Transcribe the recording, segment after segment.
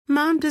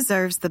Mom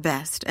deserves the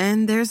best,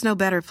 and there's no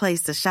better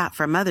place to shop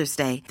for Mother's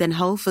Day than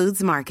Whole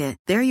Foods Market.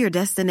 They're your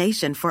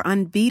destination for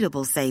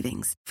unbeatable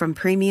savings, from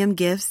premium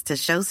gifts to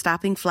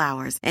show-stopping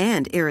flowers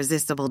and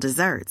irresistible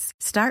desserts.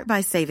 Start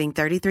by saving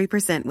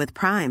 33% with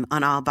Prime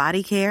on all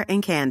body care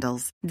and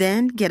candles.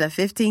 Then get a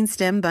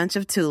 15-stem bunch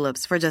of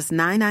tulips for just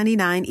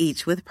 $9.99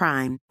 each with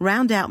Prime.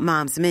 Round out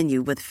Mom's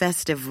menu with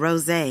festive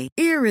rosé,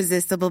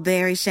 irresistible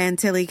berry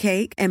chantilly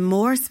cake, and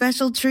more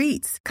special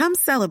treats. Come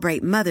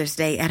celebrate Mother's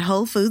Day at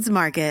Whole Foods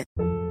Market.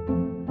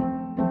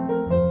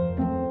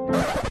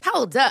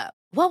 Hold up.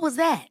 What was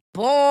that?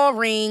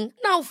 Boring.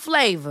 No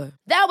flavor.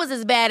 That was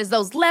as bad as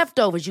those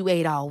leftovers you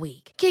ate all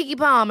week. Keke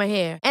Palmer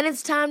here, and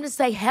it's time to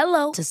say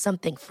hello to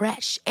something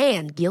fresh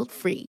and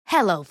guilt-free.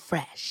 Hello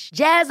Fresh.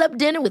 Jazz up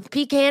dinner with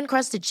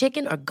pecan-crusted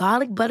chicken or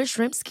garlic butter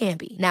shrimp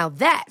scampi. Now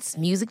that's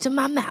music to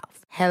my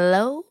mouth.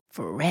 Hello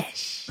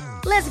Fresh.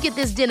 Let's get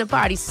this dinner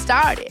party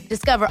started.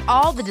 Discover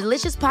all the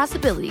delicious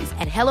possibilities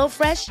at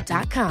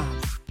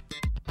hellofresh.com.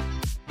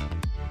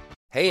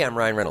 Hey, I'm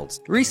Ryan Reynolds.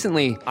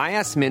 Recently, I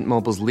asked Mint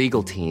Mobile's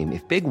legal team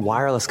if big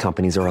wireless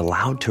companies are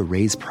allowed to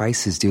raise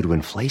prices due to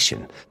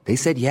inflation. They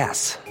said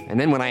yes. And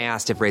then when I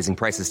asked if raising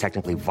prices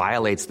technically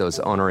violates those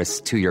onerous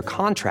two-year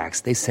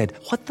contracts, they said,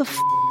 "What the f***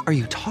 are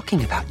you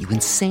talking about, you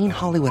insane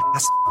Hollywood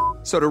ass?"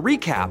 So to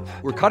recap,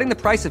 we're cutting the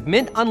price of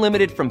Mint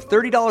Unlimited from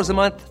 $30 a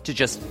month to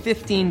just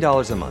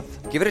 $15 a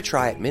month. Give it a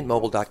try at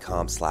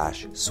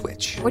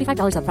mintmobile.com/switch.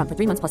 $45 up front for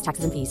 3 months plus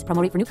taxes and fees.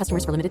 Promo rate for new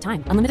customers for limited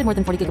time. Unlimited more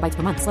than 40 gigabytes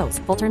per month. Slows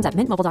full terms at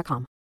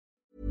mintmobile.com.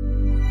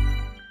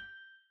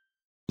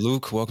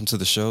 Luke, welcome to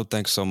the show.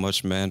 Thanks so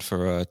much, man,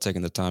 for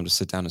taking the time to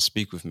sit down and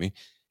speak with me.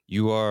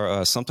 You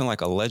are something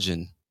like a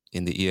legend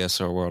in the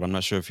ESR world. I'm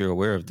not sure if you're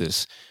aware of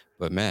this,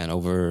 but man,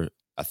 over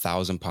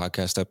 1,000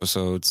 podcast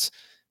episodes,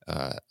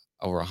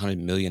 over 100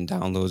 million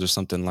downloads or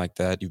something like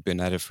that. You've been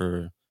at it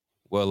for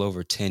well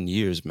over 10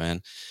 years,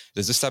 man.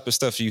 Does this type of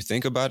stuff, you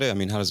think about it? I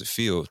mean, how does it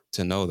feel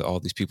to know that all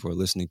these people are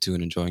listening to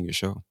and enjoying your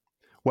show?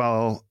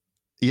 Well,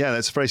 yeah,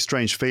 that's a very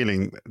strange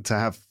feeling to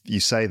have you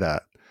say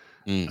that.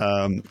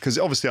 Because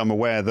obviously I'm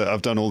aware that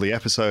I've done all the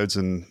episodes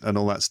and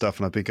all that stuff,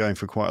 and I've been going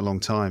for quite a long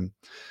time.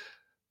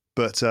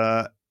 But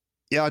yeah,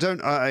 I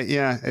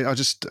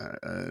just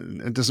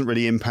it doesn't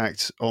really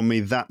impact on me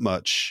that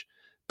much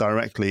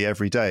directly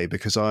every day,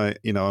 because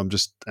I'm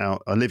just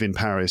out. I live in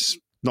Paris.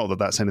 Not that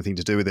that's anything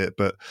to do with it,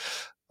 but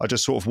I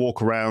just sort of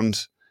walk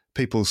around.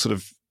 People sort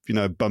of,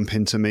 bump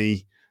into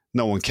me.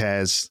 No one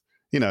cares.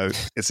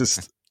 It's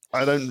just,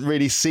 I don't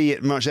really see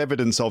it, much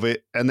evidence of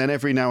it. And then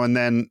every now and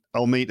then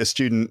I'll meet a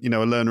student, a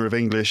learner of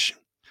English.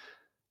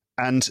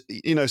 And,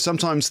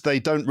 sometimes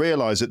they don't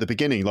realize at the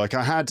beginning,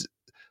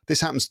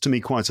 this happens to me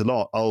quite a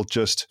lot. I'll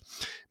just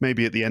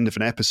maybe at the end of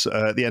an episode,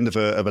 at the end of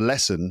a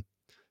lesson,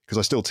 because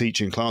I still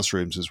teach in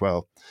classrooms as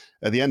well.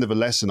 At the end of a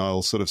lesson,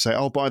 I'll sort of say,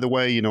 "Oh, by the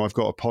way, I've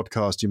got a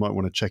podcast. You might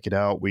want to check it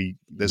out.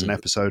 There's an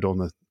episode on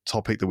the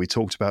topic that we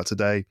talked about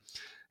today.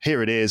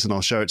 Here it is," and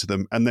I'll show it to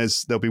them. And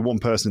there'll be one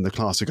person in the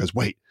class who goes,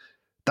 "Wait,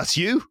 that's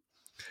you?"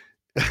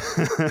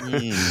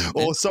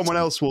 Or someone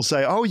else will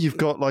say, "Oh, you've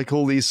got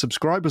all these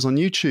subscribers on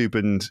YouTube,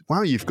 and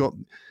wow, you've got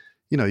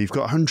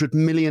 100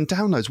 million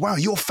downloads. Wow,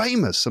 you're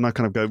famous." And I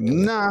kind of go,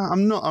 "Nah,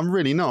 I'm not. I'm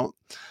really not."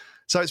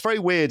 So it's very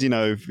weird,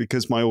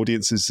 because my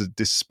audiences are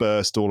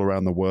dispersed all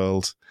around the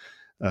world.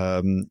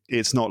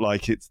 It's not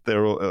like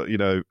they're all,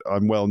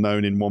 I'm well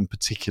known in one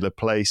particular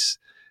place.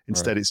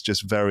 Instead, It's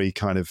just very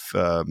kind of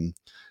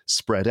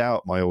spread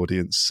out, my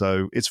audience.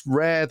 So it's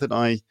rare that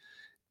I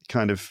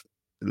kind of,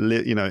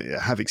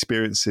 have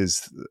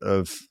experiences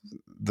of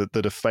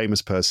that a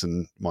famous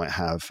person might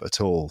have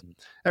at all.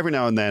 Every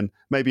now and then,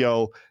 maybe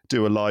I'll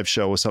do a live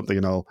show or something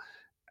and I'll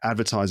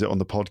advertise it on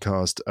the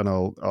podcast and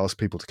I'll ask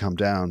people to come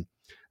down.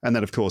 And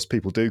then, of course,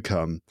 people do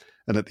come.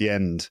 And at the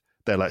end,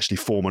 they'll actually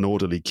form an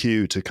orderly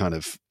queue to kind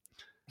of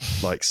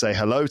say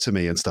hello to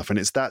me and stuff. And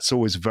that's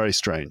always very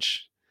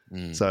strange.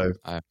 So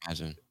I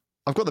imagine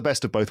I've got the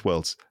best of both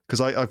worlds, because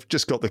I've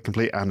just got the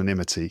complete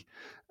anonymity.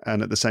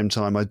 And at the same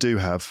time, I do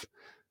have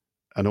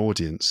an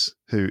audience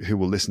who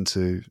will listen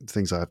to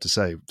things I have to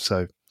say.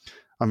 So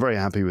I'm very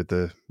happy with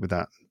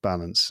that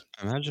balance.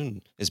 I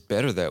imagine it's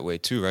better that way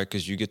too, right?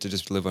 Because you get to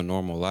just live a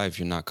normal life.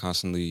 You're not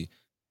constantly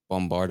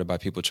bombarded by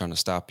people trying to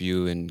stop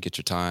you and get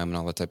your time and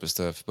all that type of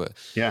stuff. But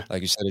yeah,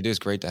 like you said, it is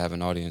great to have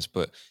an audience.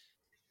 But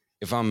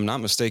if I'm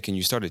not mistaken,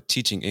 you started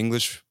teaching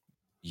English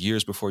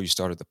years before you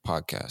started the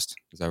podcast.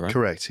 Is that right?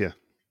 Correct.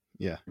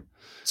 Yeah.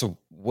 So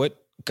what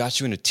got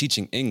you into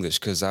teaching English?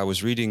 Because I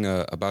was reading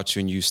about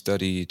you, and you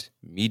studied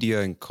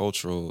media and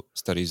cultural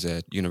studies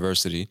at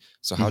university.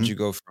 So how'd you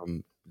go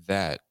from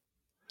that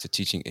to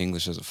teaching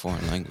English as a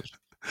foreign language?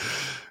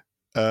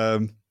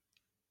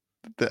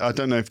 I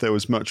don't know if there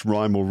was much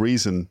rhyme or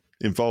reason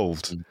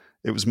involved.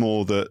 It was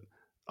more that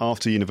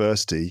after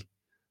university,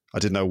 I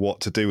didn't know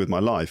what to do with my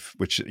life,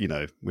 which,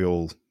 we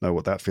all know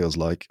what that feels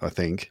like, I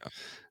think.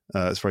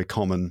 It's a very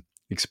common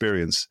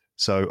experience.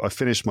 So I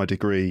finished my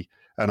degree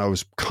and I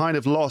was kind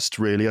of lost,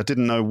 really. I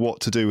didn't know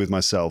what to do with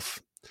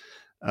myself.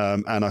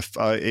 And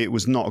it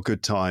was not a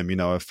good time.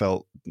 I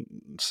felt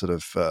sort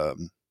of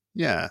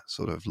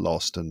sort of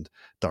lost and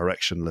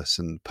directionless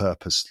and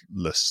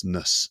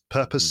purposelessness.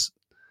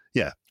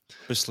 Yeah.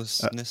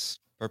 Purposelessness.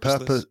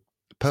 Purposeless.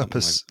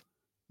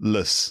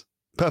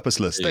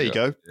 Purposeless. There you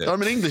go. Yeah.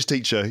 I'm an English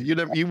teacher.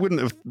 You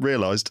wouldn't have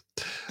realised.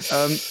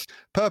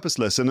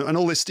 Purposeless and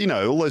all this,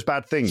 all those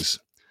bad things.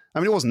 I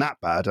mean, it wasn't that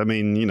bad. I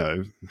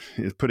mean,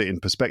 put it in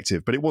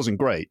perspective, but it wasn't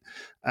great.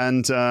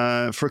 And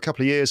for a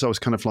couple of years, I was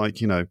kind of like,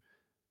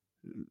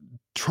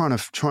 trying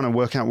to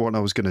work out what I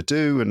was going to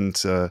do. And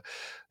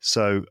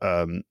so,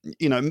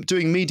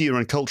 doing media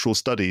and cultural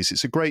studies,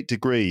 it's a great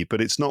degree,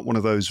 but it's not one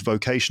of those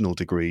vocational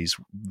degrees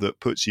that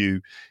puts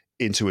you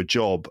into a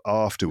job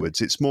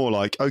afterwards. It's more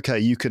like, okay,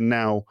 you can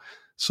now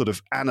sort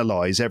of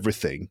analyze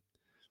everything.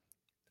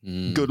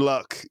 Good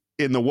luck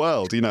in the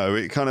world.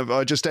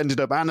 I just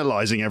ended up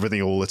analyzing everything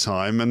all the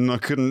time and I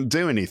couldn't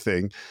do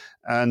anything.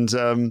 And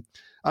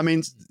I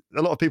mean,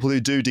 a lot of people who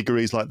do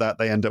degrees like that,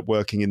 they end up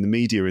working in the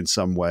media in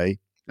some way.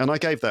 And I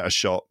gave that a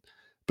shot,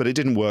 but it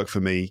didn't work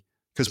for me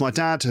because my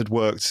dad had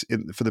worked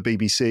for the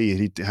BBC.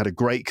 He had a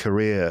great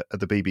career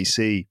at the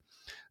BBC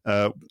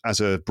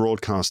as a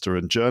broadcaster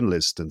and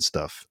journalist and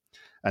stuff.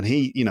 And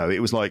he,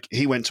 it was like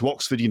he went to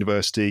Oxford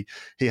University.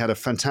 He had a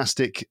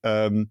fantastic,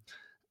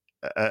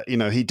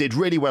 he did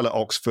really well at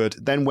Oxford,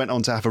 then went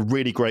on to have a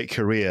really great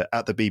career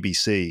at the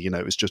BBC.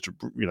 It was just, a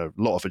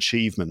lot of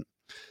achievement.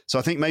 So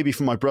I think maybe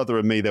for my brother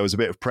and me, there was a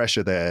bit of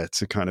pressure there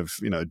to kind of,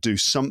 do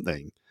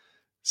something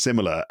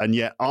similar. And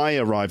yet I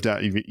arrived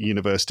at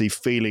university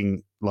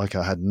feeling like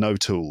I had no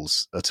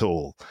tools at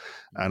all.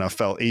 And I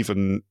felt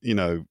even,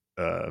 anyway,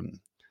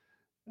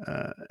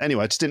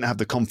 I just didn't have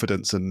the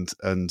confidence and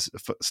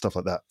stuff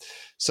like that.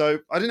 So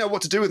I didn't know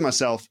what to do with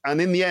myself.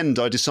 And in the end,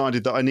 I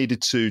decided that I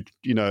needed to,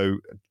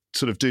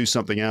 sort of do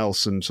something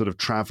else and sort of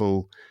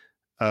travel.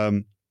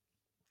 I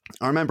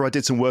remember I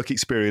did some work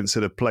experience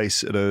at a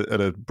place at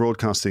a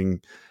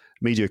broadcasting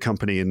media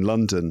company in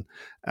London,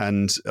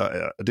 and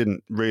it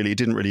didn't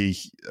really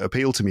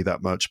appeal to me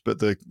that much. But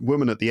the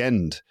woman at the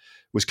end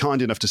was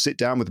kind enough to sit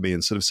down with me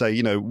and sort of say,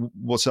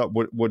 what's up?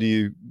 What are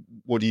you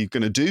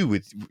going to do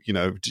with,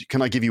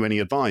 can I give you any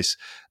advice?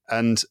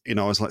 And,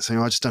 I was like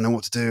saying, I just don't know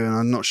what to do. And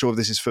I'm not sure if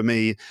this is for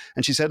me.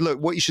 And she said, look,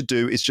 what you should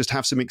do is just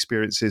have some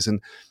experiences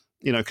and,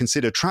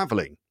 consider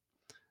traveling.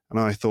 And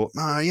I thought,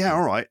 yeah,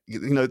 all right.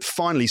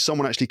 Finally,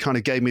 someone actually kind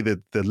of gave me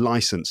the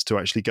license to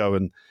actually go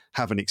and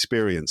have an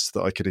experience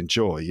that I could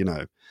enjoy,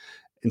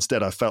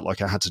 Instead, I felt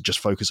like I had to just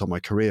focus on my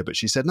career. But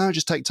she said, no,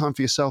 just take time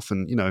for yourself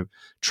and,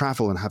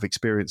 travel and have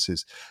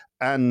experiences.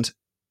 And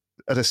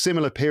at a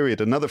similar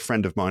period, another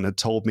friend of mine had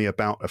told me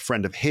about a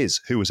friend of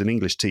his who was an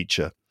English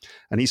teacher.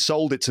 And he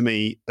sold it to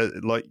me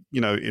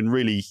in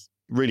really,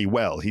 really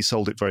well. He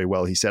sold it very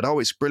well. He said, oh,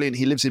 it's brilliant.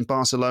 He lives in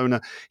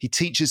Barcelona. He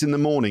teaches in the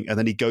morning and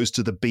then he goes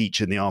to the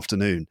beach in the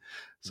afternoon.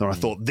 So I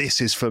thought,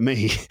 this is for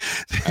me.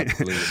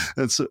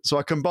 And so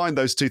I combined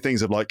those two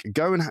things of like,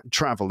 go and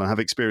travel and have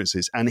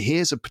experiences. And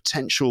here's a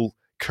potential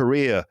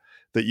career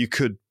that you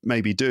could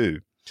maybe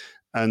do.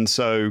 And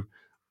so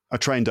I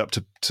trained up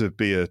to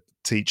be a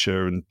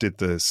teacher and did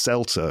the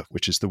CELTA,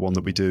 which is the one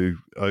that we do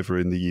over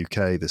in the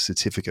UK, the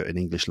Certificate in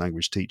English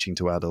Language Teaching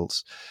to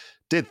Adults.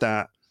 Did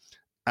that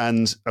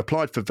and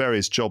applied for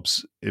various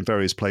jobs in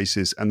various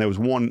places. And there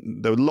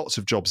were lots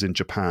of jobs in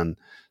Japan.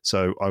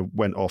 So I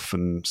went off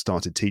and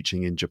started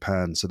teaching in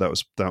Japan. So that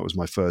was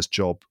my first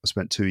job. I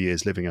spent 2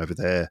 years living over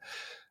there,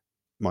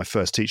 my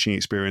first teaching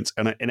experience.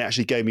 And it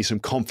actually gave me some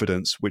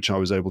confidence, which I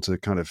was able to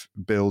kind of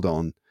build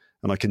on.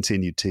 And I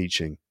continued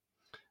teaching.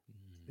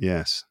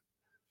 Yes.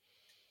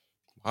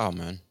 Wow,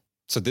 man.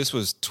 So this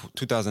was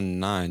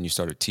 2009 you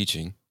started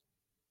teaching.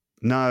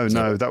 No,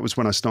 that was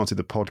when I started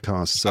the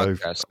podcast. So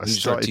I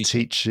started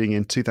teaching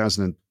in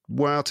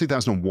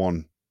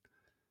 2001.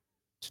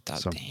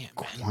 So I'm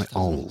quite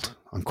old.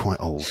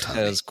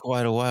 That was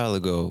quite a while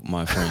ago,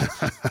 my friend.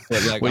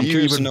 But Were I'm you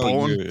curious even to know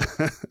born?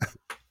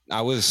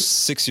 I was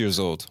 6 years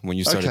old when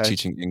you started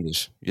teaching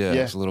English. Yeah,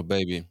 I was a little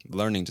baby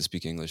learning to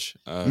speak English.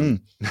 But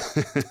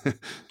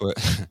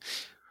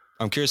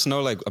I'm curious to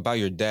know about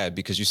your dad,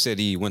 because you said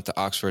he went to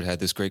Oxford, had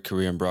this great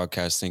career in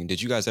broadcasting.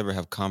 Did you guys ever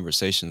have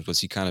conversations? Was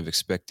he kind of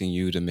expecting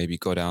you to maybe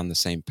go down the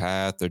same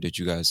path, or did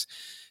you guys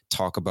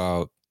talk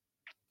about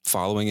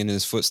following in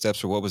his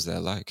footsteps, or what was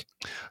that like?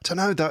 I don't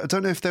know. I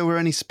don't know if there were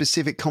any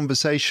specific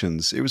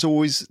conversations. It was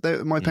always,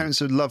 my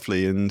parents are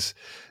lovely and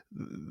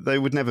they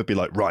would never be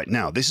like, right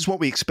now, this is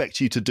what we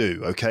expect you to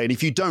do. Okay. And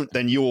if you don't,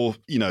 then you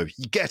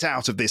get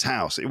out of this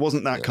house. It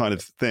wasn't that kind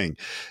of thing.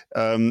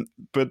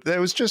 But there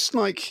was just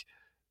like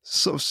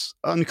sort of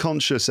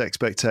unconscious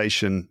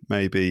expectation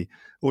maybe,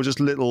 or just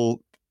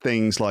little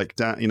things like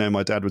that.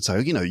 My dad would say,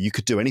 you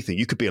could do anything.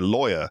 You could be a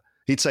lawyer.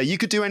 He'd say you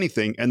could do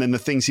anything. And then the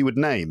things he would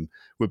name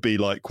would be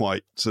like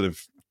quite sort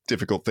of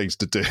difficult things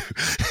to do.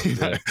 You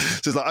know?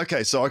 So it's like,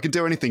 okay, so I can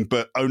do anything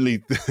but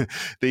only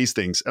these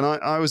things. And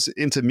I was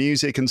into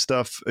music and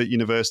stuff at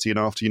university, and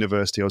after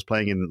university I was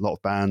playing in a lot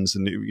of bands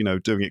and, you know,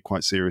 doing it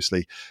quite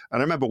seriously.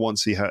 And I remember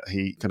once he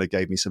kind of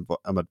gave me some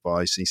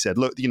advice. He said,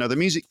 look, you know, the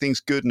music thing's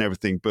good and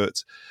everything,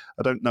 but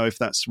I don't know if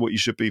that's what you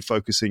should be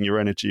focusing your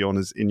energy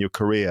on in your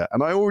career.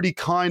 And I already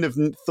kind of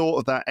thought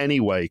of that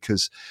anyway,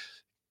 because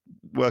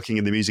working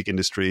in the music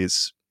industry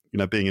is, you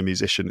know, being a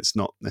musician, it's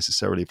not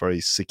necessarily a very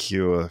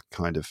secure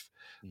kind of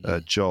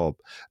job.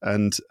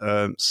 And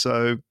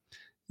so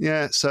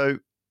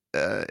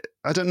I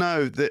don't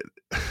know that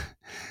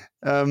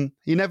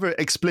he never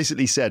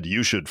explicitly said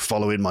you should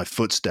follow in my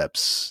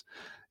footsteps.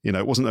 You know,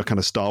 it wasn't a kind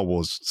of Star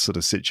Wars sort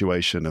of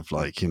situation of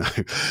like, you know,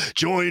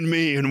 join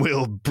me and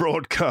we'll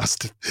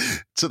broadcast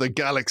to the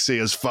galaxy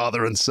as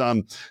father and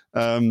son.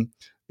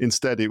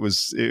 Instead, it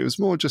was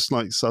more just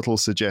like subtle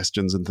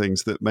suggestions and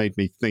things that made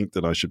me think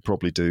that I should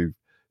probably do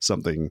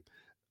something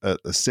at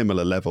a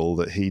similar level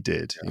that he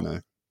did, you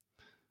know.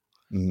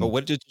 But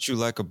what did you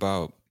like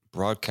about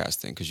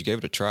broadcasting? Because you gave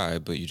it a try,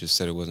 but you just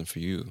said it wasn't for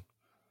you.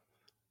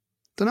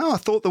 Don't know. I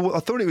thought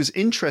it was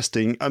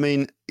interesting. I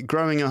mean,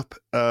 growing up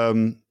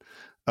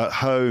at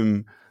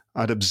home,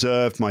 I'd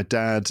observed my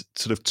dad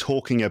sort of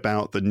talking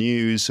about the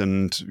news,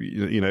 and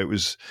you know, it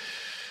was.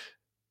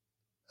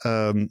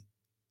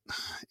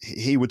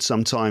 He would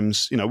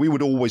sometimes, you know, we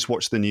would always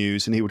watch the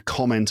news, and he would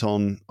comment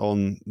on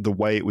the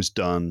way it was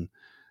done.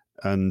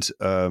 And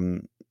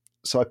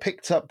so I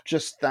picked up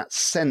just that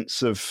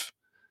sense of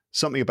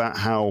something about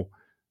how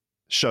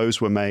shows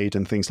were made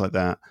and things like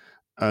that.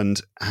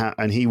 And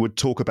he would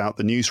talk about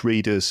the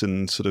newsreaders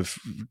and sort of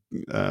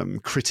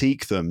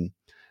critique them,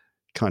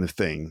 kind of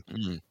thing.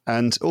 Mm-hmm.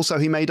 And also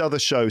he made other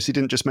shows. He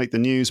didn't just make the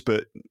news,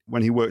 but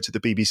when he worked at the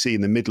BBC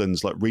in the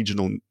Midlands, like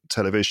regional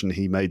television,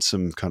 he made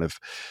some kind of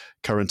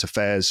current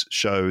affairs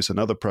shows and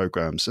other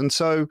programs. And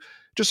so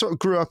just sort of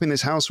grew up in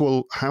this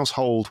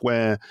household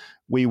where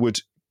we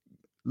would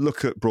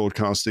look at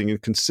broadcasting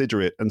and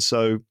consider it. And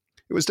so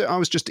I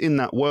was just in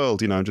that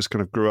world, you know, just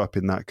kind of grew up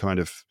in that kind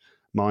of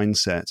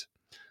mindset.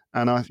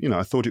 And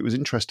I thought it was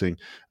interesting.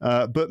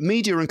 But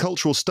media and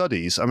cultural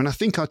studies, I mean, I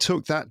think I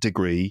took that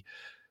degree.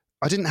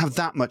 I didn't have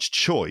that much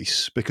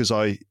choice because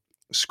I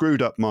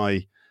screwed up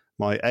my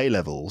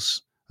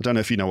A-levels. I don't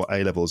know if you know what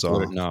A-levels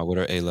are. No, what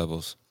are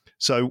A-levels?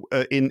 So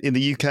in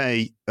the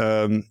UK,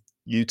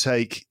 you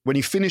take, when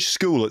you finish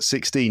school at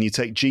 16, you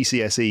take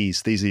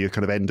GCSEs. These are your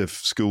kind of end of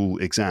school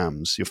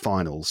exams, your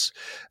finals.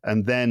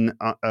 And then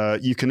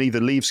you can either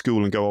leave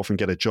school and go off and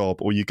get a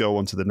job, or you go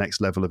on to the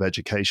next level of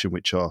education,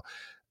 which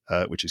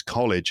is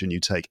college, and you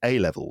take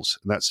A-levels.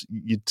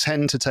 You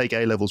tend to take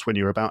A-levels when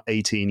you're about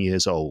 18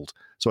 years old.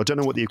 So I don't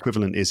know what the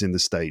equivalent is in the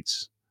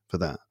States for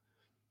that.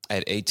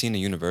 At 18 at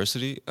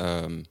university?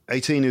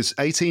 18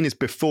 is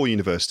before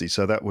university.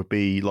 So that would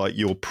be like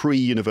your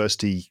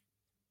pre-university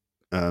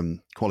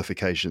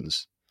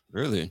qualifications.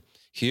 Really?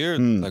 Here,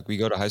 like we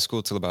go to high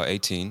school till about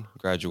 18,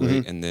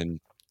 graduate, and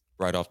then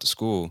right off to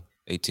school,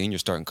 18, you're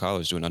starting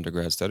college doing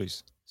undergrad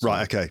studies. So,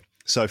 right, okay.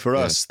 So for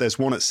us, there's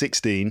one at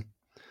 16,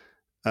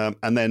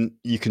 and then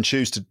you can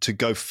choose to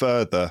go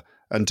further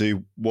and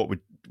do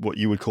what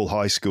you would call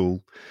high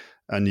school,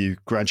 and you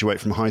graduate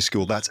from high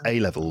school, that's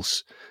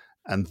A-levels,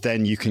 and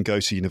then you can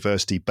go to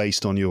university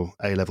based on your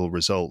A-level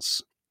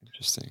results.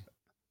 Interesting.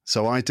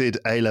 So I did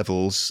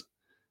A-levels,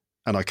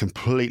 and I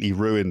completely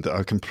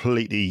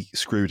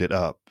screwed it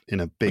up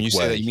in a big way. When you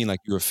say that, you mean like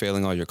you were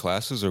failing all your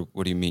classes, or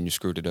what do you mean you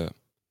screwed it up?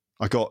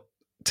 I got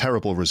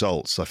terrible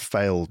results. I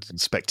failed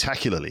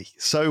spectacularly,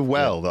 so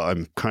well that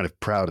I'm kind of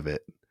proud of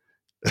it.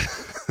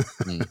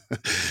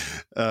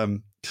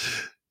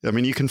 I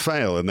mean, you can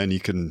fail and then you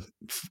can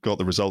got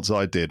the results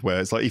I did,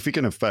 where it's like, if you're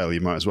going to fail, you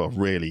might as well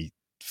really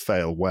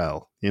fail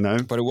well, you know?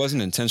 But it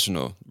wasn't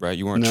intentional, right?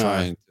 You weren't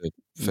trying to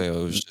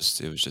fail. It was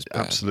just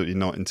bad. Absolutely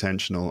not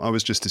intentional. I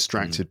was just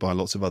distracted by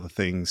lots of other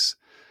things,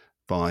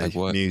 by like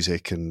what?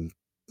 Music and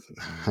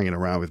hanging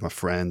around with my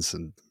friends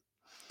and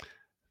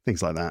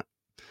things like that.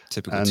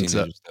 Typical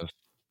teenager stuff.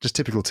 Just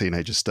typical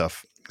teenager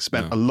stuff.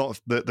 Spent a lot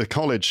of the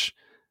college,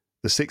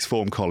 the sixth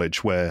form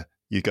college where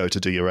you go to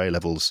do your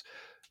A-levels,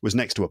 was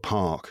next to a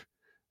park,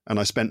 and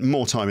I spent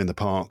more time in the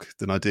park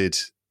than I did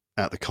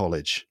at the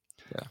college.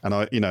 Yeah.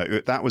 And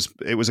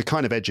it was a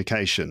kind of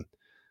education.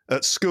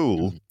 At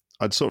school,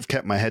 I'd sort of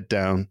kept my head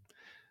down,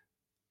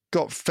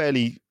 got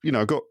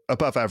got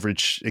above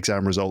average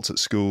exam results at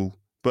school,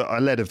 but I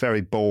led a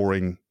very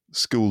boring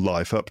school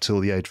life up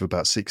till the age of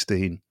about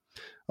 16.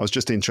 I was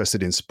just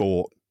interested in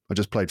sport. I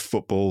just played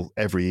football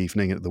every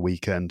evening at the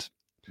weekend,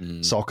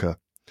 soccer.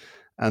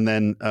 And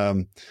then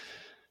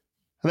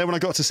when I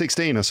got to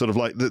 16, I sort of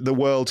like the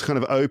world kind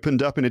of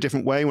opened up in a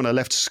different way when I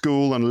left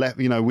school and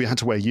we had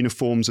to wear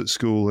uniforms at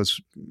school,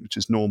 which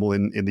is normal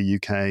in the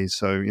UK.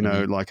 So,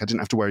 like I didn't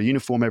have to wear a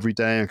uniform every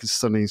day. I could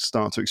suddenly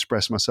start to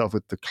express myself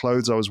with the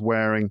clothes I was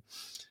wearing,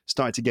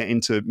 started to get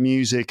into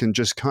music, and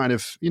just kind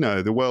of,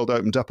 the world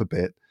opened up a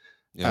bit,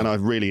 and I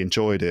really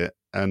enjoyed it.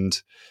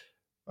 And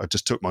I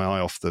just took my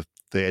eye off the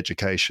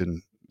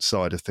education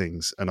side of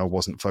things and I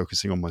wasn't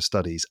focusing on my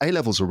studies.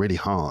 A-levels are really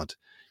hard.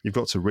 You've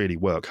got to really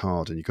work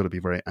hard and you've got to be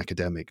very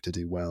academic to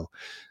do well.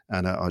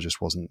 And I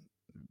just wasn't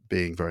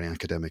being very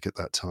academic at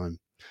that time.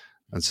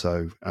 And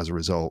so as a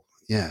result,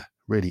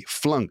 really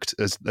flunked,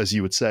 as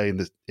you would say in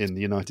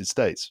the United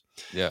States.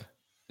 Yeah.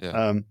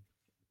 Yeah.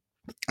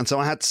 And so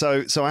I had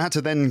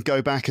to then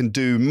go back and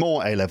do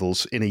more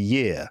A-levels in a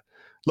year.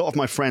 A lot of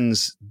my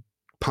friends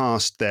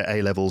passed their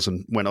A-levels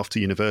and went off to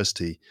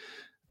university.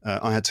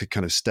 I had to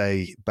kind of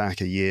stay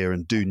back a year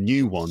and do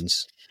new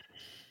ones.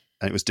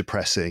 And it was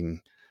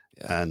depressing.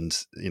 Yeah.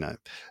 And,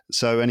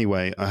 so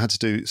anyway, I had to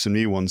do some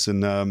new ones.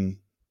 And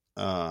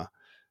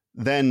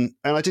then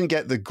I didn't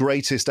get the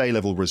greatest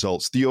A-level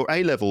results. Your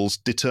A-levels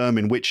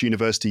determine which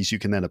universities you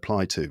can then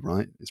apply to,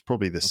 right? It's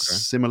probably the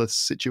similar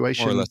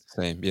situation. More or less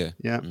the same, yeah.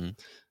 Yeah. Mm-hmm.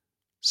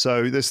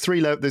 So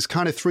there's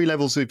kind of three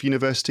levels of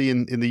university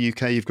in the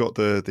UK. You've got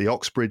the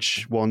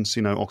Oxbridge ones,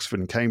 Oxford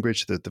and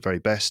Cambridge, the very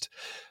best.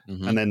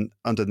 Mm-hmm. And then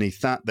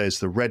underneath that, there's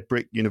the red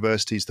brick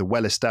universities, the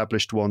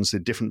well-established ones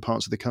in different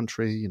parts of the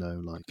country,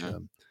 like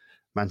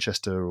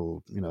Manchester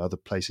or, other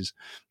places.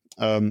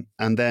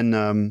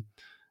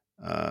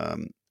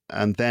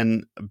 And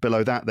then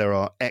below that, there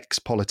are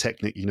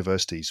ex-polytechnic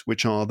universities,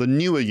 which are the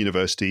newer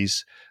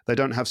universities. They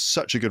don't have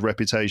such a good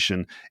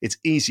reputation. It's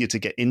easier to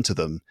get into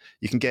them.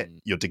 You can get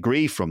your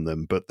degree from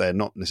them, but they're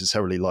not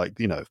necessarily like,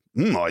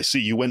 I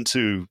see you went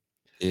to,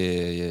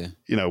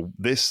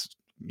 this,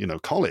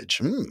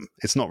 college.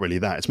 It's not really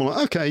that. It's more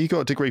like, okay, you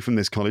got a degree from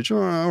this college.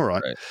 Oh, all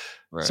right.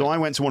 Right. So I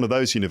went to one of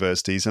those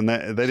universities and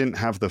they didn't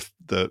have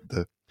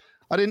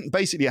I didn't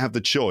basically have the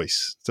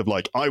choice of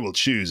like, I will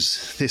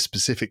choose this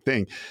specific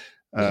thing.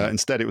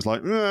 Instead, it was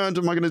like, am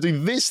I going to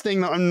do this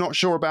thing that I'm not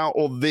sure about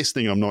or this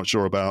thing I'm not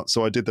sure about?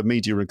 So I did the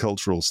media and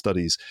cultural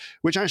studies,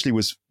 which actually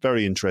was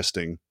very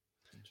interesting,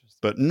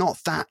 but not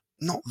that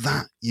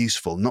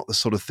useful, not the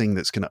sort of thing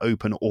that's going to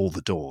open all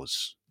the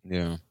doors.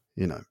 Yeah.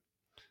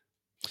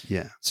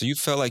 Yeah. So you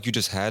felt like you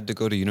just had to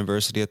go to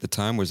university at the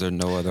time? Was there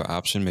no other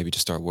option, maybe to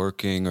start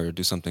working or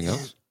do something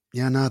else?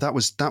 Yeah, no, that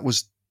was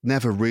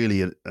never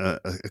really a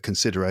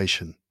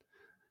consideration.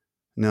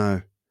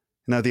 No,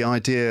 the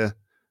idea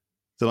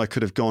that I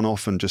could have gone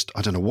off and just,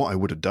 I don't know what I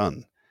would have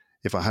done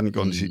if I hadn't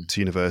gone to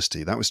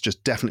university. That was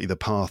just definitely the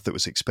path that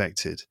was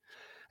expected.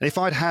 And if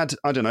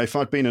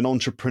I'd been an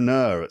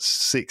entrepreneur at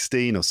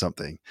 16 or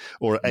something,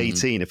 or at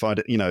 18, if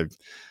I'd,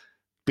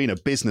 been a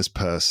business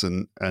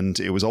person and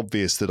it was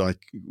obvious that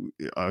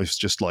I was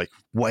just like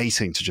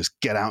waiting to just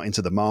get out into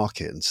the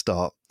market and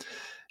start,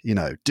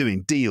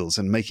 doing deals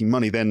and making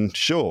money, then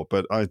sure.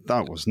 But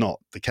that was not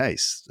the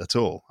case at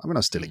all. I mean, I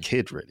was still a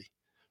kid, really,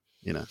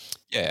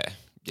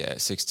 Yeah,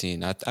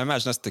 16. I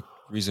imagine that's the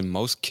reason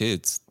most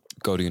kids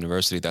go to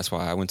university. That's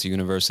why I went to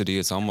university.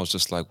 It's almost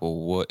just like, well,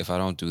 what if I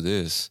don't do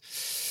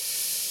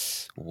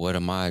this? What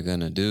am I going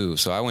to do?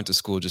 So I went to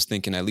school just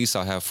thinking at least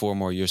I'll have 4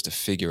 more years to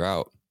figure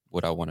out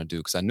what I want to do,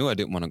 because I knew I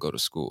didn't want to go to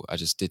school. I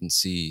just didn't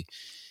see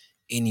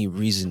any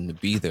reason to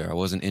be there. I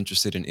wasn't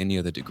interested in any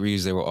of the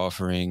degrees they were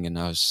offering. And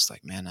I was just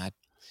like, man, I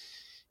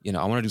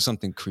want to do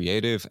something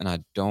creative and I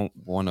don't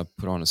want to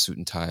put on a suit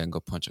and tie and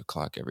go punch a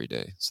clock every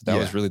day. So that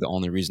was really the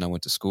only reason I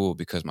went to school,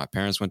 because my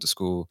parents went to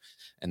school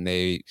and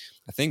I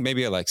think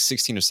maybe at like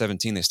 16 or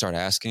 17, they started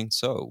asking,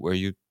 so where are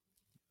you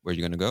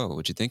going to go?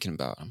 What you thinking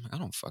about? I'm like, I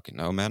don't fucking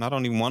know, man. I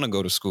don't even want to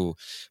go to school,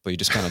 but you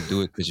just kind of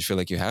do it because you feel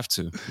like you have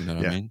to, you know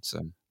what I mean?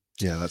 So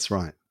yeah, that's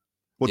right.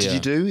 What did you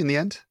do in the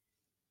end?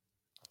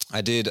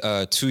 I did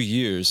 2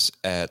 years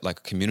at like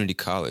a community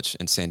college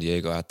in San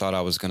Diego. I thought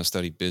I was going to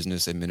study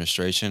business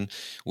administration,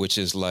 which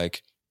is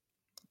like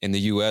in the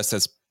US,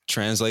 that's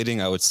translating.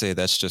 I would say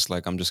that's just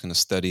like, I'm just going to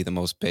study the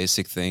most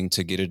basic thing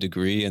to get a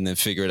degree and then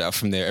figure it out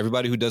from there.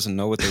 Everybody who doesn't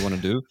know what they want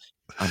to do,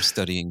 I'm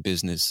studying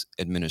business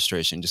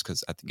administration just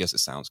because I guess it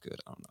sounds good.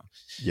 I don't know.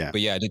 Yeah.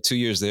 But yeah, I did 2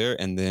 years there.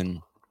 And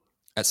then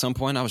at some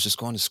point I was just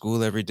going to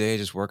school every day,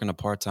 just working a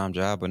part-time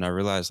job. And I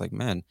realized like,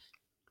 man,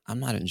 I'm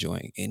not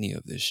enjoying any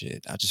of this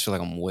shit. I just feel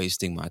like I'm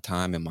wasting my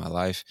time in my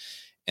life.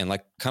 And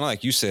like, kind of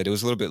like you said, it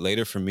was a little bit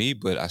later for me,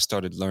 but I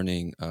started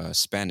learning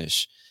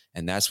Spanish.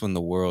 And that's when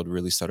the world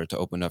really started to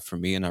open up for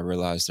me. And I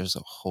realized there's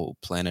a whole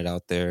planet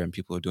out there and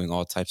people are doing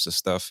all types of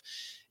stuff.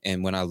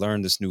 And when I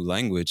learned this new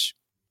language,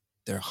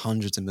 there are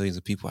hundreds of millions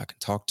of people I can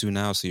talk to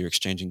now. So you're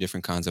exchanging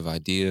different kinds of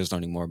ideas,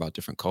 learning more about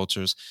different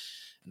cultures.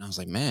 And I was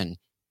like, man,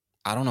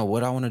 I don't know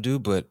what I want to do,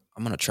 but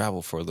I'm going to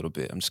travel for a little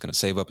bit. I'm just going to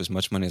save up as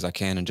much money as I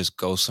can and just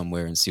go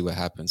somewhere and see what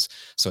happens.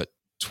 So at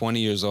 20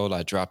 years old,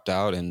 I dropped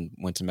out and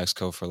went to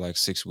Mexico for like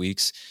 6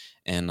 weeks.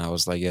 And I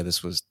was like, yeah,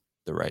 this was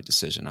the right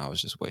decision. I was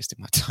just wasting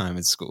my time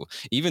in school.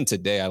 Even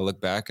today, I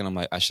look back and I'm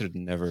like, I should have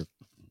never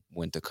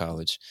went to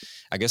college.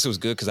 I guess it was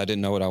good because I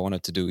didn't know what I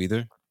wanted to do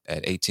either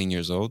at 18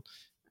 years old.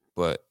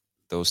 But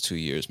those 2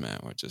 years, man,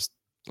 were just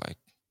like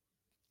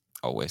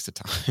a waste of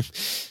time.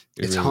 It's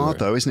really hard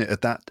though, isn't it,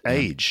 at that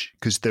age?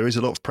 Because there is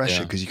a lot of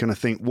pressure because you're going to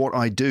think what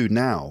I do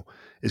now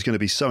is going to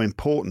be so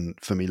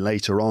important for me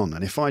later on.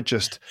 And if I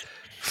just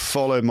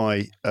follow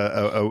my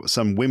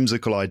some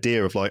whimsical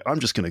idea of like, I'm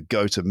just going to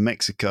go to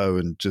Mexico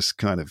and just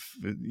kind of,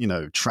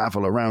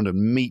 travel around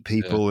and meet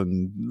people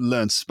and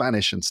learn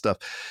Spanish and stuff.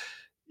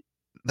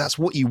 That's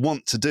what you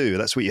want to do.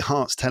 That's what your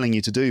heart's telling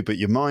you to do. But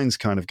your mind's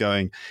kind of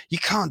going, you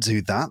can't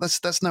do that.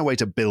 That's no way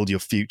to build your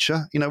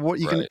future. What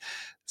you can.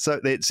 So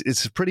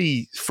it's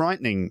pretty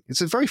frightening.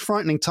 It's a very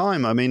frightening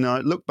time. I mean, I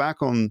look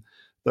back on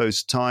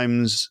those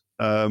times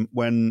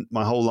when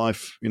my whole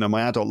life,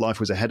 my adult life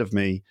was ahead of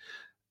me.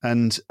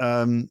 And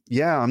I'm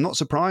not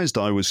surprised.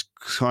 I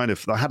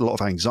had a lot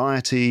of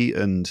anxiety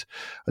and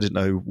I didn't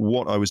know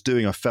what I was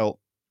doing.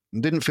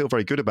 Didn't feel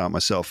very good about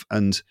myself.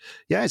 And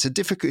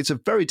it's a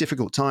very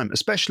difficult time,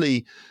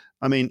 especially,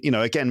 I mean,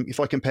 again, if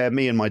I compare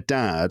me and my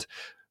dad,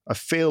 I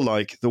feel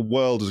like the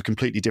world was a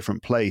completely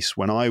different place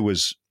when I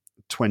was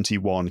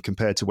 21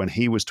 compared to when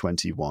he was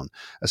 21,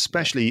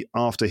 especially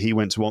after he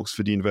went to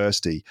Oxford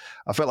University.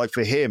 I felt like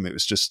for him, it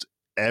was just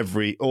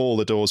all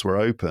the doors were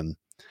open.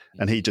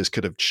 And he just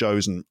could have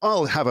chosen,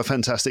 I'll have a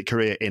fantastic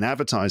career in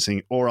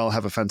advertising, or I'll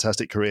have a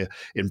fantastic career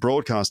in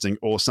broadcasting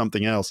or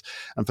something else.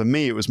 And for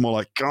me, it was more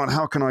like, God,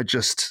 how can I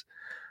just,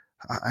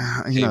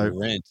 pay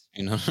rent,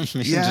 just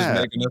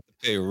make enough to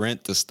pay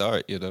rent to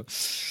start,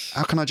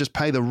 How can I just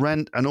pay the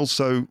rent and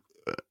also,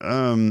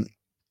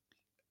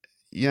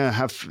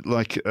 have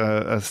like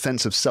a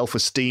sense of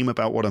self-esteem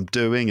about what I'm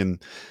doing.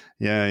 And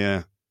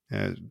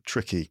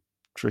tricky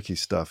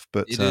stuff.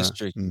 But it is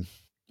tricky.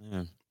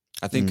 Yeah.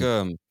 I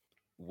think,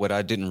 what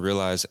I didn't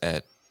realize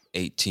at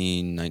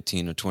 18,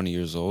 19, or 20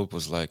 years old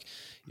was like,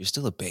 you're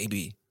still a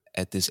baby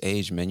at this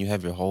age, man. You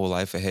have your whole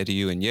life ahead of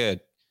you. And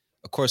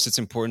of course, it's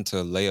important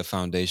to lay a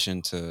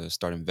foundation to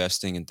start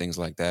investing and things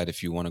like that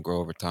if you want to grow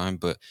over time.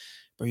 But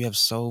you have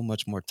so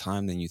much more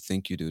time than you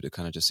think you do to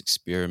kind of just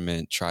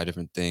experiment, try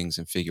different things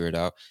and figure it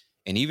out.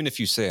 And even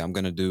if you say, I'm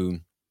going to do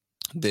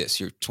this,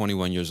 you're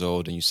 21 years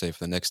old and you say,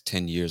 for the next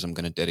 10 years, I'm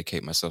going to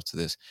dedicate myself to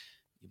this.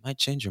 You might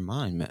change your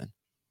mind, man.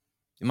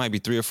 It might be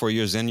 3 or 4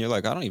 years in, you're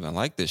like, I don't even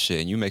like this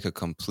shit. And you go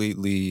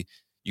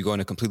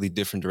in a completely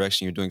different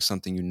direction. You're doing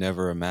something you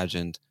never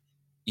imagined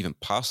even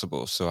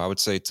possible. So I would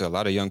say to a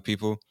lot of young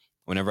people,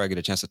 whenever I get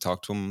a chance to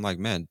talk to them, I'm like,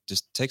 man,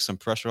 just take some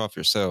pressure off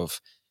yourself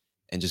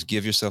and just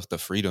give yourself the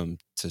freedom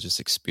to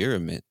just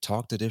experiment,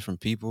 talk to different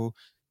people,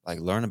 like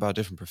learn about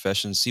different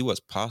professions, see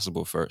what's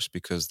possible first,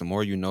 because the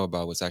more you know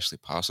about what's actually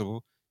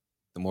possible,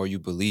 the more you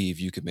believe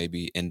you could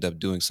maybe end up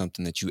doing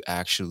something that you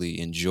actually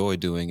enjoy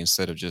doing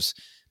instead of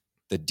just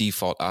the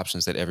default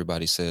options that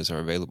everybody says are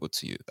available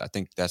to you. I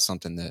think that's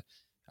something that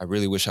I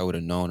really wish I would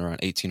have known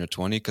around 18 or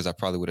 20, because I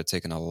probably would have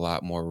taken a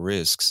lot more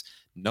risks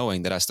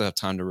knowing that I still have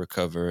time to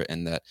recover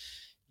and that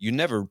you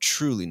never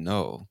truly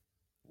know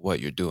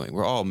what you're doing.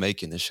 We're all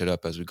making this shit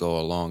up as we go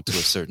along to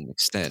a certain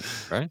extent,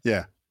 right?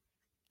 Yeah.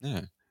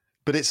 Yeah.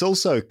 But it's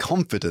also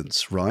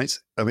confidence, right?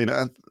 I mean,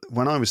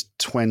 when I was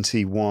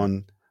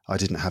 21, I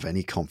didn't have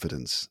any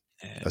confidence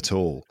at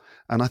all.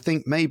 And I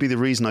think maybe the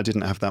reason I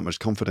didn't have that much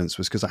confidence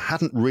was because I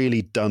hadn't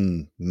really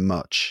done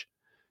much.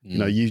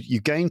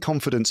 You gain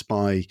confidence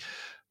by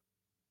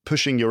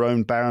pushing your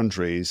own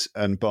boundaries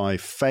and by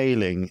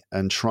failing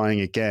and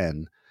trying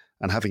again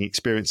and having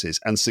experiences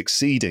and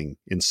succeeding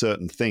in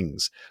certain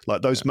things.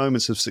 Like those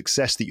moments of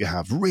success that you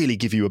have really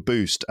give you a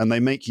boost and they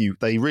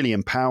really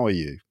empower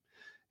you,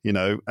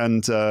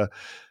 And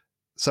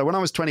so when I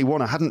was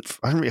 21, I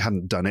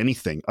hadn't done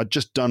anything. I'd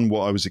just done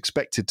what I was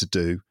expected to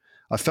do.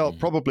 I felt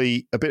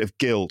probably a bit of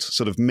guilt,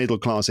 sort of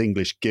middle-class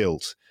English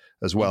guilt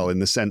as well, in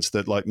the sense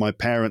that like my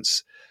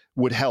parents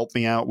would help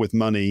me out with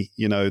money.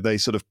 They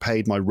sort of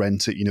paid my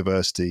rent at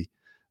university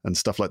and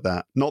stuff like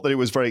that. Not that it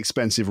was very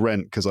expensive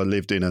rent because I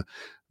lived in a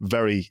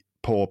very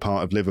poor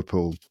part of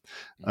Liverpool.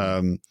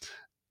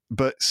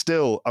 But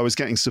still, I was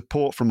getting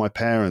support from my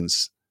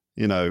parents.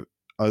 I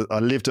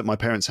lived at my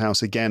parents'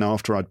 house again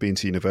after I'd been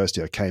to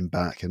university. I came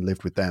back and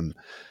lived with them.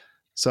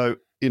 So,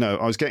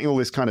 I was getting all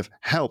this kind of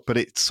help, but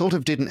it sort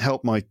of didn't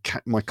help my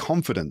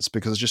confidence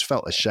because I just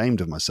felt ashamed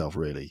of myself,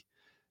 really,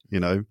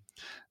 And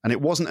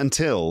it wasn't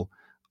until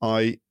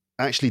I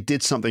actually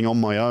did something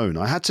on my own.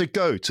 I had to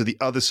go to the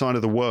other side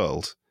of the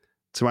world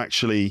to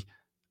actually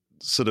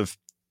sort of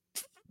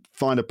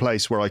find a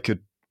place where I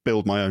could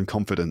build my own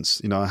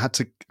confidence. I had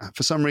to,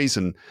 for some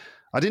reason,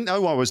 I didn't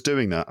know I was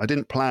doing that. I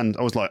didn't plan.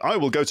 I was like, I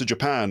will go to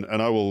Japan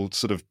and I will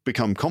sort of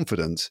become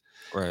confident.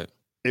 Right.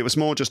 It was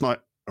more just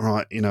like, all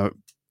right,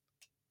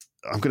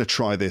 I'm going to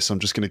try this. I'm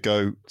just going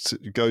to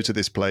go to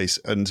this place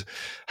and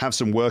have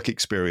some work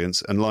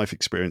experience and life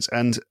experience.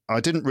 And I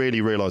didn't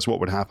really realize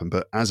what would happen.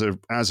 But as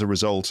a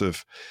result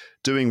of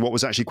doing what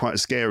was actually quite a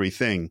scary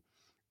thing,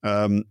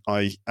 and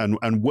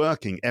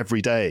working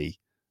every day,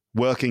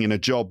 working in a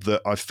job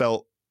that I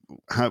felt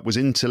was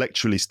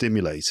intellectually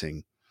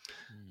stimulating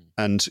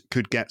and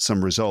could get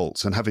some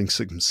results and having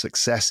some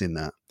success in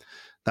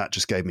that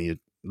just gave me a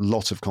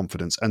lot of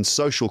confidence and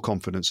social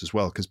confidence as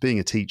well. Because being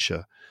a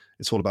teacher,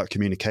 it's all about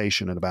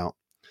communication and about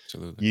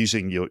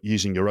using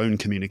your own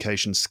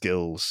communication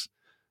skills.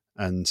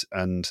 And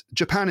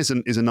Japan is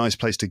a nice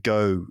place to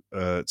go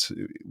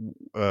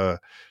to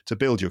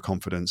build your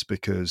confidence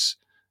because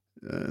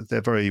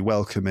they're very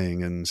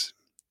welcoming, and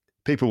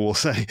people will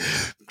say,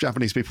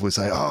 Japanese people will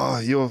say, "Oh,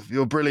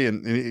 you're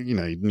brilliant." You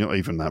know, not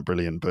even that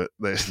brilliant, but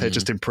they're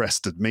just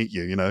impressed to meet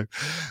you. You know,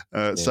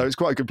 so it's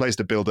quite a good place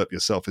to build up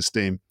your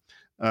self-esteem.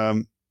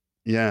 Confidence.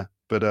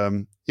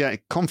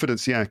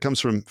 Yeah, it comes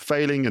from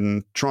failing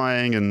and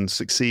trying and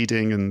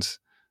succeeding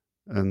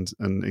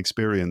and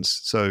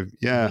experience. So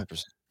yeah.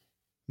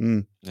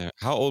 100%. Yeah.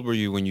 How old were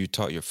you when you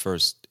taught your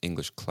first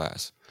English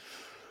class?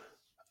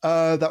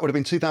 That would have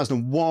been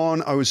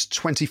 2001. I was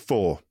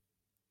 24.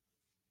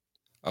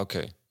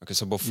 Okay.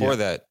 So before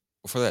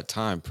that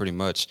time, pretty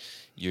much,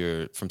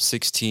 you're from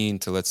 16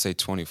 to, let's say,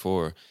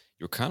 24.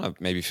 You're kind of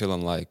maybe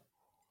feeling like,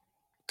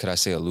 could I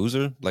say, a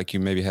loser? Like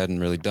you maybe hadn't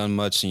really done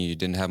much, and you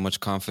didn't have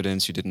much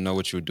confidence. You didn't know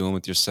what you were doing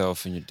with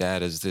yourself. And your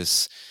dad is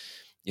this,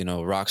 you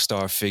know, rock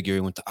star figure. He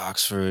went to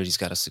Oxford. He's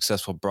got a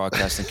successful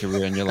broadcasting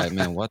career. And you're like,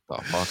 man, what the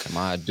fuck am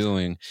I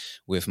doing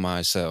with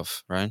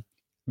myself? Right?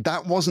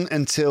 That wasn't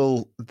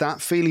until that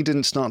feeling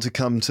didn't start to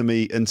come to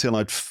me until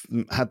I'd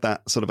had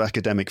that sort of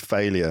academic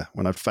failure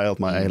when I'd failed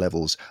my A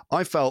levels.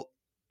 I felt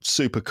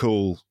super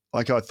cool.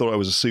 Like I thought I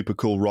was a super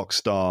cool rock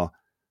star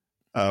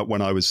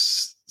when I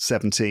was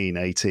 17,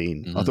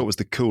 18. I thought I was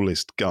the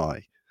coolest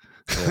guy.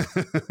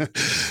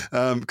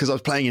 Because I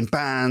was playing in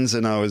bands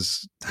and I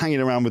was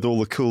hanging around with all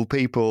the cool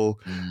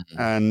people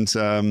and,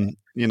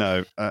 you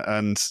know,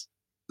 and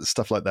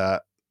stuff like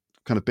that,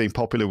 kind of being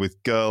popular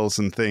with girls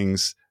and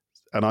things.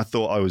 And I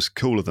thought I was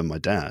cooler than my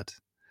dad.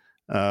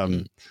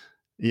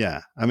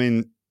 Yeah. I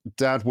mean,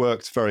 Dad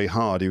worked very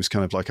hard. He was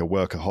kind of like a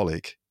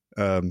workaholic.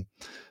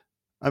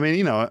 I mean,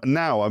 you know,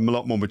 now I'm a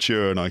lot more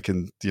mature and I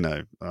can, you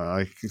know,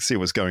 I can see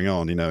what's going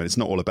on, you know, it's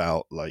not all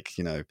about like,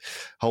 you know,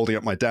 holding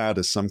up my dad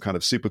as some kind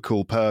of super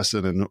cool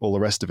person and all the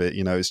rest of it.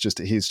 You know, it's just,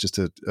 he's just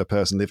a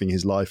person living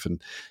his life,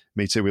 and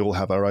me too. We all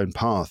have our own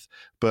path.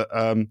 But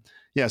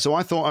yeah, so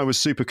I thought I was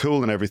super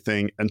cool and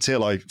everything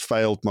until I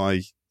failed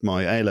my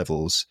A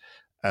levels,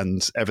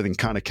 and everything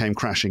kind of came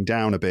crashing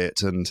down a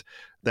bit. And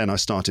then I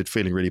started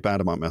feeling really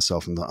bad about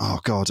myself and thought, oh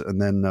God.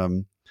 And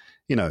then,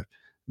 you know,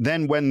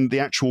 then when the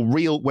actual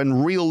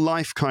real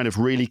life kind of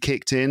really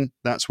kicked in,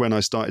 that's when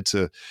I started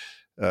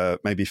to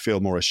maybe feel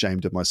more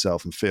ashamed of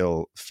myself and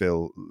feel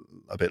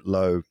a bit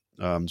low.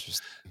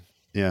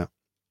 Yeah.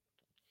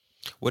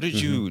 What did do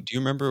you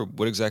remember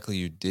what exactly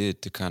you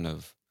did to kind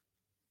of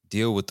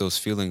deal with those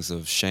feelings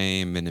of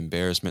shame and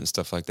embarrassment and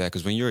stuff like that?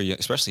 Because when you're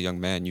especially a young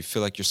man, you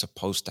feel like you're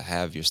supposed to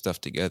have your stuff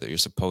together. You're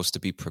supposed to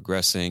be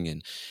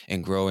progressing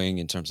and growing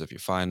in terms of your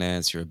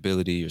finance, your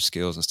ability, your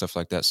skills and stuff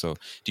like that. So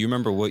do you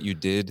remember what you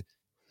did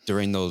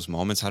during those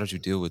moments? How did you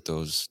deal with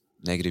those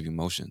negative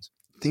emotions?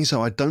 I think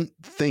so. I don't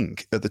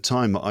think at the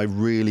time I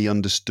really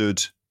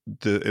understood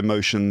the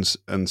emotions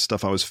and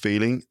stuff I was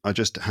feeling. I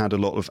just had a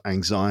lot of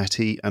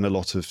anxiety and a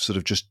lot of sort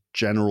of just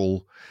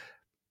general.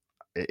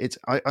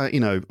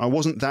 I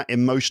wasn't that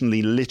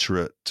emotionally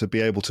literate to be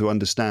able to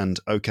understand,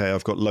 okay,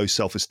 I've got low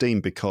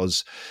self-esteem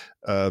because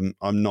I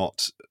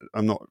don't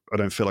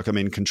feel like I'm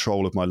in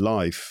control of my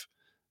life.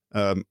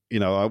 I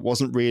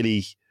wasn't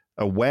really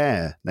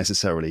aware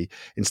necessarily.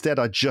 Instead,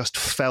 I just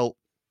felt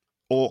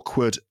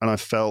awkward and I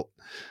felt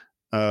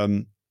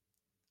a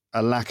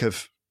lack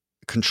of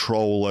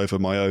control over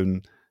my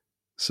own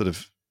sort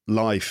of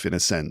life in a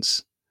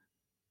sense.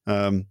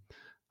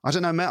 I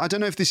don't know, Matt. I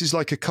don't know if this is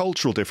like a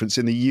cultural difference.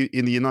 In the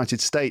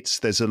United States,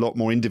 there's a lot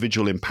more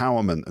individual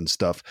empowerment and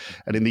stuff.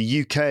 And in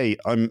the UK,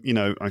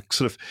 I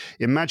sort of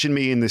imagine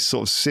me in this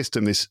sort of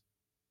system, this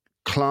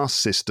class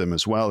system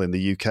as well in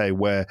the UK,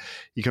 where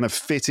you kind of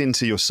fit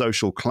into your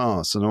social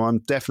class. And I'm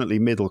definitely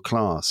middle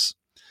class.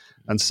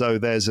 And so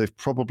there's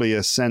probably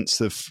a sense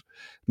of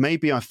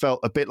maybe I felt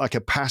a bit like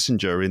a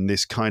passenger in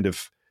this kind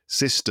of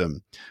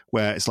system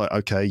where it's like,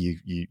 okay, you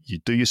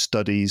do your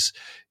studies,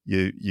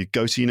 you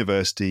go to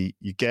university,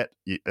 you get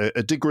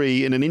a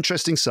degree in an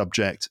interesting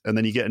subject, and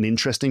then you get an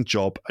interesting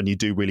job and you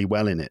do really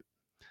well in it.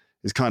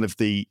 It's kind of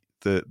the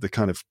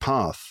kind of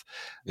path.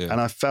 Yeah. And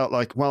I felt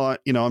like, well,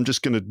 I'm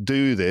just going to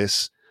do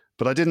this,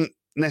 but I didn't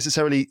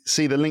necessarily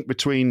see the link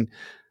between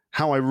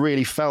how I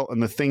really felt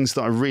and the things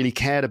that I really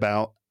cared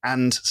about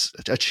and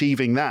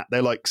achieving that.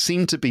 They like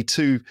seemed to be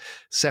two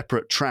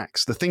separate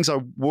tracks. The things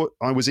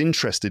I was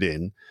interested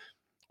in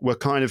were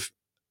kind of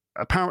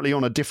apparently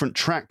on a different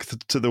track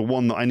to the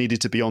one that I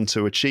needed to be on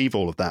to achieve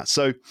all of that.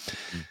 So,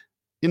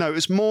 it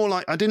was more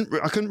like I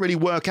couldn't really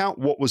work out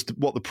what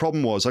the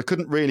problem was. I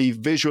couldn't really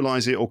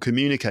visualize it or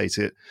communicate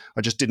it.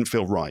 I just didn't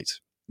feel right,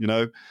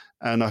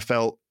 and I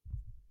felt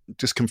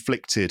just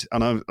conflicted.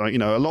 And I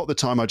a lot of the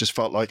time I just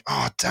felt like,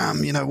 oh,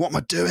 damn, what am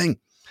I doing?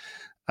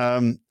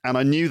 And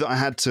I knew that I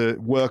had to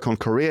work on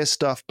career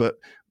stuff, but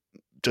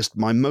just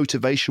my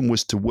motivation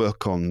was to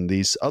work on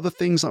these other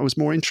things I was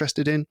more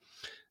interested in.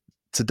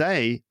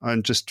 Today, I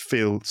just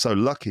feel so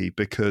lucky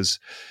because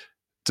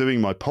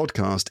doing my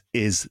podcast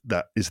is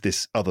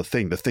this other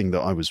thing, the thing that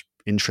I was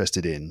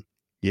interested in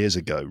years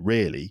ago,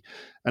 really.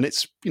 And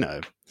it's,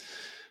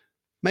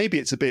 maybe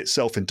it's a bit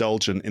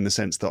self-indulgent in the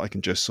sense that I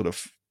can just sort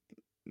of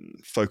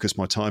focus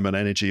my time and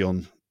energy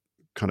on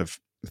kind of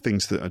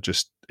things that are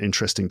just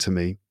interesting to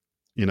me.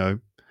 You know,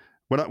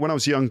 when I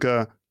was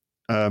younger,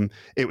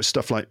 it was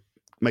stuff like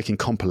making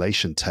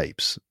compilation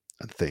tapes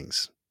and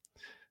things,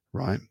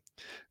 right?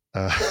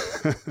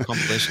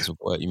 Compilations of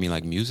what? You mean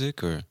like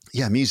music or?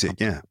 Yeah, music.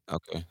 Yeah.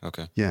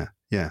 Okay. Yeah.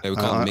 They would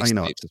call them You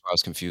know, mixtapes. That's why I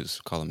was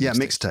confused. Call them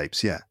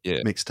mixtapes. Yeah.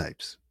 Yeah.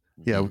 Mixtapes.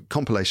 Yeah.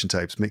 Compilation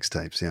tapes,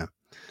 mixtapes. Yeah.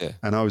 Yeah.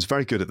 And I was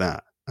very good at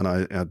that. And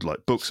I had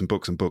like books and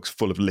books and books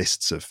full of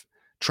lists of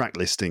track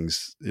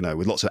listings, you know,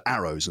 with lots of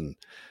arrows and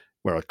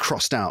where I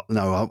crossed out,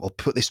 no, I'll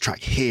put this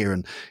track here.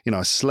 And, you know,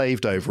 I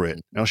slaved over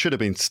it. And I should have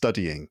been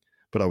studying,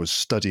 but I was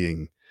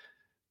studying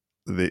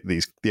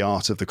the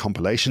art of the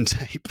compilation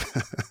tape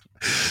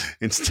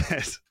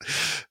instead.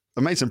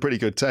 I made some pretty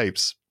good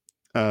tapes.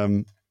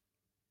 And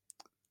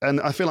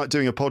I feel like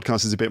doing a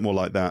podcast is a bit more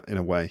like that in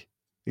a way,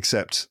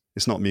 except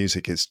it's not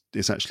music.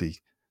 It's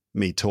actually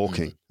me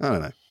talking. I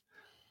don't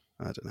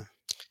know.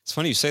 It's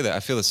funny you say that. I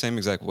feel the same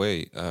exact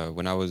way.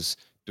 When I was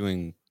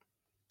doing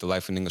the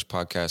Life in English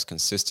podcast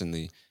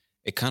consistently,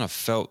 it kind of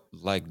felt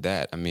like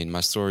that. I mean,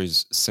 my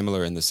story's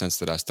similar in the sense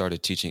that I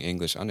started teaching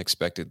English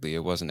unexpectedly.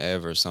 It wasn't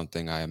ever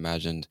something I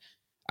imagined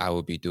I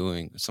would be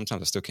doing.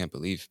 Sometimes I still can't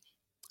believe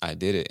I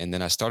did it. And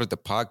then I started the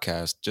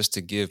podcast just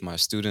to give my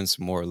students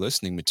more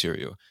listening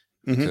material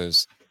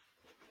because,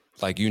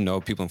 like, you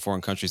know, people in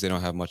foreign countries, they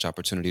don't have much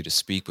opportunity to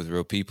speak with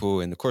real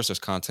people. And of course, there's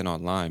content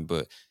online,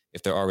 but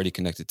if they're already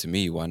connected to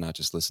me, why not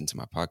just listen to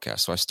my podcast?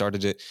 So I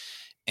started it.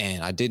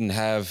 And I didn't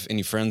have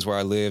any friends where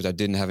I lived. I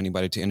didn't have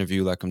anybody to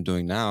interview like I'm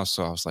doing now.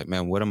 So I was like,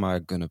 man, what am I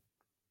going to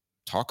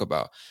talk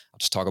about? I'll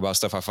just talk about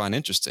stuff I find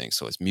interesting.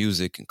 So it's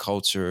music and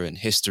culture and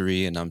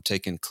history. And I'm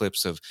taking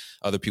clips of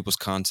other people's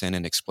content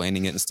and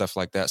explaining it and stuff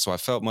like that. So I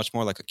felt much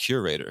more like a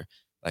curator.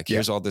 Like,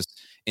 here's all this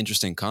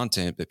interesting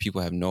content that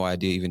people have no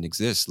idea even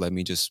exists. Let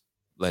me just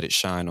let it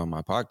shine on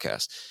my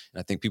podcast. And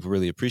I think people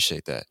really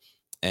appreciate that.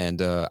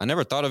 And I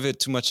never thought of it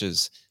too much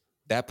as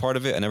that part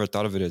of it. I never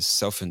thought of it as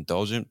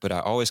self-indulgent, but I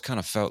always kind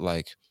of felt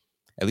like,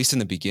 at least in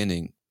the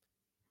beginning,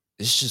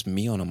 it's just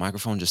me on a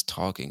microphone just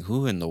talking.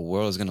 Who in the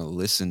world is going to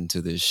listen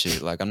to this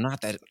shit? Like, I'm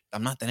not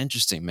that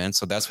interesting, man.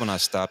 So that's when I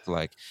stopped.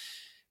 Like,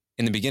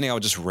 in the beginning, I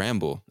would just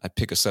ramble. I'd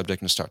pick a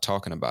subject and start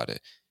talking about it.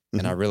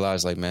 And I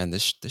realized, like, man,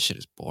 this shit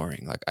is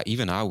boring. Like,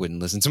 even I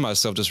wouldn't listen to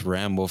myself just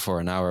ramble for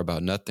an hour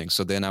about nothing.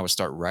 So then I would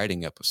start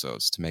writing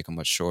episodes to make them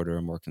much shorter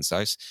and more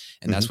concise.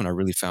 And that's when I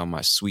really found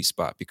my sweet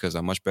spot, because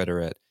I'm much better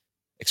at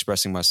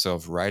expressing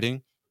myself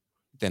writing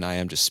than I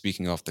am just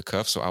speaking off the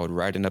cuff. So I would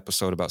write an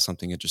episode about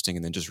something interesting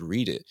and then just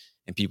read it.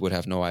 And people would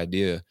have no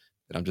idea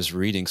that I'm just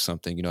reading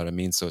something, you know what I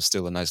mean? So it's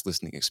still a nice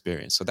listening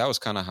experience. So that was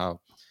kind of how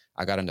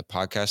I got into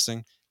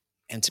podcasting.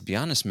 And to be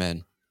honest,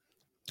 man,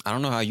 I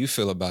don't know how you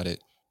feel about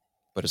it,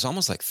 but it's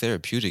almost like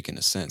therapeutic in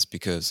a sense,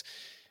 because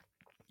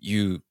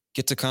you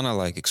get to kind of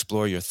like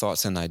explore your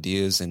thoughts and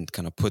ideas and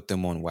kind of put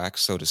them on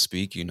wax, so to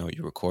speak. You know,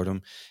 you record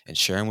them and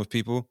share them with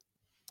people.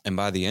 And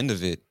by the end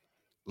of it,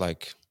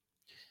 like,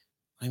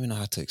 I don't even know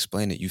how to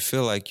explain it. You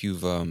feel like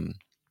you've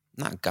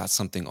not got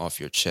something off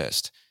your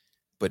chest,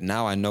 but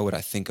now I know what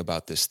I think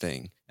about this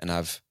thing. And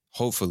I've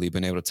hopefully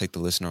been able to take the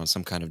listener on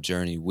some kind of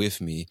journey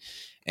with me.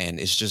 And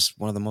it's just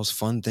one of the most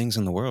fun things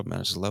in the world, man.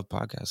 I just love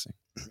podcasting.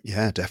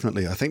 Yeah,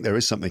 definitely. I think there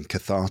is something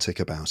cathartic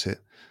about it,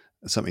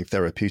 something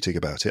therapeutic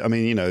about it. I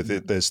mean, you know,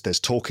 there's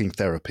talking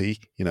therapy,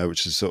 you know,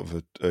 which is sort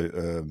of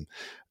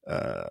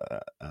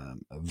a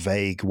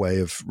vague way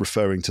of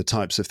referring to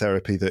types of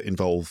therapy that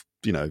involve,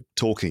 you know,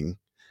 talking.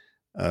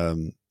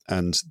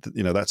 And,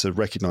 you know, that's a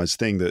recognized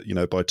thing that, you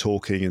know, by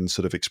talking and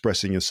sort of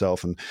expressing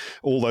yourself and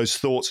all those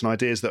thoughts and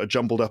ideas that are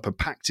jumbled up and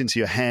packed into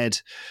your head,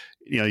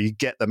 you know, you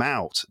get them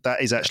out.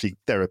 That is actually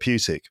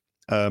therapeutic.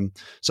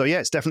 So, yeah,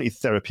 it's definitely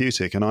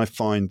therapeutic. And I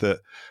find that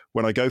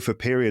when I go for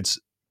periods,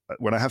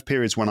 when I have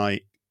periods when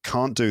I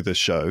can't do the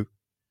show,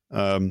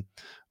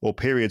 or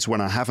periods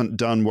when I haven't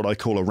done what I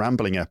call a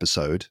rambling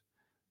episode,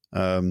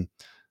 and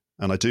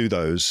I do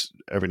those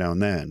every now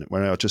and then,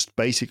 where I just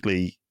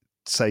basically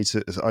say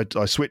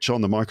I switch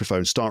on the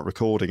microphone, start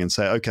recording and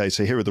say, okay,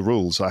 so here are the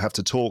rules. I have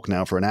to talk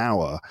now for an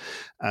hour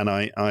and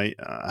I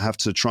have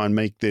to try and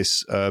make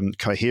this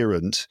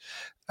coherent,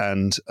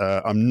 and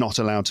I'm not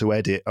allowed to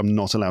edit. I'm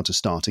not allowed to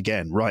start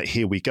again. Right,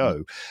 here we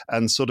go.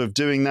 And sort of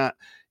doing that,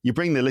 you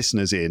bring the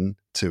listeners in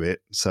to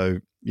it. So,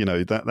 you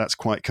know, that's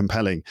quite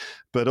compelling,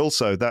 but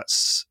also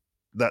that's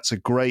a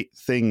great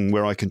thing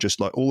where I can just,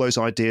 like, all those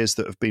ideas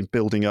that have been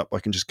building up, I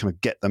can just kind of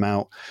get them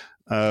out.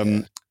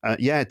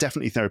 Yeah,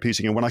 definitely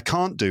therapeutic. And when I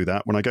can't do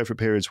that, when I go for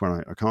periods when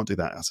I can't do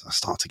that, I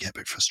start to get a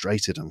bit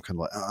frustrated. I'm kind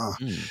of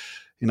like,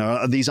 you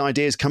know, these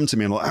ideas come to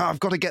me and like, I've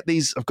got to get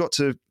these. I've got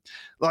to,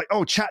 like,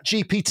 Chat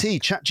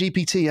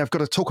GPT. I've got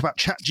to talk about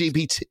Chat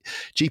GPT,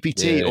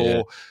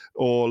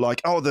 or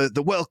like,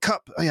 the World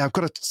Cup. Yeah, I've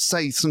got to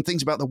say some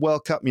things about the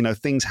World Cup. You know,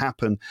 things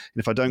happen, and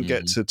if I don't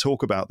get to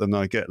talk about them,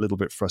 I get a little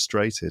bit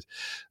frustrated.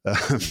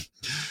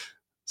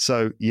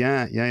 So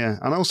yeah.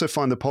 And I also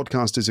find the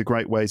podcast is a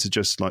great way to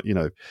just, like, you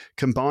know,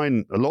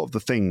 combine a lot of the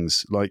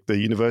things, like the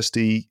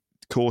university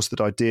course that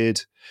I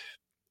did,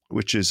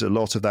 which is a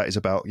lot of that is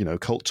about, you know,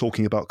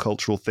 talking about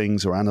cultural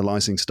things or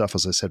analyzing stuff,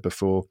 as I said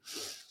before.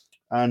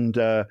 And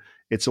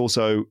It's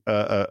also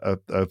a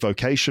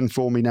vocation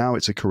for me now.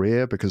 It's a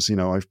career because, you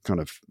know, I've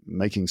kind of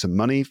making some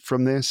money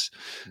from this.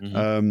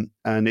 And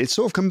it's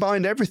sort of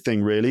combined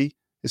everything, really.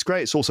 It's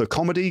great. It's also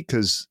comedy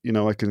because, you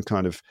know, I can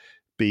kind of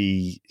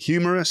be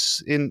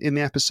humorous in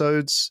the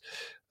episodes.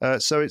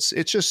 So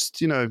it's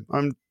just, you know,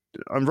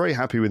 I'm very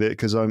happy with it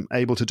because I'm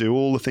able to do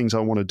all the things I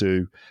want to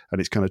do, and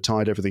it's kind of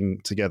tied everything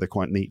together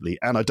quite neatly.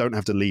 And I don't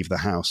have to leave the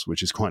house,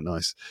 which is quite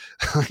nice.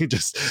 I can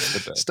just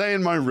stay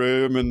in my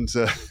room and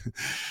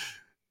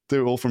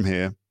do it all from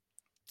here.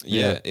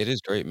 Yeah, it is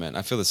great, man.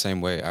 I feel the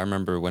same way. I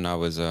remember when I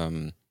was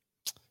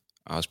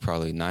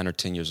probably 9 or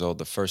 10 years old.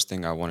 The first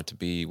thing I wanted to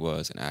be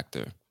was an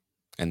actor.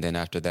 And then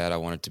after that, I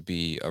wanted to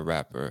be a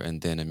rapper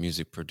and then a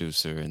music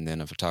producer and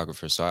then a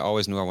photographer. So I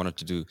always knew I wanted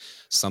to do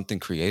something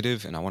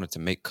creative and I wanted to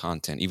make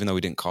content, even though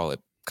we didn't call it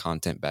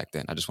content back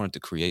then. I just wanted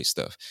to create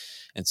stuff.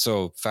 And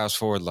so fast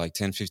forward like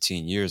 10,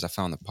 15 years, I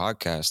found the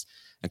podcast.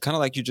 And kind of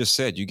like you just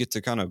said, you get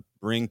to kind of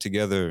bring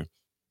together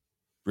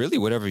really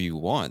whatever you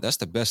want. That's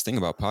the best thing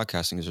about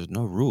podcasting is there's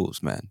no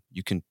rules, man.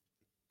 You can,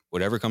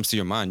 whatever comes to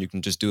your mind, you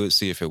can just do it,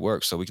 see if it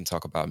works. So we can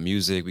talk about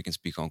music, we can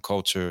speak on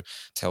culture,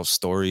 tell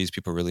stories.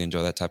 People really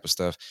enjoy that type of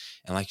stuff.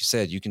 And like you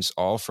said, you can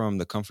all from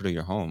the comfort of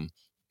your home,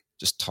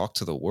 just talk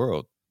to the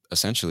world,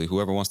 essentially,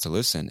 whoever wants to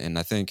listen. And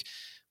I think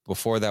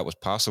before that was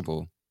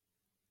possible,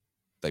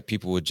 like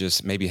people would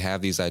just maybe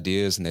have these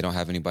ideas and they don't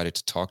have anybody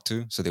to talk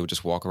to. So they would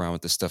just walk around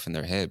with this stuff in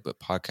their head. But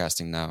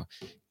podcasting now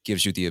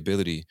gives you the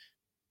ability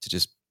to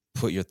just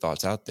put your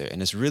thoughts out there.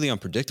 And it's really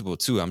unpredictable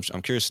too. I'm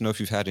curious to know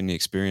if you've had any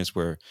experience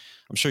where,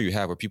 I'm sure you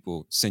have, where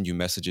people send you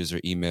messages or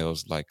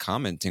emails like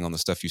commenting on the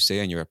stuff you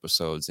say in your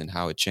episodes and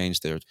how it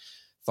changed their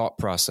thought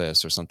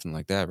process or something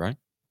like that, right?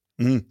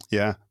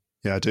 Yeah,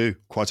 I do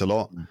quite a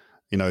lot.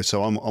 You know,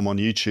 so I'm on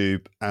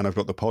YouTube and I've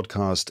got the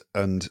podcast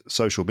and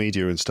social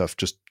media and stuff,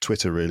 just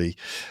Twitter really.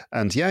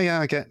 And yeah,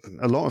 I get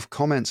a lot of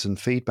comments and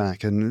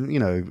feedback and, you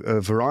know,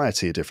 a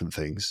variety of different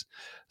things.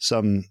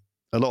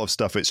 A lot of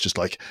stuff, it's just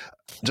like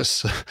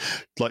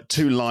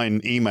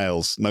 2-line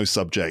emails, no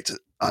subject.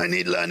 I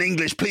need to learn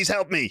English. Please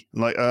help me.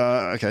 I'm like,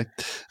 okay.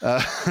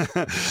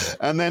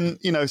 And then,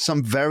 you know,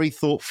 some very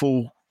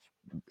thoughtful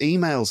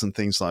emails and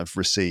things I've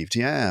received.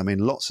 Yeah, I mean,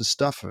 lots of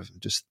stuff. I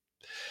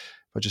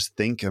just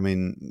think, I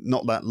mean,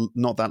 not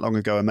that long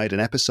ago, I made an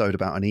episode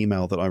about an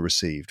email that I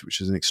received, which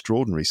is an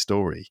extraordinary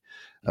story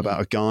about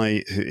a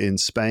guy in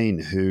Spain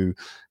who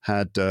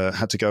had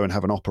to go and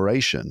have an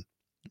operation,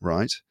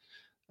 right?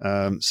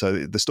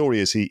 So the story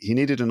is he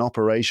needed an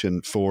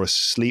operation for a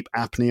sleep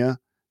apnea,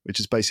 which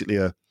is basically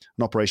an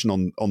operation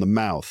on the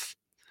mouth.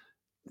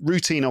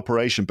 Routine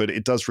operation, but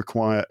it does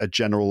require a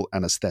general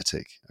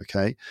anesthetic.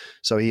 Okay.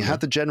 So he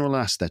had the general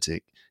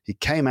anesthetic. He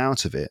came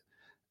out of it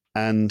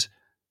and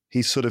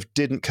he sort of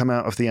didn't come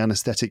out of the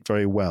anesthetic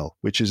very well,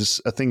 which is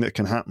a thing that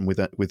can happen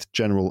with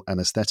general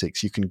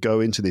anesthetics. You can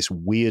go into this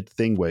weird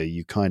thing where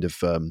you kind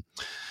of,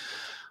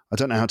 I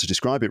don't know how to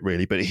describe it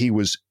really, but he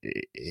was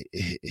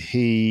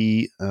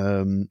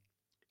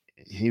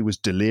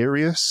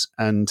delirious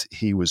and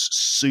he was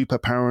super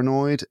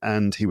paranoid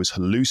and he was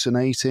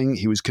hallucinating.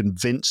 He was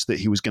convinced that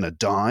he was going to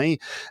die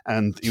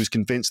and he was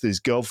convinced that his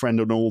girlfriend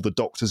and all the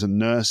doctors and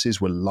nurses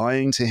were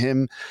lying to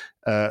him,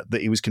 that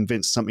he was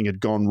convinced something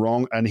had gone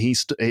wrong, and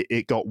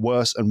it got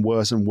worse and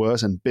worse and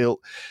worse and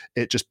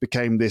it just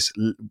became this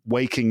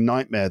waking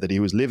nightmare that he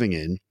was living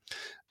in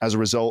as a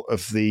result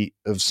of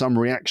some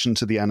reaction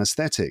to the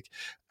anesthetic.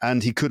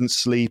 And he couldn't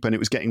sleep and it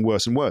was getting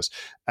worse and worse.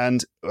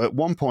 And at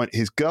one point,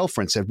 his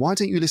girlfriend said, "Why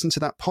don't you listen to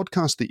that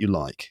podcast that you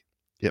like?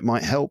 It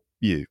might help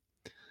you."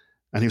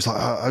 And he was like,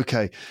 "Oh,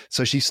 okay."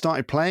 So she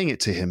started playing it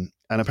to him.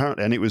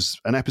 And it was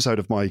an episode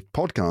of my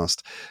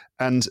podcast,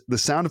 and the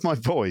sound of my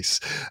voice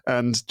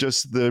and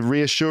just the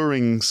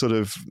reassuring sort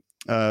of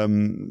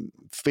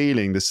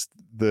feeling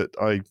that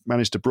I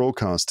managed to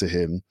broadcast to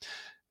him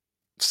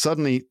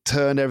suddenly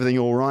turned everything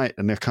all right.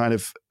 And the kind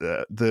of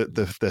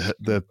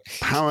the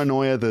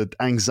paranoia, the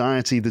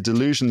anxiety, the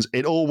delusions,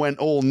 it all went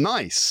all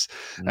nice.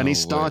 And he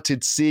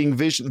started seeing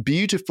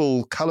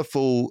beautiful,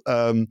 colorful,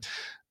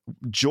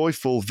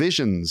 joyful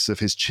visions of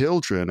his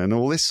children and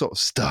all this sort of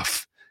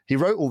stuff. He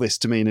wrote all this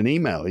to me in an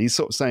email. He's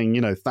sort of saying,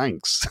 you know,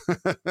 thanks.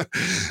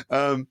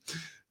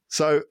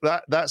 So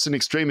that's an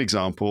extreme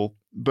example,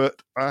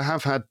 but I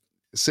have had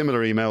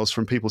similar emails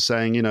from people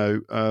saying, you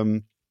know,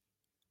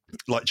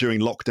 like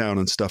during lockdown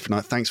and stuff,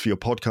 and thanks for your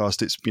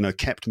podcast. It's, you know,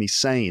 kept me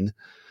sane.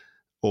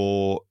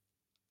 And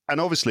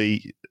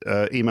obviously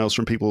emails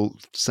from people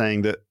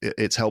saying that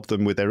it's helped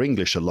them with their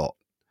English a lot.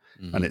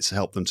 Mm-hmm. And it's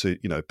helped them to,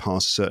 you know,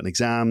 pass certain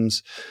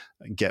exams,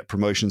 get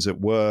promotions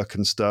at work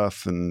and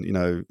stuff. And, you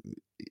know,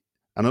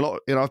 and a lot,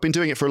 you know, I've been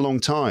doing it for a long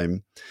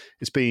time.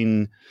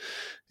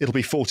 It'll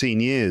be 14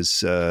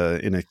 years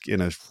in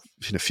a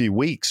few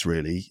weeks,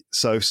 really.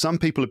 So some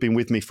people have been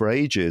with me for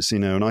ages, you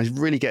know, and I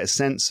really get a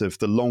sense of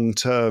the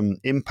long-term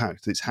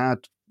impact it's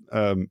had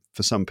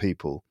for some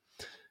people.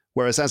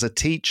 Whereas as a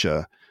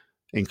teacher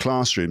in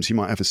classrooms, you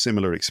might have had a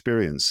similar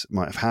experience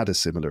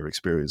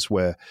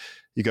where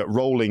you got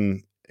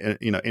rolling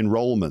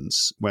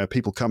enrollments where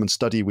people come and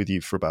study with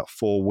you for about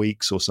 4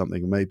 weeks or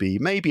something,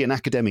 maybe an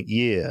academic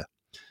year,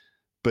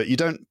 but you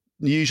don't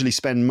usually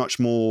spend much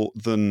more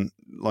than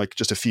like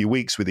just a few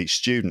weeks with each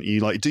student. You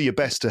like do your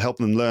best to help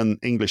them learn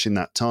English in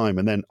that time,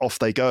 and then off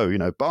they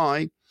go,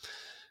 bye.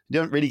 You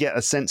don't really get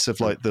a sense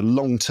of like the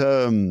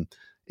long-term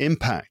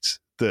impact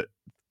that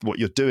what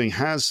you're doing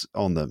has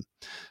on them.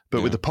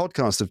 But with the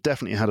podcast, I've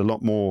definitely had a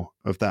lot more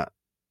of that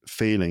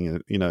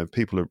feeling.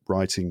 People are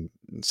writing,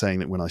 saying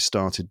that when I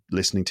started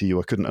listening to you,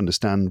 I couldn't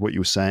understand what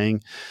you were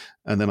saying.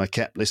 And then I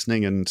kept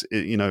listening and,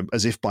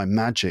 as if by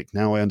magic,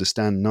 now I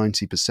understand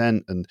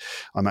 90% and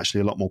I'm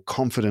actually a lot more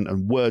confident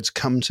and words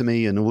come to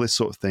me and all this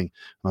sort of thing.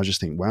 And I just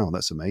think, wow,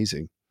 that's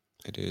amazing.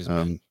 It is,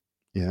 man.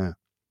 Yeah.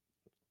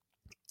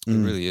 It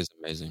really is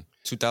amazing.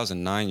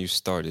 2009, you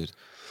started.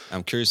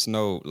 I'm curious to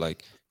know,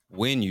 like,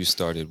 when you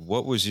started,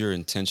 what was your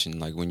intention?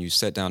 Like, when you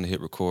sat down to hit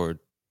record,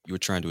 you were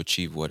trying to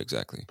achieve what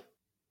exactly?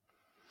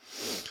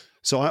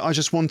 So I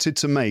just wanted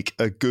to make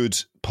a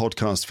good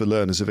podcast for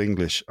learners of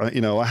English. I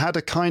had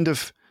a kind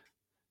of,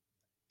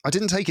 I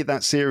didn't take it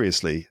that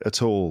seriously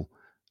at all,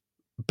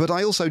 but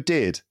I also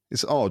did.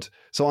 It's odd.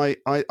 So I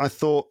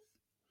thought,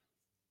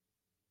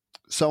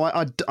 so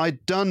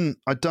I'd done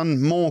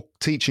more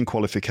teaching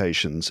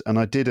qualifications, and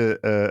I did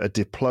a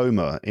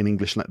diploma in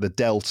English, like the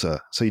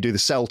Delta. So you do the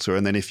CELTA,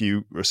 and then if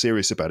you are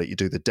serious about it, you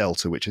do the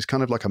Delta, which is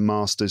kind of like a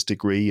master's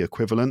degree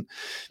equivalent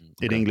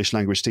in English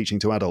language teaching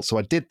to adults. So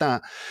I did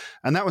that,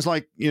 and that was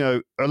like,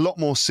 a lot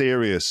more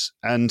serious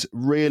and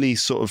really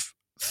sort of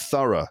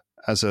thorough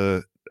as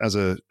a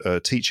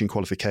teaching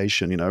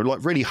qualification,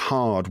 like really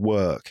hard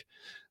work.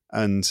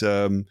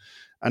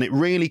 And it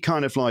really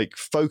kind of like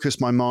focused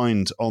my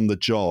mind on the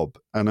job.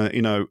 And,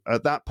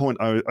 at that point,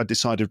 I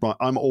decided, right,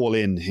 I'm all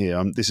in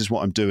here. This is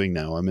what I'm doing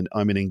now.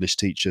 I'm an English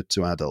teacher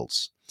to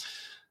adults.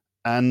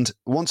 And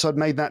once I'd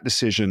made that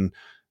decision,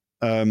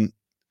 I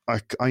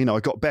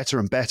got better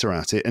and better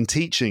at it. And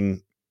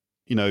teaching,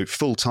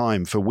 full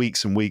time for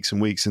weeks and weeks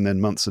and weeks, and then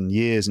months and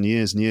years and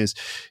years and years,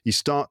 you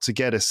start to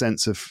get a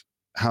sense of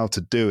how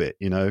to do it,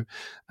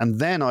 And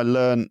then I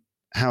learned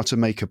how to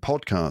make a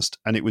podcast,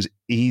 and it was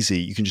easy.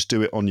 You can just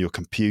do it on your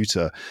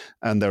computer,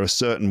 and there are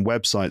certain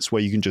websites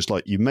where you can just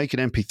you make an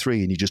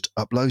MP3 and you just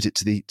upload it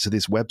to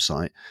this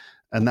website,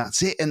 and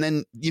that's it. And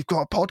then you've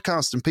got a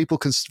podcast, and people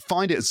can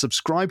find it and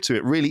subscribe to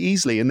it really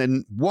easily. And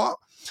then what?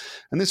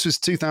 And this was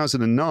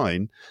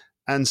 2009.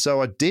 And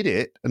so I did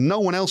it, and no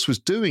one else was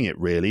doing it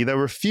really. There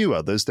were a few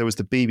others. There was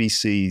the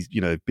BBC,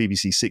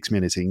 BBC 6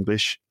 Minute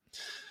English,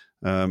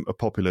 a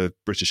popular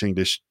British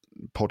English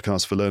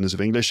podcast for learners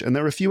of English, and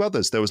there are a few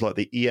others. There was like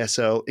the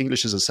ESL,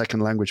 English as a Second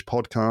Language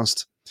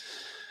podcast.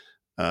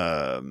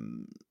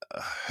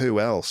 Who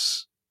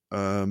else?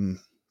 There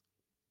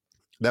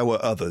were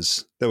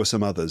others. There were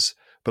some others,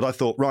 but I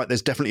thought, right,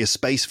 there's definitely a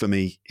space for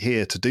me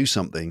here to do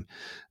something.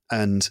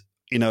 And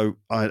I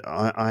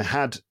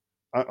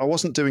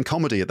wasn't doing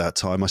comedy at that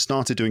time. I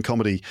started doing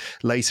comedy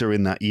later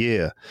in that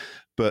year,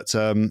 but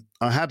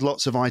I had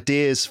lots of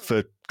ideas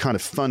for kind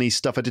of funny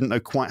stuff. I didn't know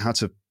quite how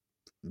to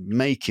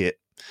make it.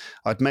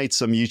 I'd made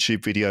some YouTube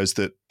videos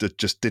that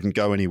just didn't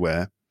go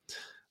anywhere.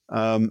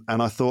 And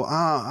I thought,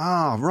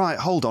 right,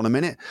 hold on a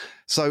minute.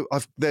 So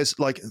there's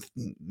like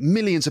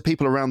millions of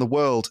people around the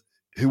world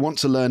who want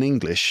to learn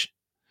English.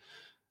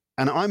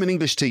 And I'm an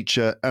English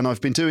teacher, and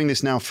I've been doing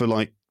this now for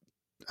like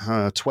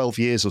 12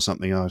 years or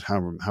something,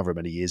 however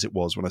many years it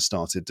was when I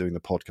started doing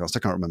the podcast. I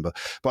can't remember,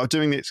 but I'm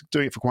doing it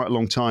for quite a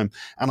long time.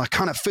 And I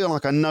kind of feel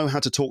like I know how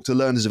to talk to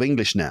learners of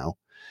English now,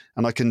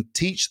 and I can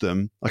teach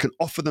them, I can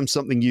offer them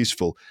something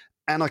useful,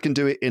 and I can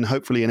do it in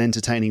hopefully an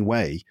entertaining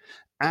way.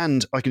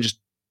 And I can just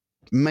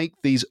make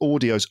these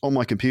audios on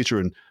my computer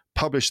and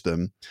publish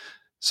them.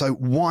 So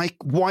why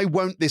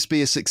won't this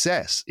be a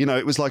success?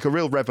 It was like a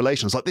real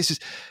revelation. I was like,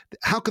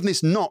 how can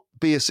this not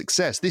be a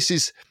success? This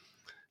is,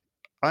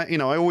 I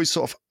always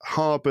sort of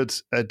harbored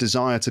a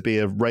desire to be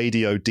a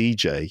radio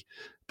DJ,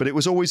 but it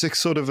was always a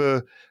sort of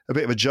a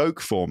bit of a joke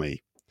for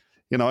me.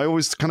 I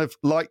always kind of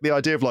liked the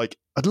idea of like,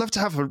 I'd love to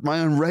have my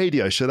own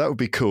radio show. That would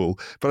be cool.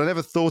 But I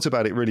never thought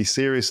about it really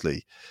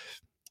seriously.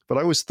 But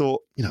I always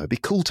thought, it'd be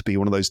cool to be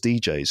one of those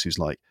DJs who's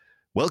like,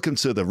 welcome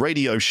to the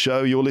radio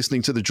show. You're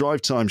listening to the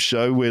Drive Time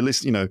show. We're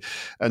listening,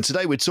 and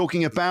today we're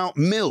talking about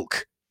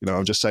milk.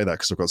 I'll just say that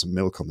because I've got some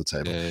milk on the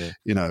table.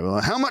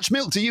 Yeah. How much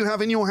milk do you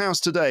have in your house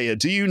today?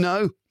 Do you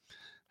know?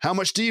 How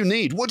much do you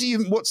need?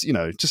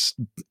 Just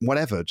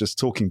whatever, just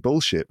talking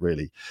bullshit,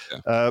 really.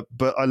 Yeah.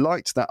 But I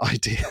liked that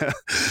idea.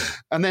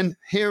 And then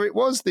here it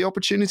was. The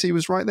opportunity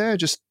was right there,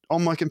 just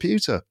on my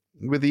computer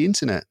with the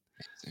internet.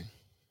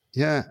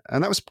 Yeah.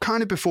 And that was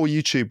kind of before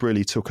YouTube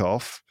really took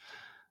off.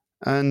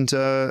 And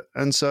so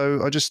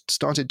I just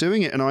started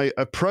doing it, and I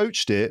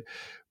approached it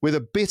with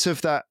a bit of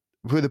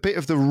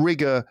the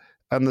rigor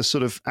and the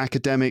sort of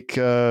academic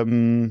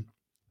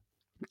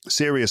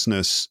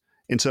seriousness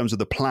in terms of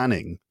the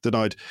planning that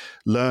I'd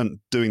learned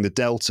doing the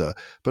Delta,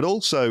 but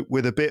also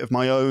with a bit of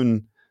my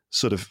own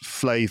sort of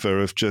flavor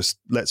of just,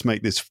 let's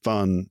make this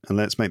fun and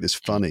let's make this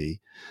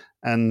funny.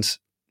 And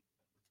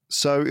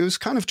So it was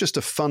kind of just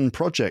a fun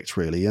project,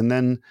 really. And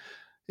then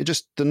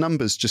the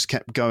numbers just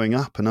kept going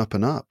up and up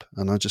and up.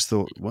 And I just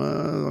thought,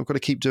 well, I've got to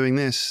keep doing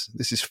this.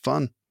 This is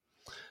fun.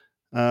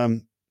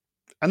 And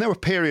there were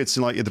periods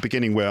like at the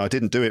beginning where I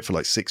didn't do it for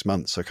like 6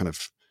 months.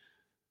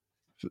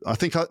 I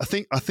think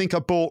I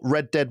bought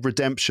Red Dead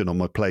Redemption on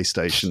my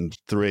PlayStation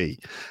 3,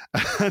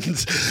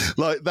 and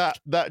like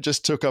that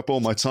just took up all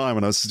my time.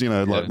 And I was,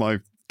 like my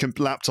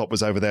laptop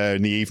was over there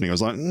in the evening. I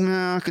was like,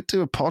 no, I could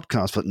do a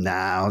podcast, but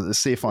now let's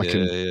see if I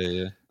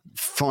can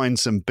find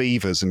some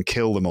beavers and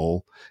kill them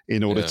all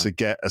in order to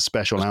get a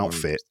special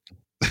outfit.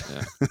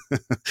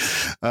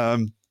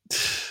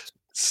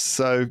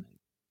 So,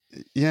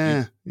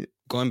 yeah.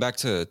 Going back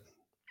to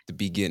the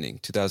beginning,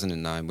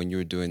 2009, when you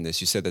were doing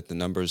this, you said that the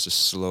numbers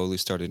just slowly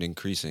started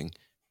increasing.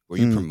 Were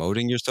you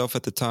promoting yourself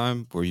at the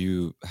time?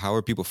 How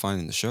are people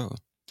finding the show?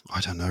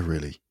 I don't know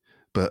really.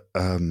 But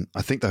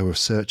I think they were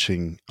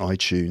searching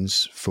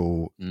iTunes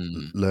for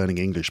Learning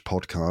English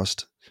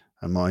podcast,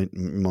 and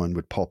mine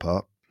would pop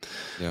up.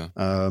 Yeah.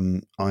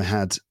 I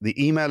had the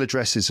email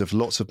addresses of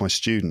lots of my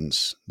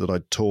students that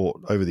I'd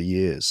taught over the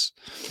years,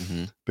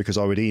 because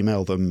I would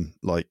email them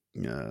like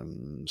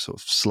sort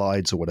of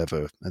slides or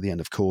whatever at the end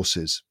of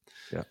courses.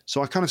 Yeah.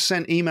 So I kind of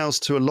sent emails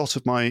to a lot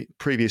of my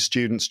previous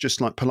students, just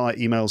like polite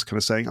emails, kind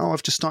of saying, "Oh,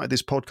 I've just started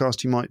this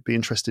podcast. You might be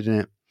interested in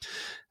it."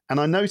 And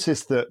I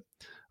noticed that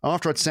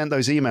after I'd sent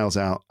those emails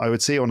out, I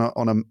would see on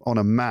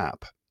a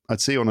map, I'd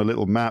see on a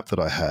little map that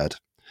I had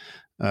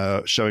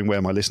showing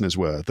where my listeners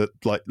were, that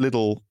like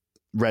little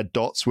red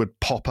dots would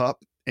pop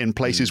up in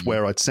places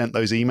where I'd sent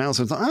those emails.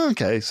 I was like, oh,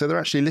 okay, so they're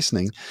actually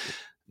listening.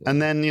 And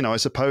then, I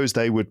suppose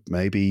they would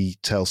maybe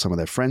tell some of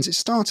their friends.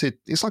 It's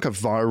like a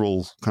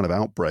viral kind of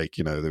outbreak.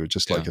 There were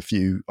just like a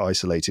few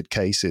isolated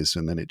cases,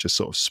 and then it just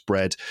sort of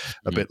spread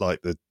a bit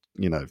like the,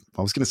 I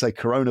was going to say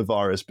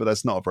coronavirus, but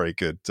that's not a very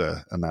good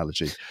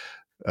analogy.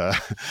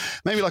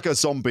 Maybe like a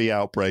zombie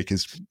outbreak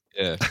is,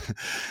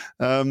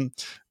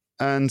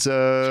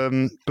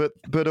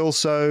 but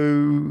also,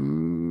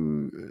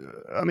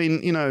 I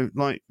mean,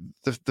 like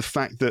the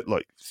fact that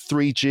like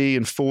 3G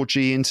and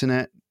 4G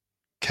internet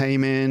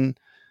came in,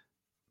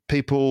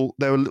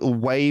 there were little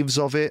waves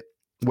of it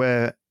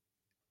where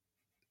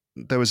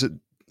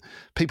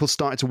people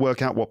started to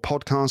work out what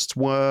podcasts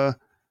were,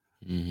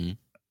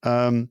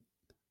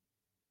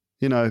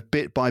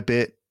 bit by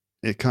bit,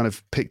 it kind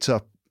of picked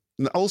up.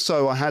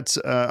 Also,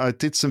 I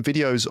did some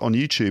videos on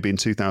YouTube in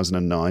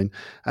 2009,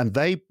 and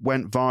they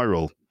went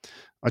viral.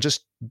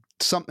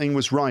 Something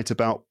was right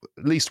about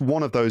at least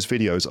one of those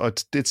videos. I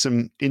did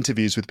some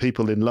interviews with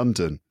people in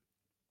London,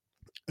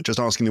 just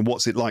asking them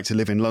what's it like to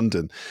live in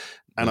London.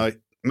 And I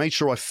made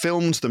sure I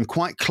filmed them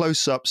quite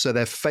close up so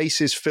their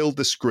faces filled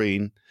the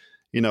screen.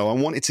 I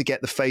wanted to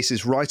get the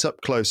faces right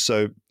up close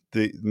so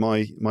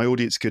my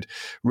audience could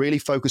really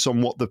focus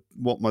on what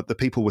the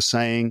people were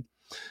saying.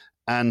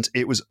 And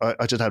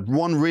I just had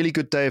one really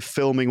good day of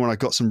filming when I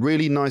got some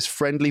really nice,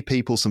 friendly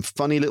people, some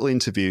funny little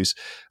interviews,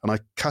 and I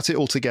cut it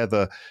all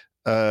together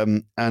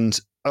and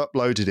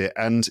uploaded it.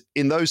 And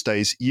in those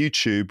days,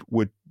 YouTube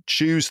would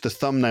choose the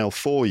thumbnail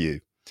for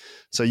you.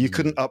 So you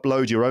couldn't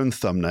upload your own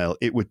thumbnail.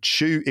 It would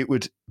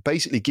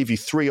basically give you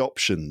three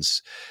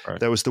options. Right.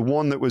 There was the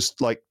one that was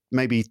like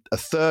maybe a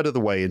third of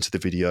the way into the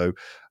video,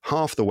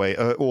 half the way,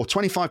 or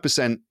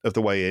 25% of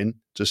the way in,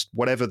 just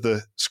whatever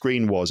the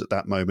screen was at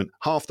that moment,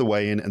 half the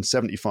way in, and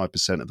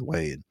 75% of the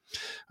way in.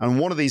 And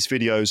one of these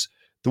videos,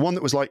 the one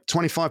that was like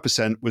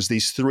 25%, was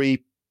these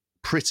three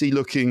pretty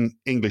looking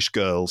English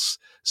girls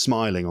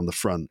smiling on the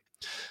front.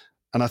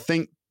 And I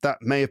think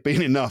that may have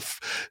been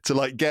enough to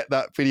like get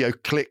that video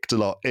clicked a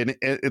lot. And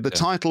the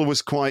title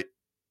was quite,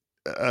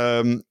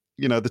 the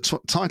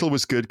title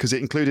was good because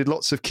it included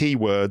lots of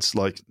keywords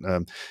like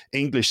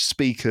English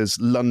speakers,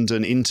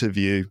 London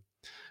interview,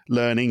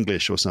 learn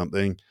English or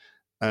something.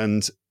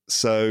 And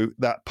so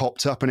that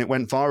popped up and it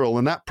went viral,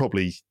 and that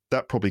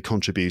probably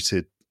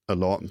contributed a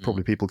lot, and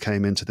probably people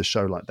came into the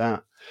show like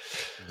that.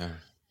 Yeah.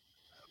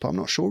 But I'm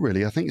not sure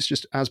really. I think it's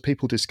just as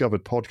people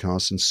discovered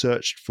podcasts and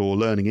searched for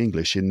learning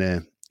English in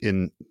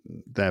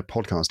their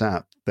podcast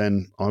app,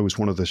 then I was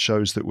one of the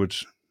shows that would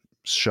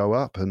show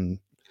up. And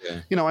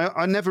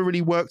I never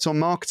really worked on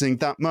marketing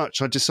that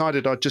much. I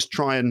decided I'd just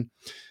try and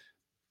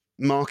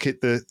market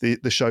the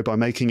show by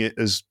making it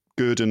as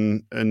good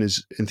and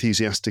as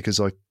enthusiastic as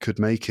I could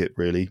make it,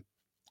 really,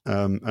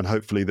 and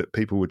hopefully that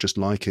people would just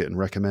like it and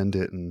recommend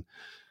it and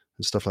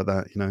stuff like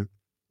that.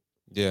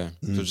 Yeah,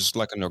 so just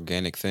like an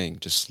organic thing,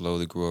 just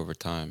slowly grew over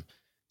time.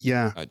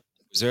 Yeah.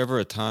 Was there ever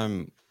a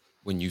time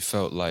when you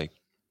felt like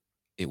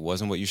it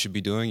wasn't what you should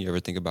be doing? You ever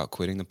think about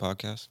quitting the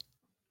podcast?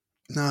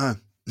 No.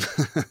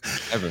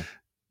 Ever?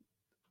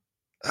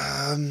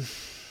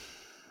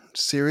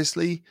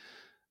 Seriously?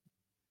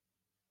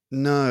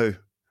 No.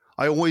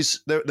 I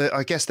always,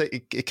 I guess they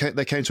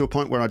came to a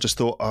point where I just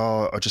thought,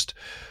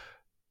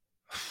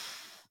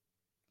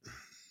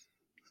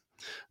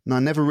 no, I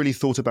never really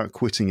thought about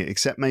quitting it,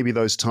 except maybe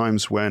those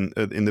times when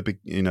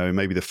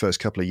maybe the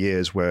first couple of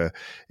years where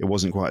it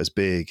wasn't quite as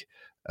big,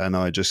 and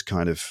I just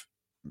kind of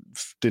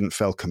didn't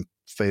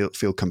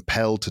feel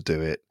compelled to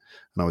do it.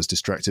 And I was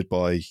distracted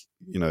by,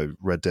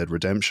 Red Dead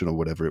Redemption or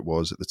whatever it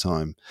was at the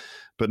time.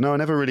 But no, I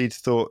never really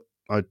thought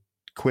I'd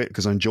quit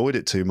because I enjoyed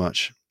it too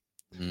much.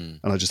 And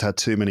I just had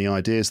too many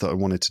ideas that I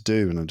wanted to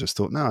do. And I just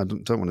thought, no, I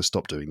don't want to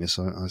stop doing this.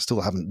 I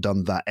still haven't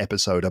done that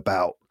episode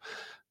about,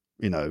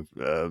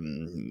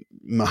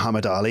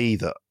 Muhammad Ali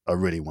that I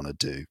really want to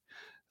do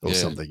or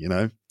something,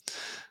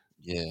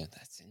 Yeah,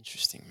 that's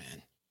interesting,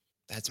 man.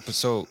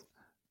 So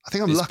I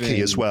think I'm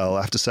lucky as well,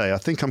 I have to say. I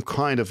think I'm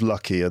kind of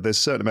lucky. There's a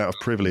certain amount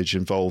of privilege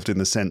involved in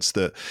the sense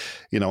that,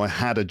 I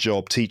had a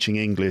job teaching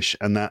English,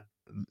 and that,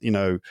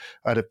 I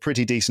had a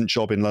pretty decent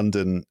job in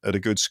London at a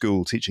good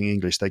school teaching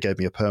English. They gave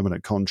me a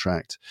permanent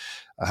contract.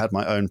 I had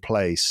my own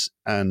place.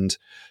 And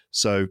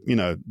so,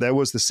 there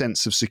was the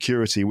sense of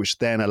security, which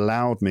then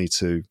allowed me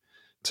to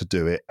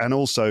do it. And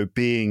also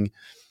being,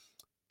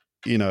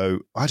 I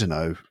don't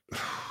know.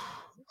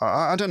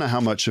 I don't know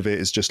how much of it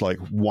is just like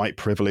white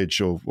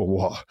privilege or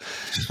what,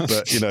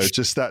 but,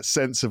 just that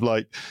sense of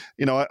like,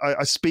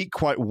 I speak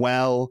quite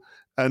well.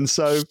 And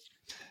so,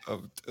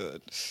 do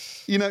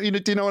you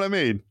know what I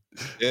mean?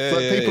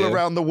 Yeah, people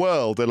around the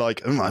world, they're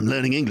like, I'm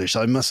learning English.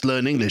 I must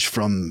learn English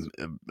from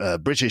a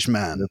British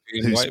man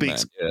who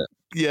speaks.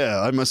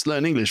 I must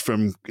learn English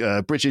from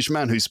a British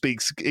man who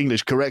speaks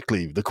English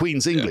correctly, the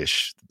Queen's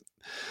English.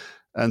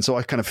 And so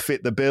I kind of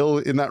fit the bill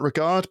in that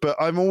regard, but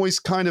I'm always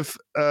kind of,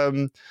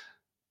 I'm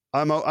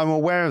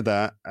aware of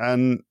that,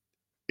 and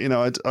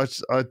I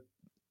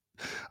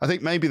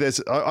think maybe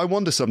I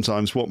wonder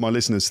sometimes what my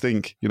listeners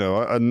think,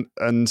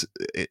 and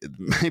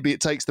maybe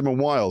it takes them a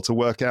while to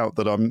work out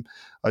that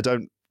I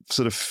don't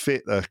sort of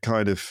fit a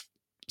kind of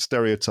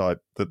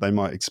stereotype that they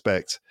might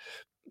expect.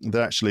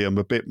 That actually I'm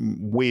a bit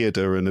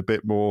weirder and a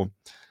bit more,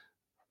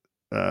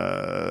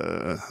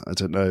 I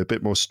don't know, a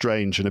bit more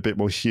strange and a bit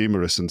more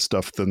humorous and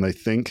stuff than they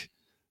think.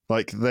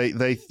 Like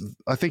I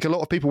think a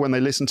lot of people, when they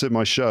listen to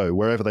my show,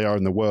 wherever they are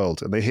in the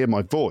world, and they hear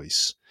my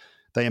voice,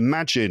 they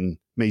imagine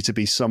me to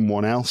be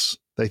someone else.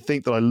 They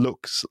think that I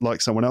look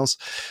like someone else.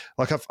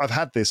 Like I've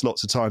had this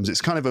lots of times.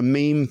 It's kind of a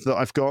meme that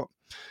I've got,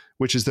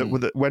 which is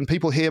that when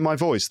people hear my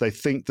voice, they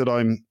think that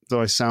I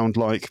sound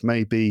like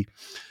maybe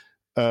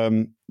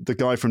the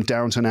guy from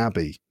Downton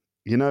Abbey.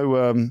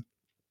 No,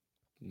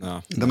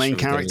 the main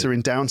character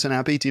in Downton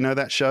Abbey. Do you know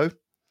that show?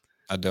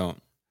 I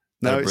don't.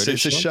 No, it's a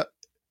show.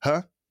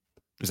 Huh?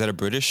 Is that a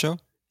British show?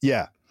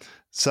 Yeah.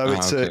 So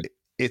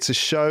it's a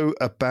show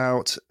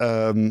about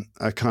a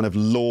kind of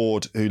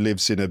lord who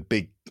lives in a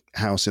big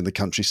house in the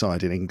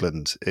countryside in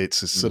England.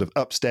 It's a sort of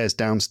upstairs,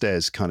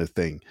 downstairs kind of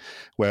thing,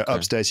 where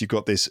upstairs you've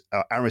got this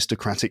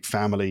aristocratic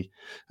family,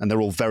 and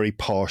they're all very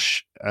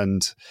posh,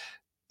 and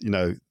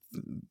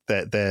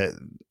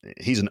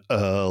he's an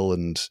earl,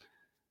 and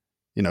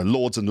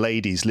lords and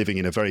ladies living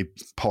in a very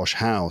posh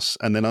house,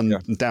 and then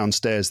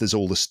downstairs there's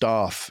all the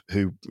staff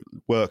who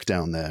work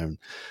down there.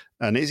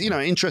 And it's,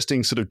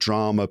 interesting sort of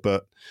drama,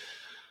 but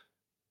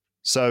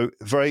so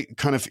very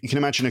kind of, you can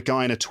imagine a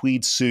guy in a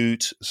tweed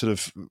suit, sort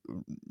of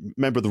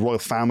member of the royal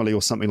family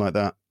or something like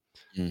that.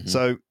 Mm-hmm.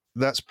 So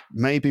that's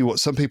maybe what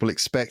some people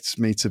expect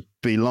me to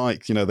be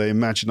like. They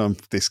imagine I'm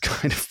this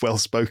kind of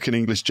well-spoken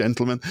English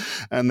gentleman,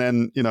 and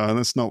then, and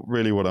that's not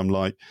really what I'm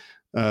like.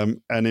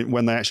 And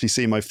when they actually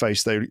see my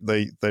face, they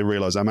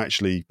realize I'm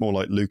actually more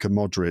like Luka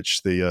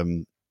Modric,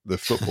 the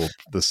football,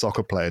 the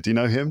soccer player. Do you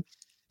know him?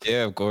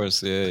 Yeah, of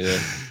course. Yeah.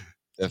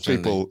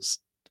 Definitely.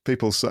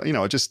 People say,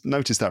 I just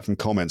noticed that from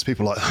comments.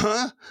 People are like,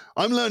 huh?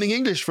 I'm learning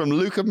English from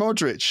Luka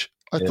Modric.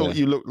 I thought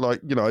you looked like,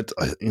 this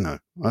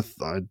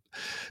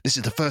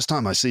is the first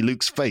time I see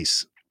Luke's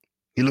face.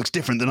 He looks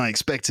different than I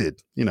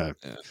expected, Yeah.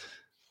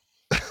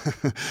 I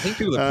think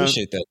people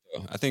appreciate that,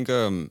 though. I think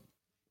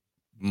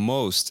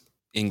most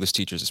English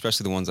teachers,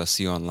 especially the ones I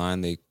see online,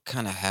 they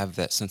kind of have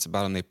that sense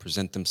about them. They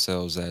present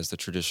themselves as the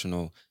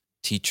traditional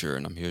teacher,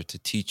 and I'm here to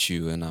teach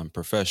you, and I'm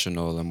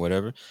professional and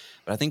whatever.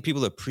 But I think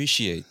people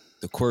appreciate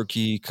the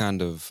quirky,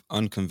 kind of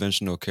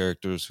unconventional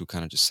characters who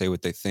kind of just say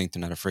what they think.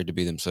 They're not afraid to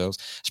be themselves,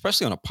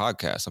 especially on a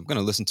podcast. I'm going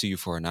to listen to you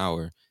for an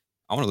hour.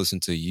 I want to listen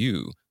to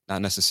you,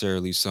 not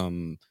necessarily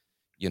some,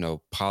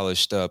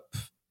 polished up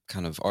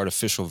kind of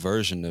artificial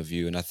version of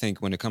you. And I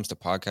think when it comes to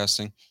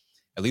podcasting,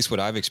 at least what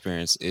I've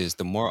experienced is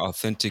the more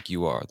authentic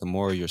you are, the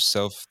more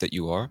yourself that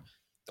you are,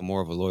 the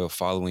more of a loyal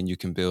following you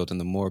can build, and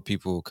the more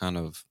people kind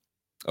of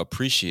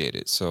appreciate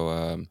it.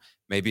 So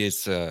maybe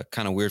it's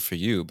kind of weird for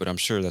you, but I'm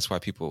sure that's why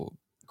people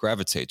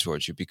gravitate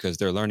towards you, because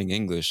they're learning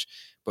English,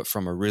 but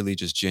from a really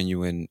just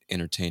genuine,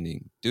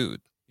 entertaining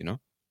dude,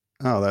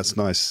 Oh, that's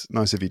nice.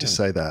 Nice of you to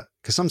say that.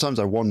 Because sometimes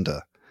I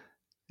wonder,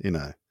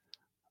 I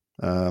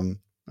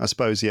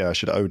suppose, I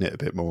should own it a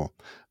bit more.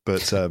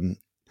 But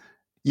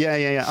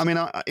yeah. I mean,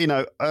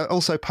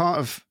 also part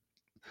of,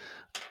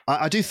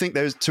 I do think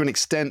to an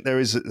extent, there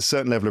is a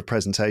certain level of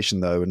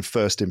presentation, though, and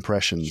first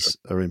impressions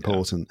are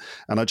important. Yeah.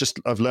 And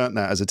I've learned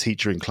that as a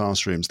teacher in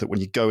classrooms, that when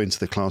you go into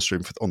the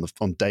classroom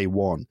on day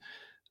one,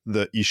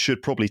 that you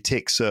should probably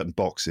tick certain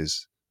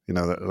boxes.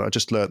 I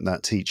just learned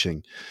that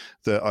teaching,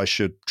 that I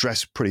should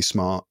dress pretty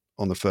smart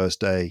on the first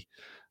day.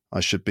 I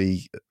should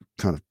be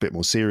kind of a bit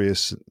more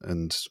serious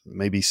and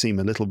maybe seem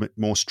a little bit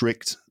more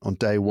strict on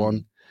day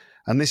one.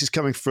 And this is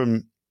coming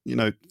from,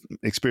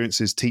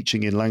 experiences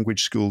teaching in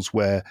language schools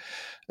where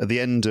at the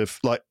end of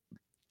like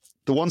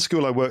the one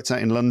school I worked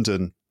at in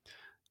London,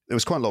 there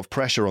was quite a lot of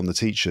pressure on the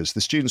teachers.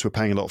 The students were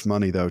paying a lot of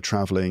money. They were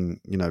traveling,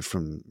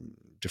 from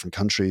different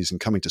countries and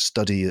coming to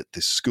study at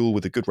this school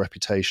with a good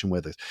reputation where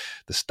the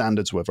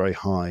standards were very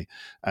high.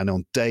 And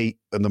on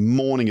the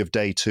morning of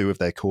day 2 of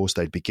their course,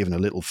 they'd be given a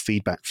little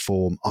feedback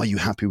form. Are you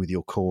happy with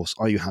your course?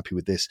 Are you happy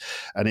with this?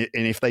 And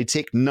if they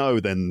ticked no,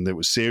 then it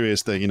was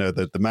serious.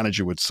 That the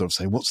manager would sort of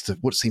say,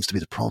 what seems to be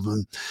the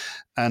problem?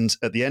 And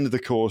at the end of the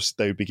course,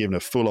 they would be given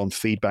a full-on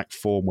feedback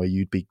form where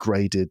you'd be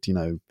graded,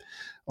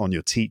 on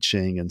your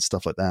teaching and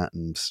stuff like that.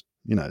 And, so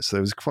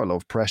there was quite a lot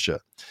of pressure.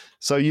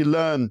 So you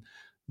learn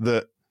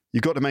that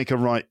you've got to make the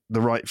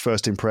right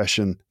first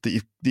impression,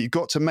 that you've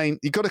got to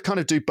kind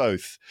of do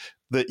both,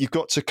 that you've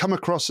got to come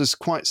across as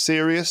quite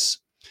serious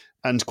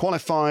and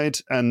qualified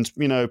and,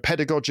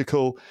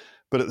 pedagogical.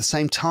 But at the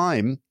same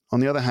time,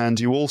 on the other hand,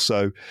 you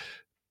also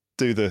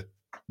do the,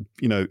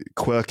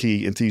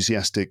 quirky,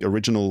 enthusiastic,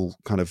 original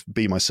kind of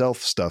be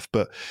myself stuff,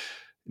 but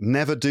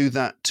never do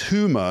that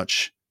too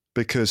much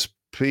because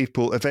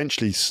people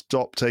eventually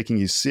stop taking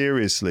you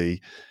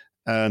seriously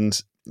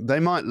and they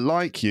might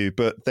like you,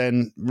 but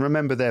then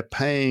remember they're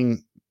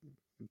paying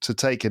to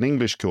take an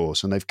English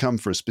course and they've come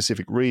for a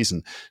specific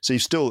reason. So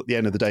you've still, at the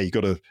end of the day, you've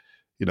got to,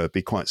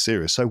 be quite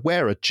serious. So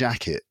wear a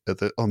jacket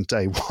on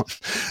day 1.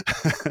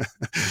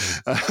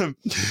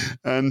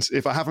 And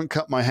if I haven't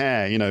cut my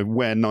hair,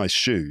 wear nice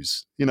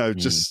shoes,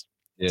 just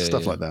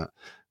stuff like that.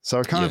 So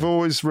I kind of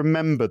always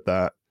remembered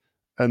that.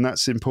 And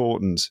that's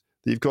important.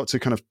 You've got to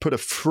kind of put a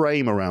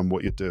frame around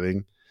what you're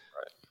doing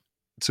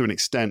to an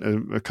extent,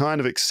 a kind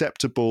of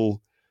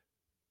acceptable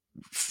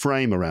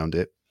frame around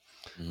it.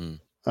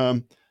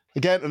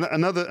 Again,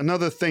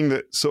 another thing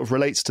that sort of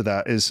relates to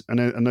that is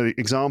another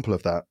example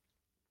of that.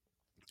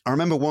 I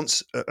remember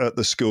once at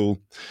the school,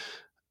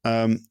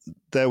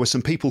 there were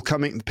some people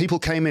came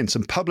in,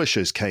 some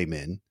publishers came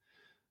in,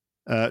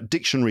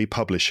 dictionary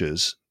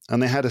publishers,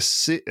 and they had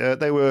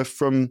they were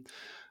from,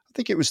 I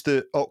think it was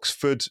the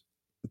Oxford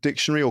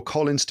Dictionary or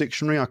Collins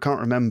Dictionary, I can't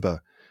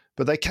remember.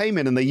 But they came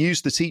in and they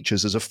used the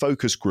teachers as a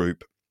focus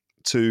group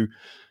to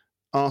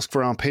ask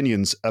for our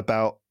opinions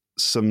about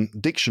some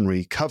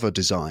dictionary cover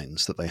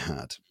designs that they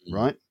had,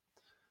 right?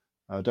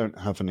 I don't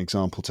have an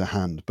example to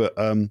hand, but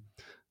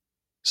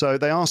so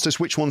they asked us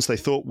which ones they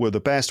thought were the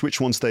best,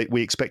 which ones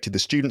we expected the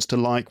students to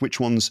like,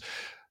 which ones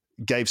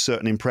gave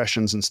certain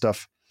impressions and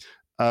stuff.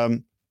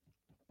 And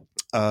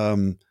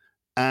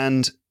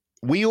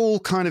we all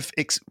kind of,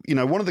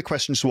 one of the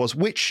questions was,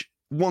 which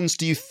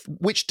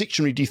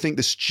dictionary do you think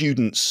the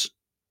students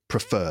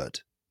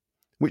preferred?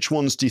 Which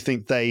ones do you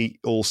think they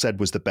all said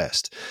was the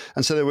best?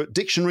 And so there were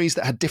dictionaries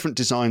that had different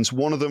designs.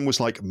 One of them was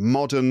like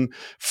modern,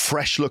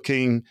 fresh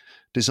looking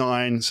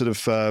design, sort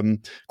of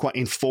quite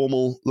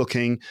informal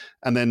looking.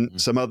 And then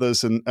some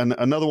others. And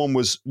another one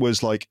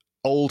was like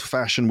old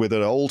fashioned with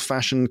an old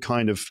fashioned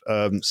kind of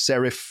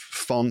serif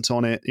font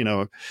on it.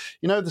 The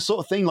sort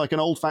of thing like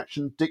an old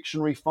fashioned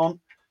dictionary font.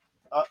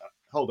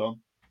 Hold on.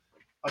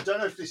 I don't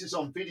know if this is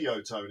on video,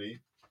 Tony.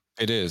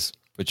 It is,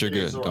 but you're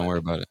good. Don't worry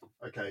about it.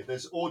 Okay,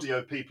 there's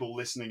audio people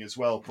listening as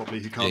well, probably,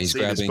 who can't see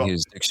this. He's grabbing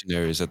his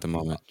dictionaries at the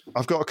moment.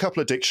 I've got a couple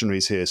of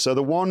dictionaries here. So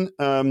the one,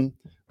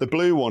 the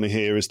blue one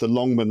here is the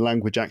Longman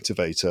Language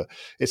Activator.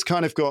 It's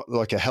kind of got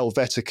like a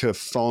Helvetica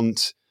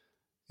font,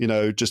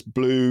 just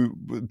blue,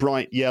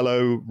 bright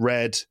yellow,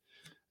 red.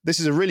 This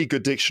is a really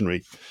good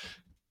dictionary.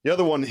 The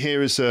other one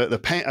here is a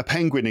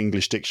Penguin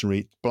English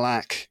Dictionary,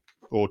 black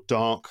or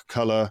dark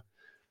color.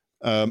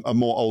 A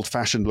more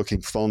old-fashioned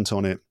looking font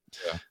on it.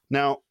 Yeah.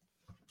 Now,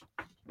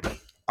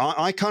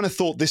 I kind of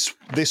thought this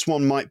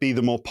one might be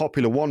the more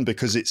popular one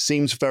because it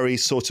seems very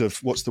sort of,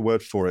 what's the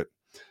word for it?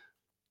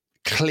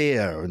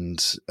 Clear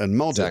and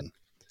modern. Exactly.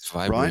 It's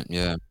vibrant, right?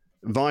 Yeah.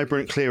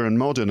 Vibrant, clear and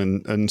modern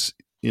and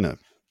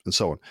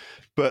so on.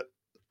 But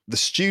the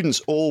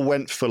students all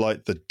went for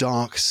like the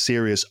dark,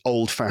 serious,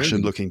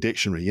 old-fashioned looking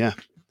dictionary. Yeah.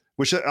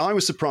 Which I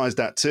was surprised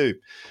at too.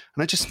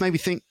 And I just made me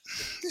think,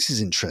 this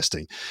is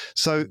interesting.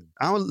 So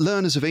our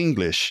learners of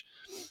English,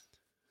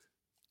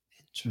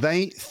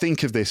 they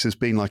think of this as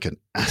being like a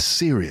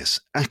serious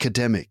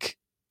academic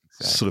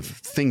sort of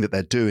thing that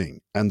they're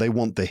doing. And they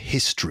want the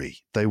history.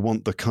 They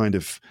want the kind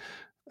of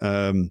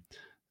the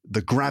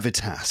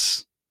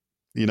gravitas,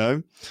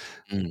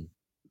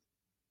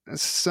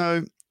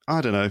 So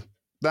I don't know.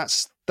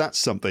 That's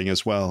something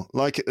as well.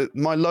 Like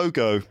my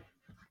logo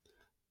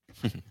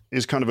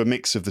is kind of a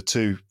mix of the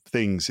two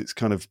things. It's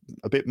kind of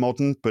a bit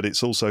modern, but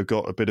it's also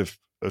got a bit of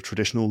a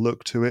traditional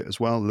look to it as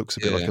well. It looks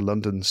a bit like a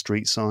London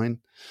street sign.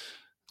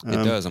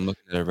 It does. I'm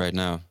looking at it right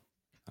now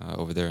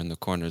over there in the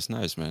corner. It's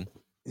nice, man.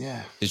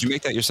 Yeah. Did you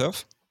make that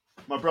yourself?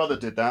 My brother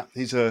did that.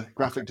 He's a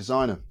graphic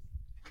designer.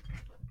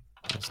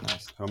 That's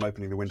nice. I'm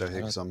opening the window here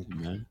because I'm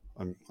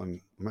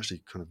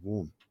actually kind of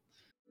warm.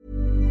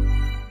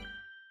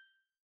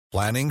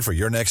 Planning for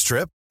your next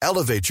trip?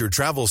 Elevate your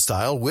travel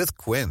style with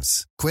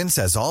Quince. Quince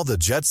has all the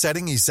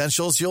jet-setting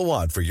essentials you'll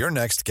want for your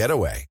next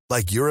getaway,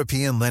 like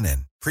European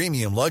linen,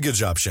 premium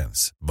luggage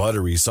options,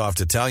 buttery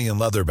soft Italian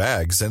leather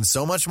bags, and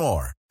so much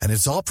more. And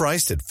it's all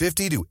priced at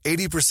 50 to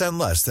 80%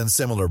 less than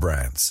similar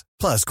brands.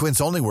 Plus,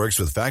 Quince only works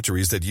with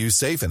factories that use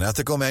safe and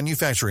ethical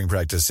manufacturing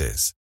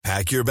practices.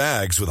 Pack your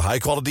bags with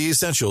high-quality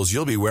essentials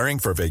you'll be wearing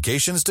for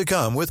vacations to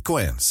come with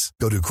Quince.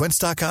 Go to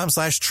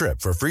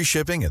quince.com/trip for free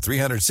shipping and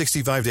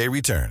 365-day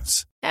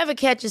returns. Ever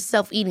catch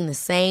yourself eating the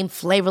same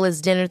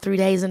flavorless dinner 3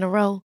 days in a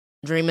row?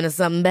 Dreaming of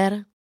something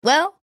better?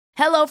 Well,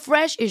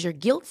 HelloFresh is your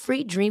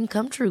guilt-free dream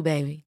come true,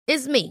 baby.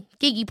 It's me,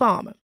 Keke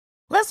Palmer.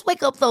 Let's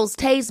wake up those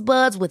taste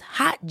buds with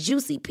hot,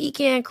 juicy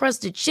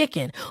pecan-crusted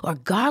chicken or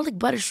garlic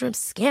butter shrimp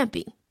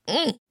scampi.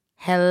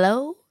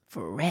 Hello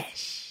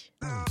Fresh.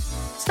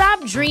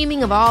 Stop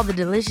dreaming of all the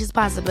delicious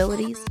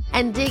possibilities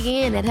and dig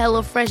in at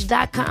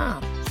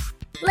HelloFresh.com.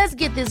 Let's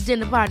get this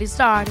dinner party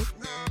started.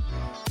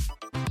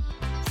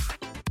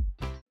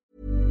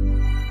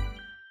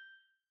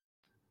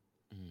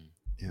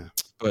 Yeah.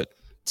 But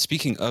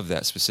speaking of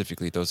that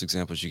specifically, those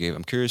examples you gave,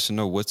 I'm curious to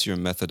know what's your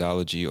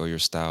methodology or your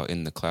style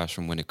in the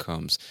classroom when it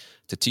comes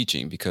to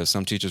teaching, because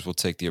some teachers will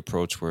take the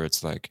approach where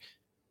it's like,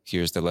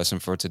 here's the lesson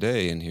for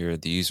today, and here are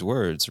these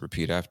words,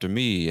 repeat after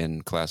me,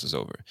 and class is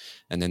over.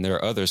 And then there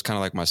are others, kind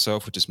of like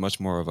myself, which is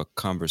much more of a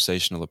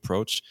conversational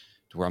approach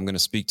to where I'm going to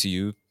speak to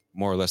you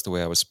more or less the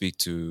way I would speak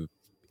to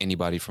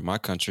anybody from my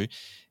country.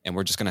 And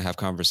we're just going to have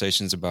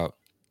conversations about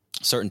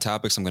certain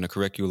topics. I'm going to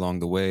correct you along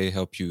the way,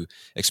 help you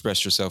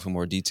express yourself in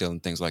more detail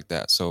and things like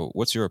that. So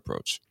what's your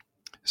approach?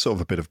 Sort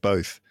of a bit of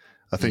both.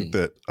 I think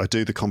that I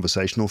do the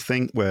conversational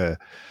thing where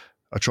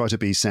I try to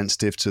be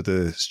sensitive to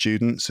the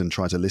students and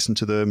try to listen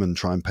to them and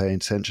try and pay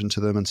attention to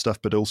them and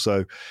stuff. But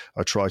also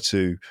I try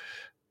to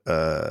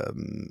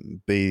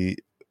be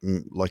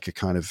like a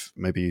kind of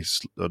maybe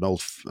an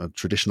old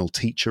traditional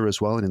teacher as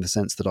well. And in the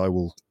sense that I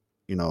will,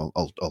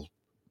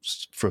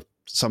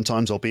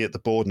 sometimes I'll be at the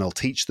board and I'll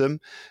teach them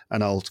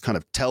and I'll kind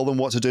of tell them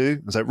what to do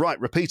and say, right,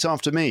 repeat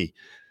after me.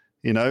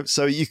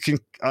 So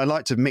I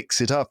like to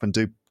mix it up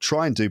and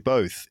try and do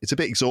both. It's a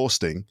bit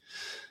exhausting,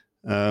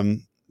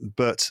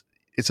 but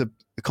it's a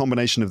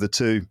combination of the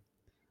two.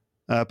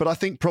 But I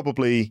think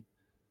probably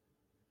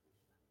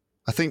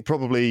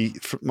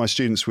my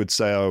students would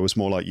say I was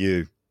more like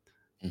you.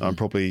 Mm-hmm. I'm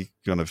probably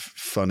kind of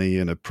funny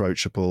and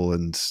approachable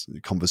and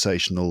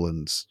conversational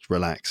and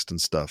relaxed and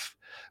stuff.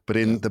 But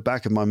in the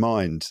back of my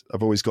mind,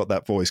 I've always got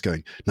that voice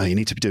going, no, you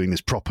need to be doing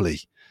this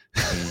properly.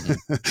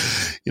 Mm-hmm.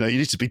 You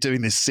need to be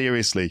doing this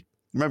seriously.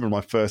 I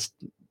remember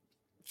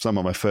some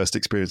of my first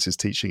experiences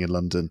teaching in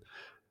London,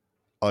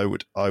 I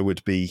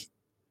would be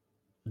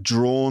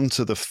drawn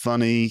to the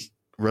funny,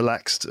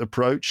 relaxed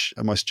approach,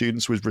 and my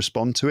students would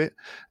respond to it.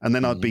 And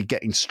then I'd be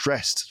getting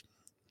stressed,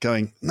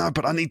 going, no,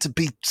 but I need to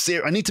be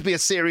I need to be a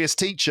serious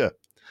teacher.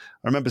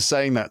 I remember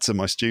saying that to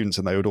my students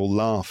and they would all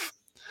laugh.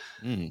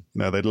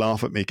 They'd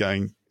laugh at me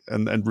going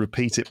and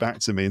repeat it back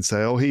to me and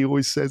say, oh, he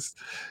always says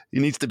he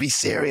needs to be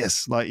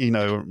serious. Like,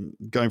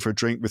 going for a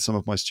drink with some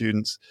of my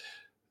students,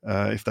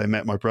 if they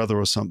met my brother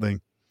or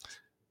something,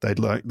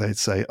 they'd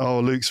say, oh,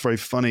 Luke's very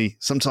funny.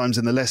 Sometimes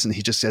in the lesson,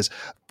 he just says,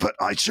 but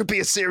I should be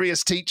a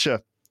serious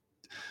teacher.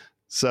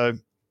 So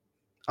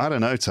I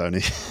don't know,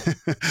 Tony.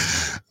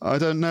 I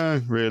don't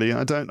know, really.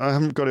 I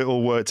haven't got it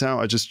all worked out.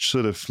 I just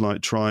sort of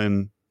like try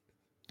and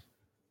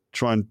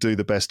do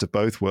the best of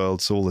both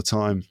worlds all the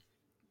time.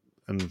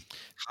 And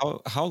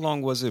how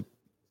long was it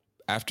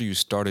after you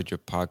started your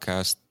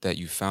podcast that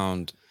you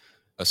found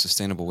a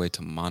sustainable way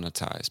to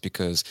monetize?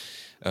 Because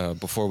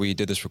before we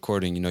did this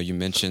recording, you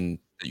mentioned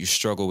that you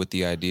struggle with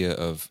the idea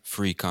of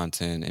free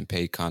content and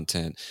paid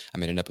content. I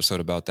made an episode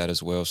about that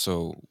as well.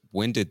 So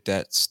when did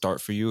that start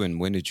for you, and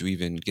when did you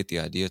even get the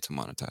idea to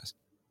monetize?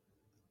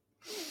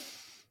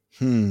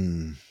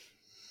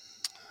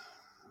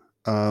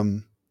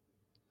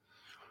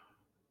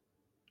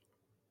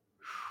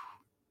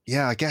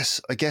 Yeah, I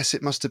guess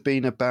it must have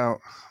been about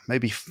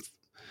maybe.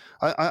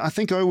 I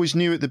think I always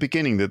knew at the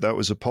beginning that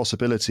was a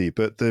possibility,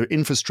 but the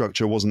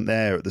infrastructure wasn't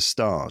there at the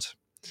start,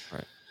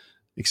 right?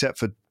 Except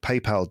for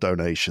PayPal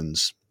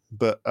donations.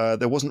 But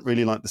there wasn't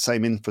really like the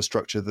same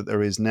infrastructure that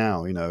there is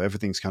now.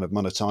 Everything's kind of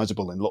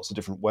monetizable in lots of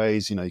different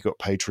ways. You've got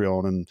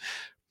Patreon and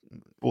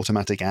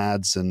automatic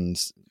ads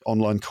and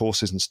online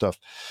courses and stuff.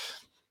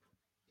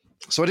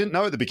 So I didn't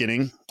know at the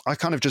beginning. I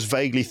kind of just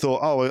vaguely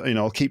thought,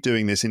 I'll keep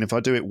doing this. And if I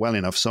do it well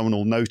enough, someone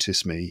will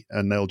notice me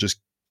and they'll just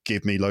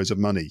give me loads of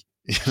money.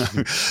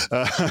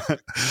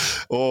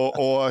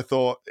 Or I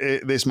thought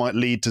this might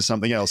lead to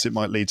something else. It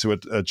might lead to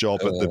a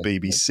job at the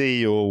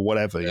BBC or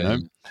whatever,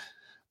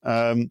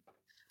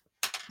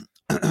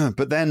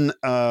 But then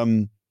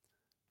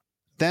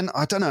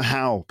I don't know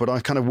how, but I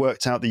kind of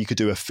worked out that you could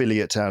do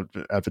affiliate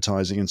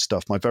advertising and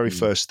stuff. My very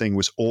first thing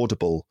was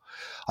Audible.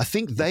 I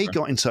think they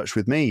got in touch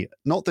with me.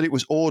 Not that it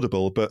was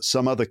Audible, but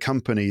some other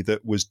company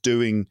that was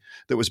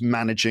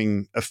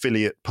managing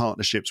affiliate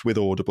partnerships with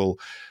Audible.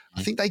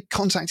 I think they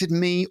contacted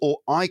me, or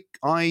I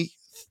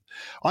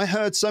I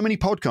heard so many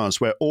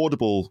podcasts where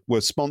Audible were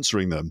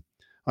sponsoring them.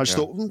 I just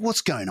thought,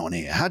 what's going on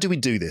here? How do we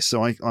do this?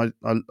 So I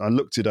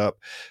looked it up,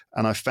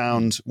 and I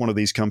found one of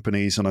these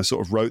companies, and I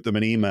sort of wrote them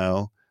an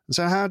email and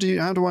said, how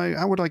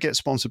would I get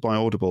sponsored by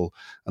Audible?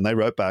 And they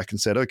wrote back and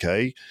said,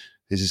 okay,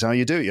 this is how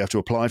you do it. You have to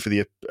apply for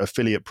the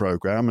affiliate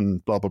program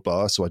and blah, blah,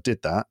 blah. So I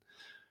did that.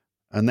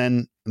 And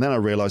then I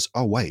realized,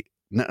 oh, wait,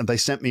 they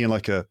sent me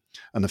like an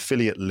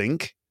affiliate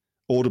link,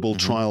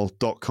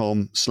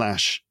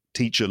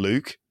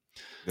 audibletrial.com/teacherluke.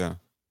 Yeah.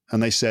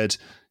 And they said,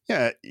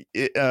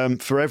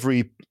 for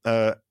every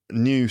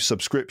new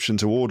subscription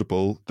to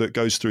Audible that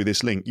goes through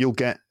this link, you'll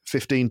get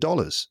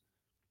 $15.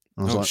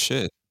 I was like,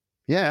 shit.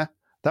 Yeah,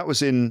 that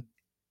was in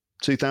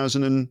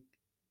 2000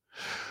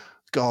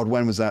 God,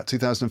 when was that?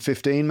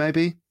 2015,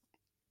 maybe?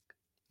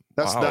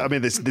 That's wow. that. I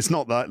mean, it's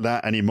not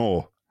that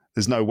anymore.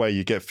 There's no way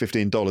you get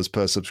 $15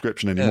 per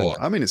subscription anymore.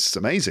 Yeah. I mean, it's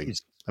amazing.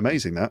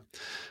 Amazing that.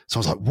 So I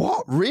was like,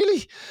 what?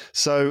 Really?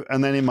 So,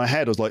 and then in my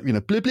head, I was like,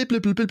 blip, blip, blip,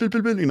 blip, blip, blip,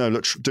 blip,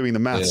 doing the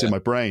maths in my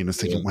brain. I was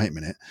thinking, wait a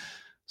minute.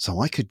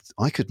 So I could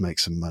make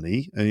some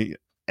money.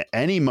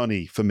 Any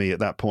money for me at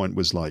that point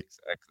was like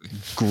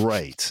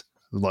great.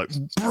 Like,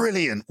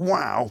 brilliant.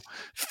 Wow.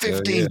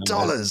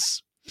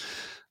 $15.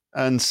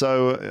 And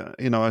so,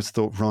 I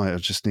thought, right, I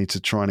just need to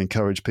try and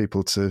encourage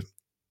people to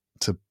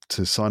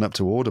sign up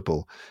to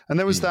Audible. And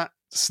there was that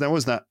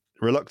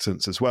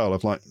reluctance as well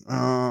of like, oh,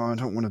 I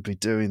don't want to be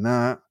doing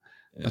that.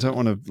 I don't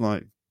want to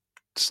like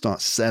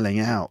start selling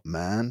out,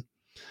 man.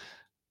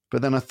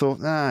 But then I thought,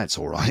 it's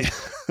all right.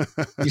 Got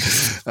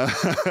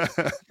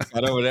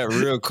over that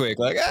real quick.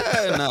 Like,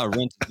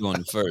 rent is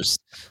on first.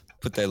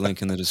 Put that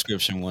link in the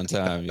description one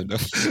time,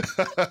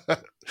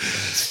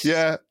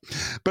 Yeah,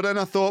 but then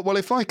I thought, well,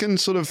 if I can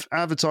sort of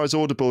advertise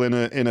Audible in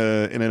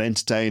an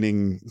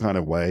entertaining kind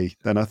of way,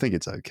 then I think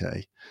it's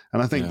okay.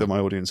 And I think that my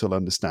audience will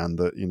understand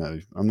that,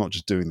 I'm not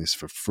just doing this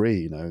for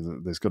free.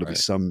 There's got to be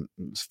some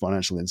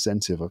financial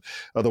incentive.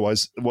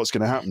 Otherwise, what's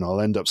going to happen?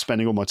 I'll end up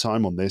spending all my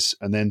time on this,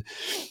 and then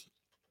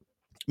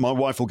my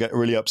wife will get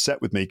really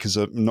upset with me because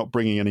I'm not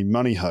bringing any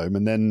money home,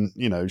 and then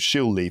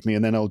she'll leave me,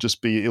 and then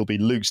it'll be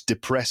Luke's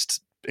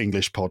depressed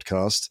English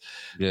podcast.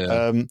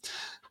 And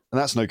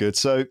that's no good.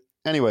 So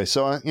anyway,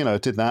 so I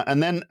did that,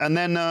 and then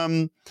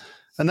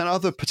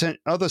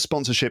other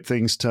sponsorship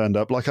things turned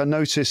up. Like I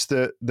noticed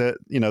that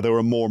there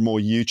were more and more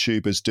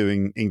YouTubers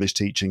doing English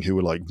teaching who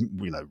were like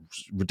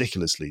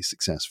ridiculously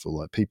successful,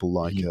 like people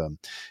like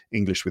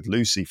English with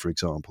Lucy, for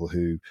example,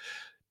 who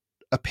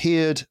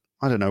appeared,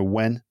 I don't know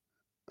when,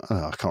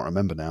 I can't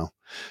remember now,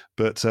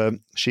 but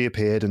she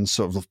appeared and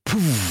sort of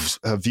poof,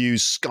 her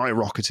views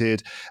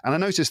skyrocketed. And I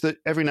noticed that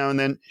every now and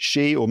then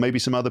she or maybe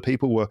some other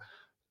people were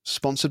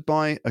sponsored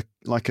by an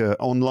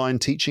online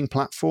teaching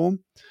platform.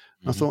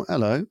 I thought,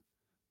 hello,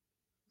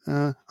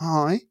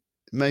 hi,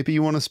 maybe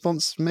you want to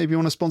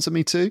sponsor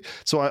me too.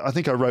 So I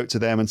think I wrote to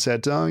them and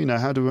said,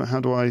 how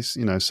do I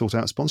sort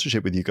out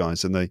sponsorship with you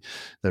guys? And they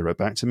wrote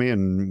back to me,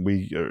 and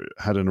we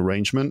had an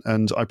arrangement,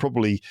 and I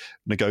probably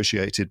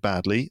negotiated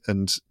badly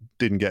and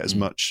didn't get as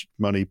much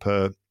money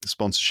per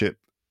sponsorship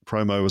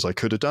promo as I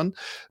could have done,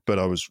 but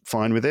I was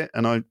fine with it.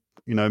 And I,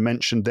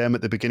 mentioned them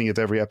at the beginning of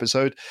every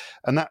episode,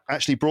 and that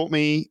actually brought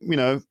me,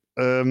 a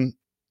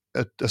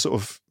sort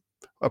of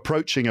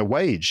approaching a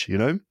wage,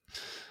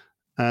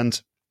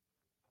 and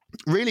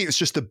really it's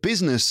just the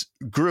business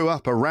grew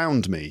up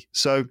around me.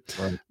 So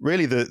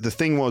really the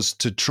thing was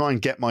to try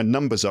and get my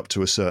numbers up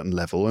to a certain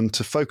level, and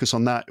to focus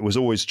on that. It was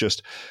always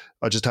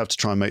I just have to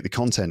try and make the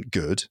content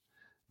good.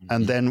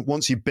 And then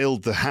once you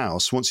build the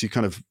house, once you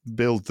kind of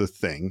build the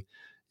thing,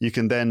 you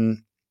can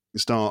then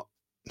start,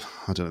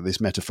 I don't know,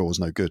 this metaphor is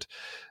no good.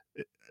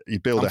 You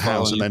build a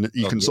house and then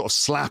you can sort of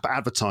slap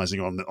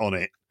advertising on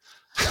it.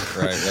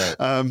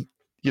 Right.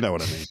 You know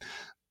what I mean?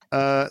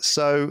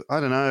 So I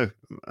don't know.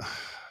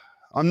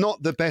 I'm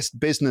not the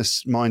best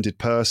business-minded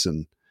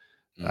person,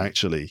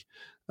 actually.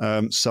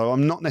 So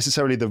I'm not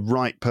necessarily the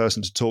right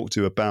person to talk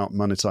to about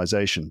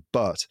monetization,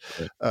 but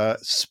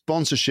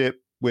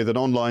sponsorship with an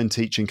online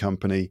teaching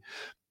company,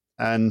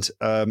 and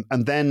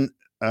then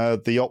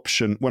the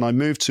option, when I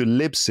moved to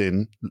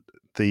Libsyn,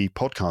 the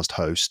podcast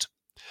host,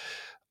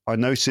 I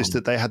noticed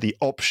that they had the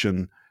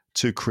option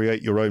to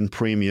create your own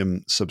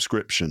premium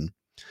subscription,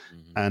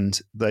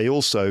 and they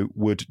also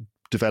would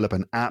develop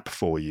an app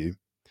for you.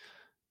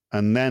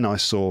 And then I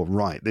saw,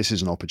 right, this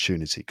is an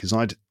opportunity, because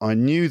I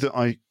knew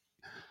that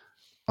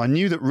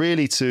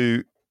really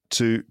to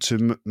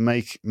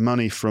make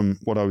money from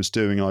what I was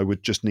doing, I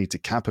would just need to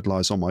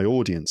capitalize on my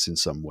audience in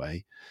some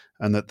way,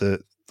 and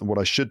that what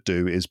I should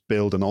do is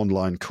build an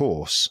online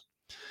course,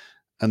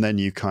 and then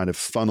you kind of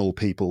funnel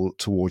people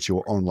towards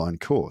your online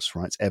course,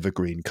 right? It's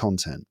evergreen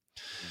content.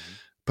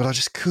 But I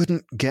just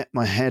couldn't get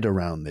my head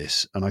around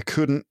this, and I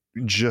couldn't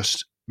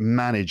just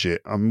manage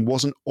it. I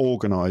wasn't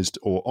organized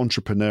or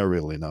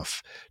entrepreneurial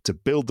enough to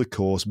build the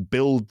course,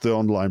 build the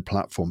online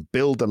platform,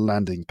 build the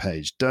landing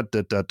page,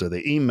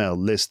 the email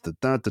list,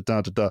 I'm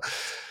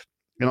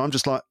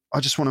just like, I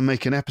just want to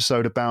make an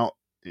episode about,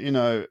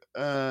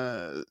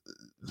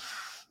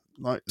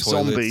 like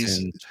Toilets zombies.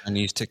 and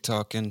Chinese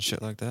TikTok and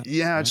shit like that.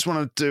 Yeah, I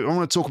want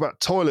to talk about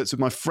toilets with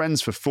my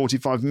friends for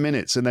 45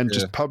 minutes and then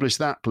just publish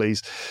that,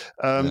 please.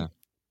 So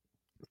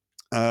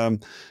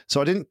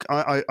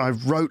I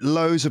wrote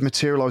loads of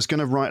material. I was going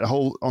to write a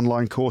whole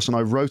online course, and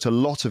I wrote a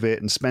lot of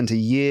it and spent a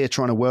year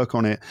trying to work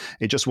on it.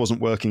 It just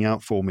wasn't working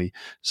out for me.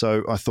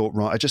 So I thought,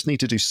 right, I just need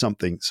to do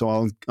something. So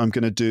I'm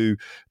going to do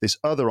this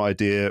other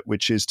idea,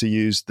 which is to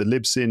use the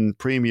Libsyn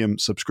premium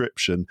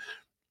subscription,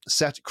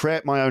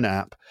 create my own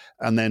app,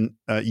 and then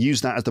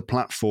use that as the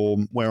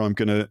platform where I'm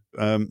going to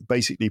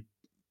basically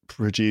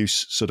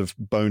produce sort of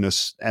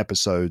bonus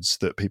episodes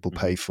that people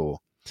pay for.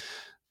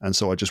 And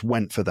so I just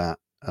went for that.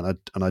 And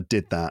I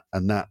did that,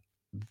 and that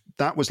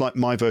was like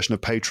my version of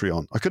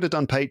Patreon. I could have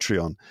done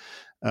Patreon,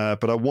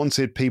 but I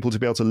wanted people to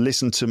be able to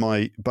listen to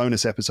my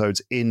bonus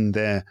episodes on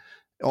their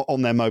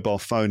mobile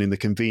phone in the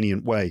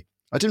convenient way.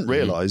 I didn't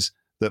realize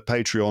that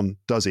Patreon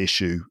does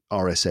issue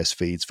RSS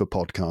feeds for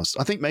podcasts.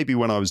 I think maybe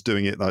when I was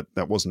doing it,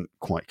 that wasn't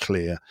quite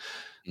clear.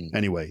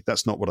 Anyway,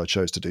 that's not what I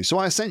chose to do. So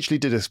I essentially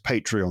did a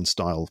Patreon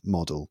style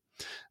model,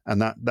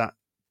 and that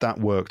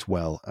worked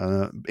well.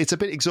 It's a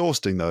bit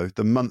exhausting though,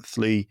 the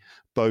monthly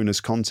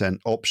bonus content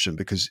option,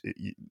 because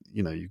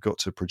you've got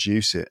to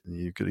produce it and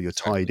you're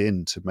tied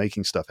into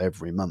making stuff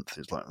every month.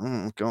 It's like,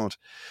 oh God.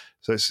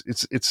 So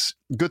it's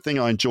a good thing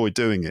I enjoy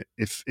doing it.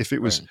 If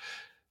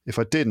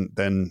I didn't,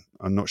 then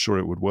I'm not sure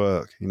it would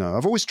work.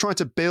 I've always tried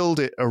to build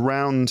it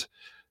around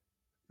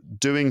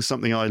doing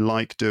something I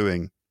like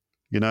doing,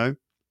 that's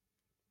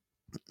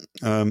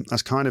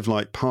kind of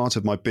like part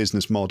of my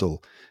business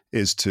model,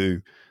 is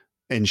to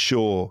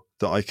ensure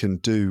that I can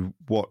do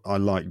what I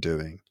like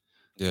doing.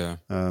 Yeah.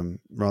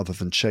 Rather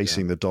than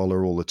chasing the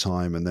dollar all the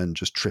time and then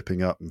just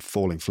tripping up and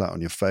falling flat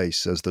on your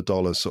face as the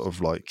dollar sort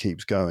of like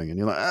keeps going. And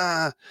you're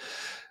like,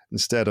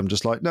 Instead, I'm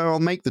just like, no, I'll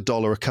make the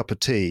dollar a cup of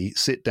tea,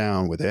 sit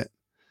down with it.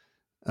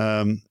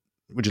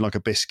 Would you like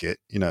a biscuit?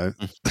 That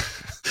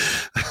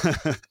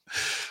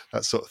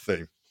sort of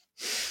thing.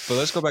 But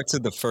let's go back to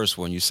the first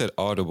one. You said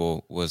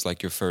Audible was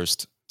like your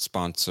first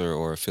sponsor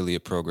or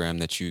affiliate program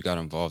that you got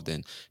involved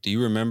in. Do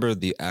you remember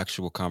the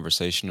actual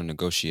conversation or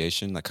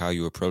negotiation, like how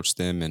you approached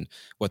them and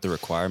what the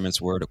requirements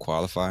were to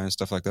qualify and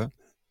stuff like that?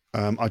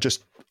 I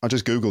just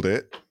Googled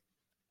it,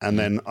 and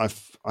then I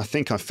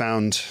think I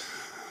found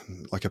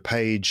like a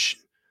page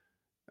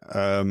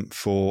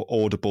for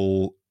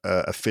Audible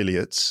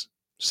affiliates,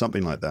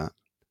 something like that.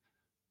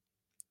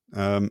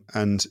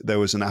 And there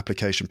was an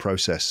application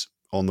process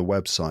on the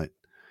website.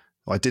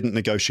 I didn't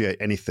negotiate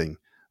anything.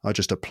 I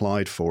just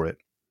applied for it.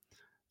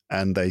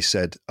 And they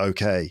said,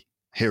 okay,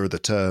 here are the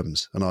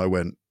terms. And I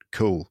went,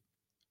 cool,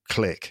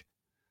 click.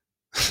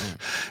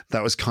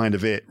 That was kind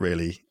of it,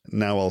 really.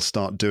 Now I'll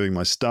start doing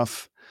my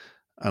stuff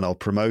and I'll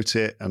promote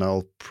it. And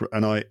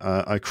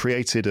I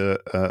created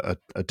a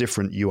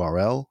different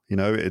URL,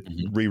 it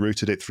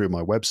rerouted it through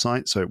my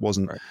website. So it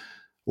wasn't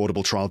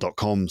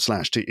audibletrial.com/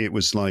 it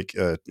was like,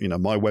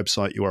 my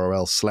website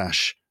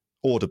URL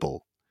 /Audible.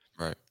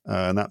 Right.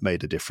 And that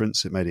made a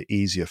difference. It made it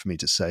easier for me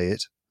to say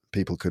it.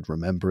 People could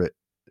remember it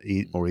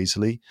more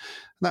easily. And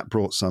that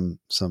brought some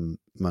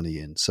money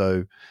in.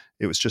 So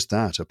it was just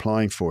that,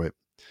 applying for it.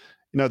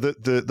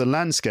 The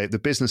landscape, the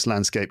business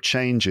landscape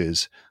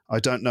changes. I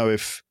don't know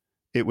if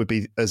it would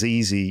be as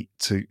easy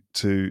to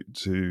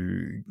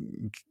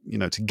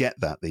get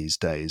that these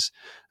days.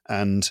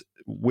 And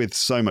with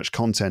so much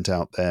content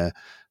out there,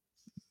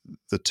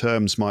 the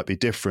terms might be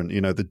different.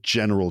 The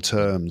general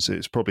terms,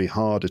 it's probably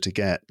harder to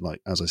get.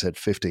 Like, as I said,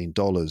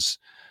 $15.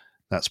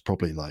 That's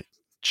probably like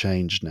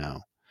changed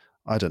now.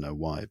 I don't know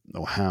why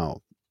or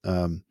how.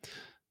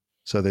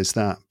 So there's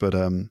that. But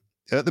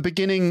at the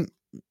beginning,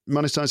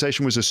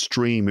 monetization was a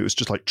stream. It was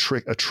just like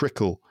a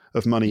trickle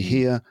of money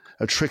here,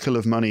 a trickle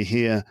of money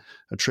here,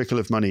 a trickle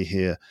of money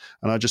here.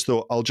 And I just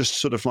thought, I'll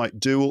just sort of like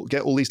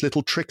get all these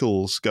little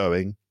trickles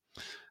going,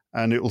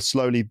 and it will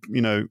slowly,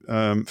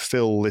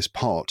 fill this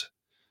pot.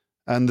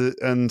 And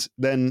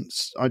then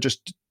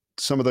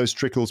some of those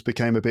trickles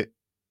became a bit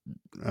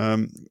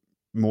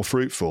more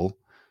fruitful.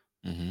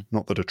 Mm-hmm.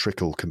 Not that a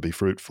trickle can be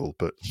fruitful,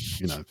 but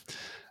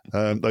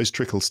those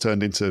trickles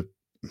turned into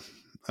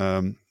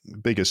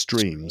bigger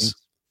streams.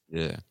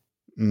 Yeah.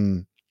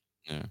 Yeah.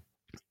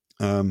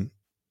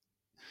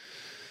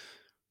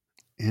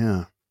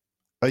 Yeah.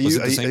 Are was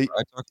you? It the same go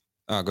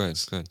ahead.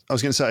 I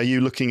was going to say, are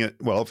you looking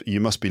at? Well, you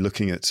must be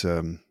looking at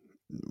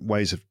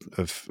ways of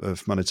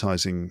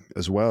monetizing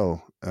as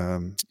well.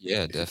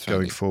 Yeah, definitely.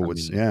 Going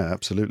forwards. Yeah,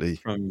 absolutely.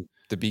 From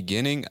the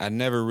beginning, I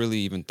never really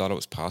even thought it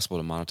was possible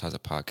to monetize a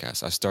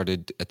podcast. I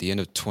started at the end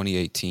of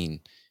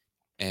 2018,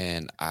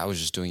 and I was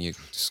just doing it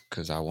just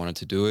because I wanted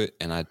to do it.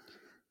 And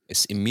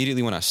it's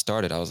immediately when I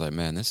started, I was like,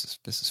 man, this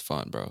is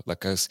fun, bro. Like,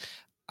 'cause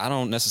I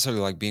don't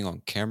necessarily like being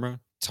on camera,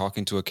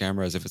 talking to a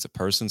camera as if it's a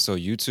person. So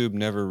YouTube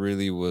never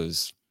really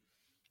was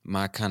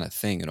my kind of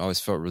thing. It always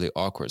felt really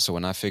awkward. So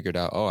when I figured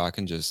out, I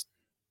can just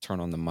turn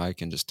on the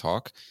mic and just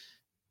talk,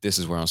 this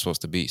is where I'm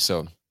supposed to be.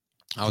 So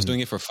I was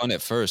doing it for fun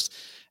at first.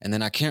 And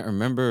then I can't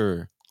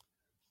remember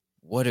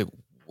what it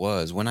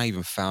was when I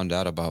even found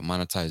out about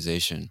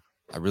monetization.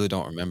 I really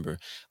don't remember,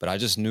 but I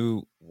just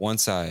knew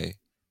once I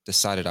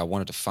decided I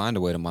wanted to find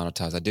a way to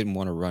monetize, I didn't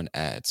want to run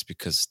ads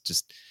because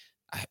just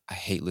I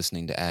hate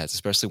listening to ads,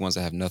 especially ones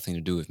that have nothing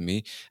to do with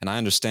me. And I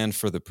understand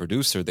for the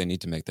producer, they need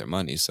to make their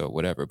money. So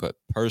whatever. But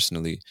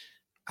personally,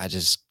 I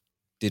just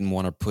didn't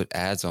want to put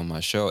ads on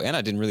my show. And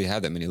I didn't really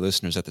have that many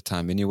listeners at the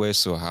time anyway.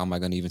 So how am I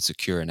going to even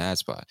secure an ad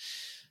spot?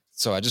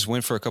 So I just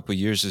went for a couple of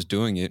years just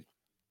doing it.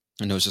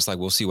 And it was just like,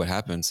 we'll see what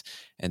happens.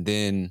 And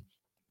then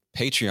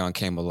Patreon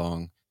came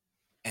along.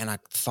 And I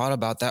thought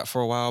about that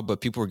for a while, but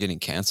people were getting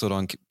canceled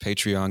on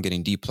Patreon,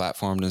 getting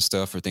deplatformed and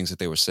stuff for things that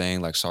they were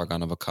saying, like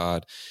Sargon of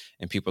Akkad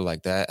and people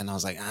like that. And I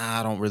was like,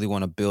 I don't really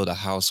want to build a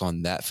house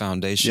on that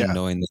foundation,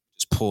 knowing that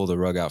just pull the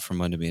rug out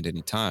from under me at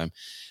any time.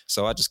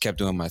 So I just kept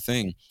doing my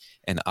thing.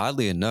 And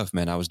oddly enough,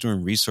 man, I was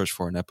doing research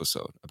for an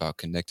episode about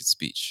connected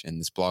speech. And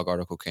this blog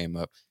article came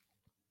up,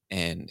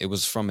 and it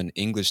was from an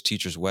English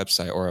teacher's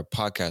website or a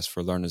podcast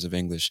for learners of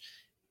English.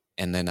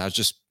 And then I was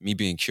just, me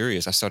being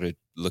curious, I started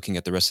looking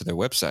at the rest of their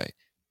website.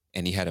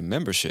 And he had a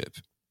membership,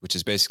 which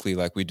is basically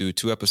like we do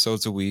 2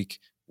 episodes a week.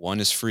 1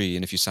 is free.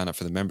 And if you sign up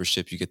for the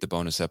membership, you get the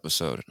bonus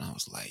episode. And I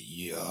was like,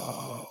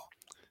 yo,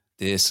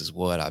 this is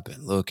what I've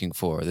been looking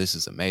for. This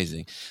is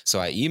amazing. So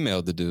I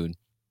emailed the dude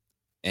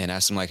and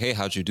asked him like, hey,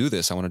 how'd you do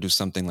this? I want to do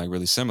something like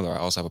really similar. I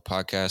also have a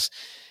podcast.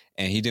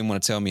 And he didn't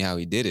want to tell me how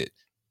he did it.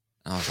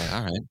 And I was like,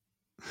 all right,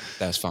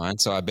 that's fine.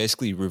 So I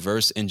basically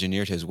reverse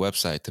engineered his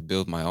website to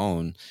build my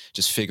own,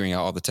 just figuring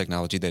out all the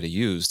technology that he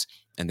used.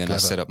 And then I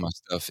set up my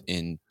stuff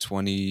in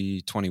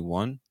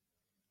 2021,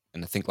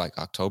 and I think like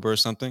October or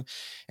something.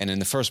 And in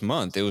the first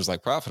month, it was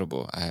like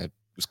profitable.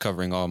 Was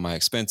covering all my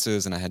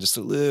expenses, and I had just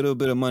a little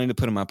bit of money to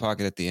put in my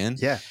pocket at the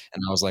end. Yeah.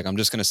 And I was like, I'm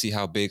just going to see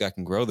how big I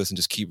can grow this and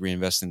just keep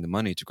reinvesting the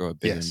money to grow it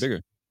bigger and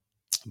bigger.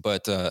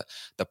 But the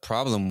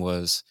problem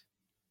was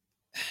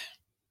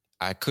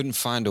I couldn't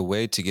find a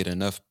way to get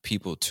enough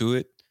people to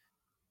it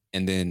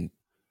and then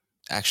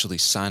actually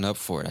sign up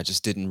for it. I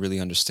just didn't really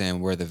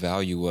understand where the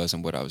value was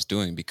and what I was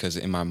doing, because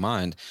in my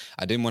mind,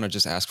 I didn't want to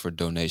just ask for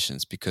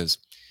donations, because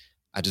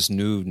I just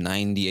knew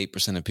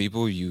 98% of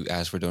people, you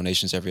ask for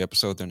donations every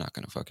episode, they're not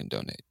going to fucking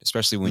donate,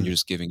 especially when you're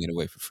just giving it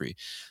away for free.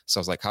 So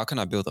I was like, how can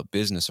I build a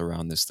business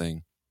around this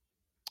thing?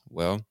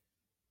 Well,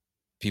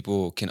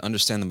 people can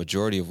understand the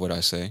majority of what I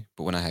say,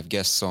 but when I have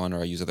guests on or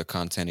I use other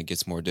content, it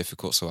gets more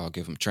difficult. So I'll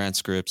give them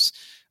transcripts,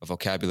 a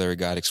vocabulary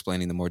guide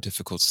explaining the more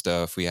difficult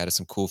stuff. We added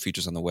some cool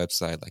features on the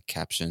website, like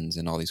captions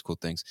and all these cool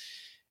things.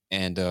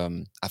 And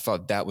I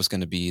thought that was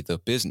going to be the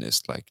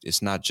business. Like,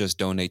 it's not just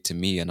donate to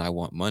me and I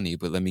want money,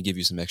 but let me give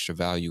you some extra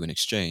value in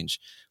exchange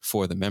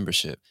for the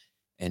membership.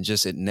 And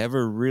just, it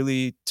never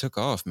really took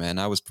off, man.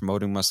 I was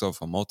promoting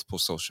myself on multiple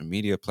social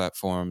media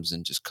platforms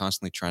and just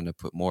constantly trying to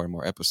put more and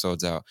more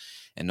episodes out.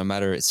 And no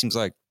matter, it seems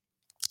like,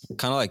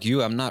 kind of like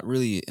you, I'm not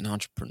really an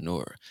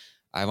entrepreneur.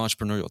 I have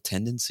entrepreneurial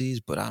tendencies,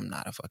 but I'm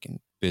not a fucking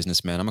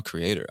businessman. I'm a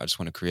creator. I just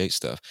want to create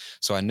stuff.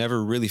 So I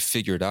never really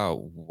figured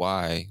out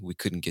why we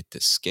couldn't get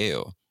this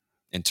scale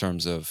in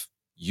terms of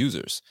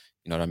users.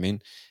 You know what I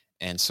mean?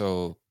 And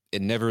so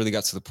it never really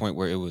got to the point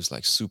where it was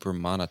like super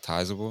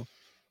monetizable.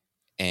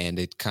 And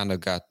it kind of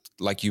got,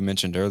 like you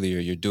mentioned earlier,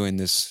 you're doing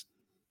this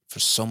for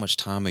so much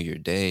time of your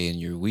day and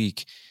your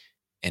week,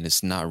 and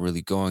it's not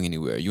really going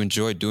anywhere. You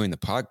enjoy doing the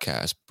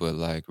podcast, but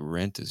like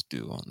rent is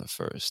due on the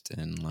 1st,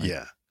 and like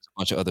a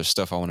bunch of other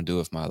stuff I want to do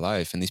with my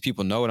life. And these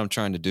people know what I'm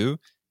trying to do,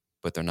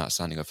 but they're not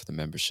signing up for the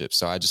membership.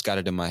 So I just got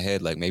it in my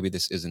head, like, maybe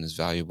this isn't as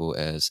valuable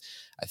as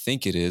I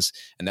think it is.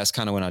 And that's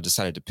kind of when I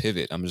decided to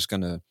pivot. I'm just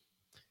going to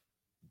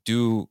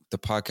do the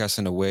podcast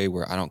in a way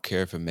where I don't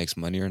care if it makes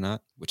money or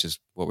not, which is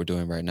what we're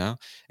doing right now,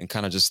 and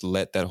kind of just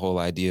let that whole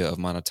idea of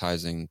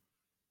monetizing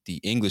the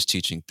English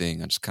teaching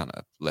thing, I just kind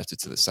of left it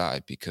to the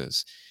side,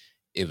 because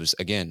it was,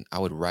 again, I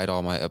would write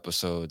all my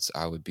episodes.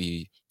 I would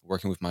be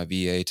working with my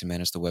VA to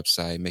manage the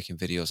website, making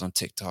videos on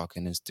TikTok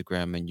and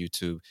Instagram and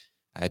YouTube.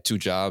 I had 2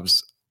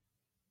 jobs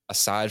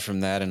aside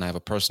from that, and I have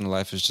a personal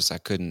life. It's just I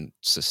couldn't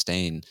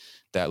sustain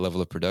that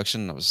level of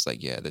production. I was just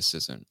like, yeah, this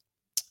isn't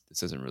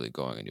really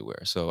going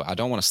anywhere. So I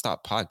don't want to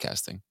stop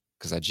podcasting,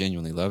 because I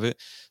genuinely love it.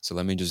 So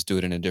let me just do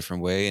it in a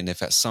different way. And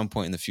if at some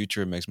point in the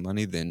future it makes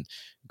money, then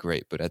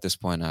great. But at this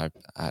point, I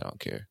don't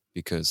care,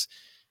 because,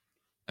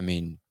 I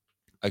mean,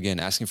 again,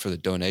 asking for the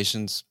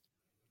donations,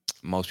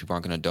 most people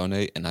aren't going to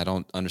donate. And I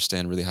don't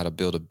understand really how to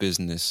build a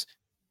business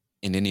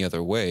in any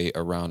other way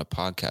around a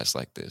podcast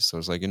like this. So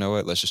it's like, you know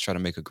what, let's just try to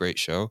make a great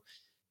show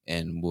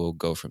and we'll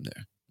go from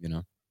there, you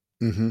know?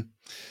 Mm-hmm.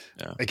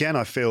 Yeah. Again,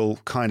 I feel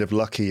kind of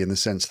lucky in the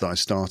sense that I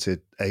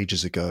started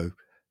ages ago,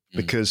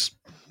 because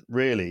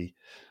really,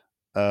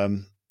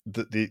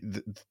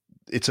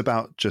 it's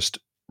about just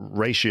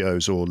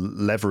ratios or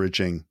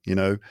leveraging, you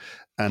know,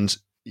 and,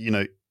 you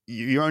know,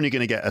 you're only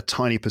going to get a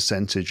tiny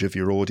percentage of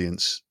your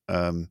audience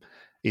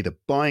either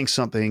buying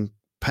something,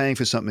 paying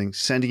for something,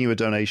 sending you a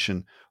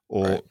donation,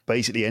 or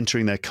basically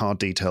entering their card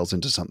details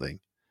into something.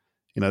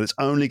 You know, it's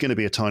only going to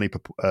be a tiny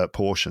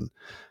portion.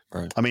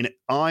 Right. I mean,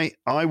 I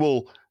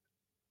will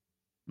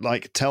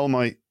like tell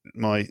my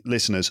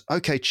listeners,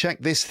 okay, check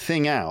this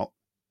thing out,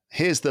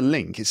 here's the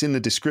link. It's in the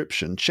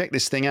description. Check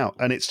this thing out.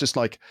 And it's just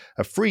like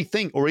a free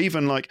thing. Or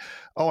even like,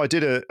 oh, I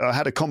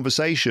had a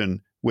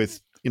conversation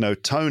with,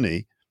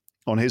 Tony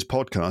on his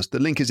podcast. The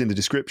link is in the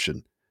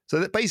description. So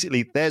that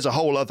basically there's a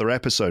whole other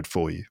episode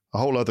for you, a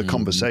whole other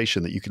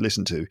conversation that you can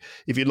listen to.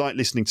 If you like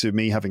listening to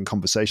me having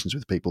conversations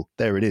with people,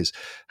 there it is.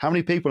 How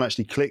many people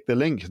actually click the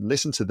link and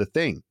listen to the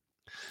thing?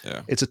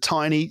 Yeah. It's a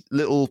tiny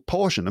little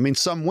portion. I mean,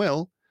 some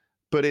will,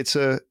 but it's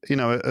a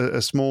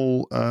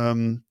small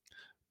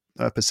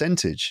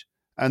percentage.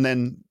 And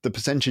then the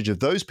percentage of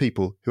those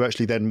people who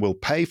actually then will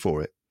pay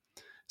for it.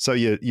 So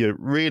you're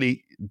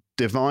really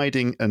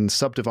dividing and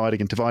subdividing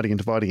and dividing and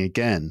dividing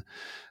again.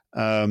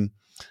 And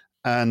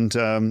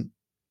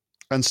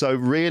so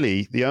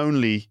really the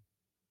only,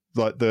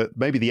 like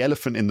maybe the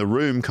elephant in the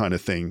room kind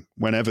of thing,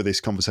 whenever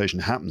this conversation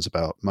happens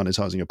about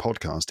monetizing a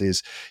podcast,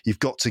 is you've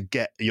got to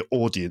get your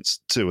audience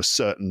to a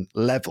certain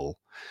level.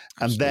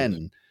 Absolutely.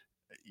 And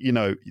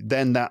then,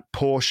 then that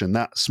portion,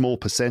 that small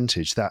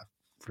percentage, that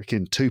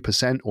freaking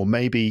 2% or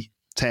maybe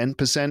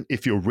 10%,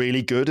 if you're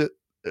really good at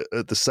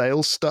the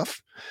sales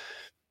stuff,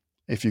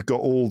 if you've got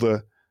all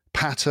the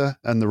patter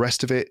and the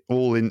rest of it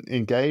all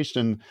engaged,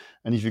 and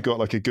if you've got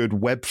like a good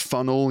web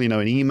funnel,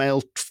 an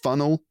email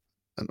funnel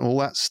and all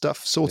that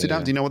stuff sorted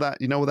out. Do you know what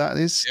that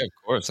is? Yeah, of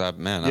course. I've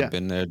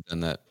been there, done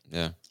that.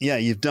 Yeah,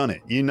 you've done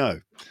it.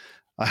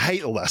 I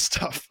hate all that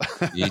stuff.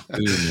 Me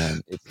too,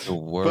 man. It's the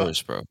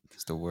worst, bro.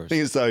 It's the worst. I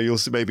think it's though you'll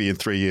see, maybe in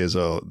 3 years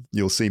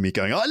you'll see me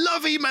going, I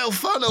love email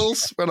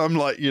funnels, when I'm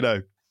like,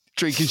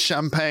 drinking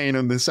champagne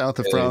in the south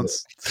of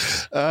France.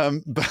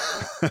 So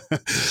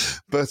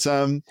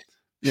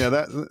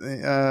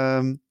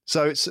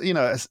it's,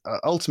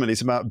 ultimately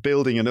it's about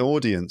building an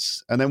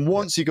audience. And then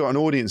once you've got an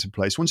audience in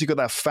place, once you've got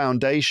that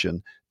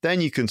foundation, then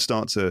you can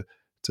start to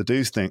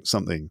do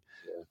something.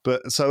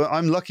 But so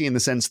I'm lucky in the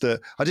sense that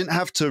I didn't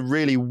have to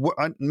really,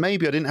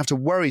 maybe I didn't have to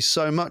worry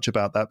so much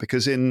about that,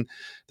 because in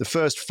the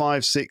first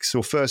 5, 6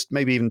 or first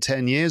maybe even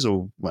 10 years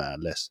or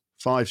less,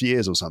 5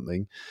 years or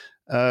something,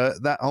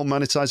 that whole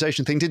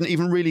monetization thing didn't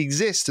even really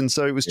exist. And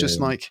so it was just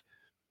like,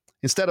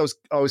 instead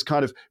I was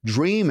kind of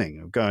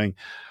dreaming of going,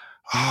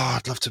 oh,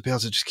 I'd love to be able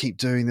to just keep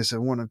doing this. I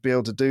want to be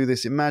able to do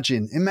this.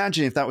 Imagine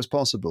if that was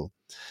possible.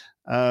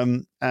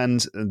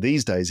 And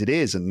these days it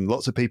is. And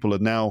lots of people are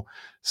now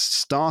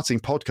starting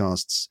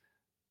podcasts,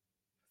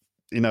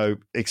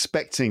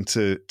 expecting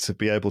to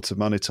be able to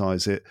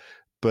monetize it.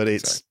 But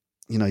it's,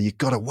 you've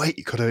got to wait.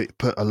 You've got to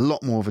put a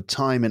lot more of a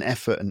time and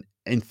effort and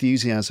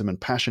enthusiasm and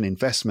passion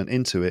investment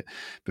into it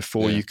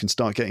before you can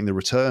start getting the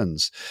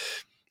returns.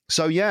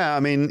 So, I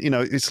mean,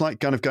 it's like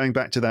kind of going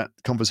back to that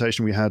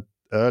conversation we had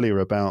earlier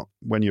about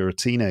when you're a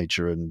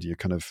teenager and you're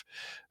kind of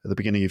at the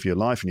beginning of your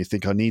life and you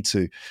think, I need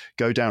to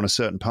go down a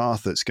certain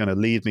path that's going to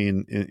lead me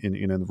in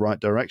the right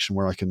direction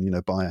where I can,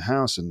 buy a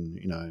house and,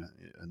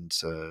 and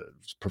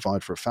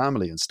provide for a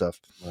family and stuff.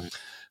 Right.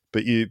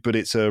 But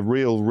it's a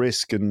real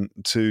risk and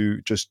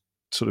to just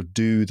sort of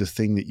do the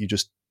thing that you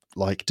just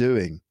like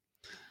doing.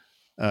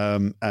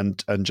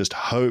 And just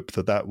hope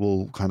that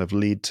will kind of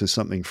lead to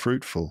something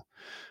fruitful.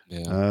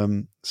 Yeah.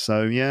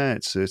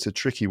 It's a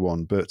tricky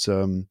one, but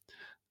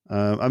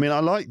I mean, I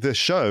like the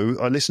show.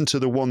 I listened to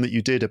the one that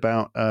you did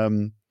about,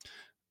 the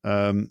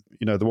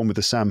one with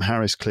the Sam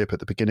Harris clip at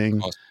the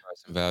beginning. Cost,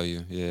 price, and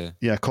value. Yeah.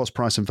 Yeah. Cost,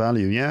 price, and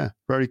value. Yeah.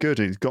 Very good.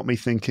 It got me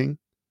thinking.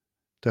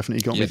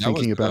 Definitely got me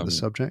thinking about the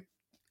subject.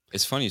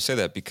 It's funny you say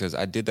that, because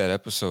I did that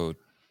episode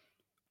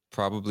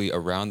probably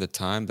around the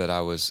time that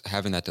I was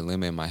having that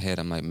dilemma in my head.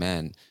 I'm like,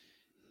 man,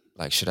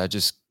 like, should I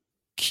just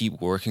keep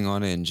working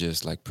on it and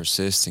just like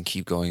persist and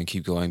keep going,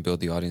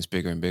 build the audience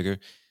bigger and bigger?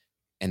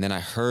 And then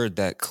I heard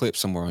that clip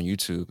somewhere on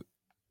YouTube,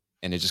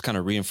 and it just kind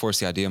of reinforced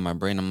the idea in my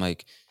brain. I'm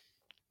like,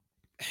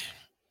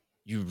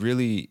 you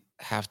really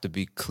have to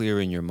be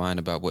clear in your mind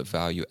about what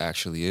value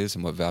actually is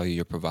and what value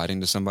you're providing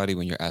to somebody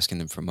when you're asking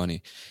them for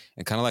money.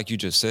 And kind of like you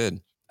just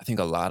said, I think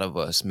a lot of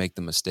us make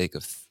the mistake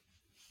of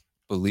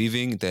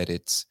believing that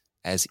it's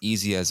as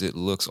easy as it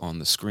looks on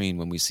the screen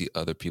when we see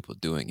other people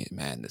doing it.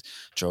 Man,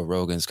 Joe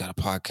Rogan's got a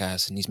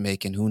podcast and he's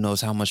making who knows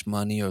how much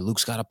money, or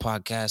Luke's got a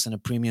podcast and a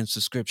premium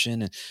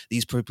subscription, and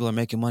these people are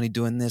making money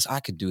doing this.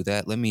 I could do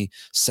that. Let me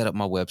set up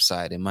my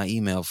website and my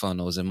email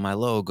funnels and my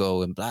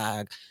logo and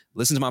blah.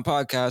 Listen to my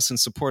podcast and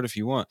support if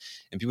you want.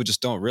 And people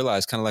just don't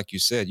realize, kind of like you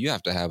said, you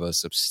have to have a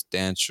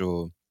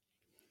substantial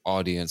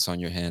audience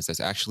on your hands that's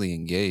actually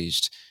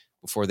engaged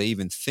before they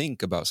even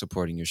think about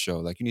supporting your show.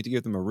 Like, you need to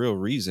give them a real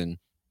reason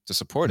to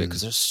support it,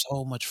 because there's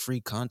so much free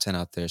content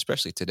out there,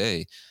 especially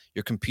today.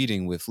 You're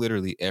competing with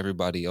literally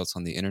everybody else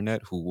on the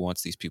internet who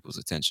wants these people's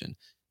attention.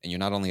 And you're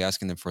not only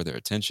asking them for their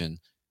attention,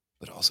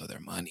 but also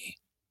their money,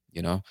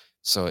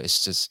 So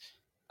it's just,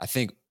 I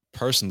think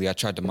personally, I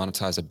tried to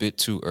monetize a bit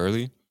too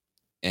early.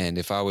 And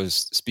if I was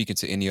speaking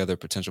to any other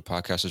potential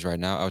podcasters right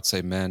now, I would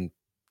say, man,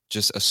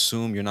 just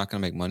assume you're not going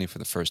to make money for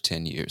the first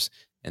 10 years.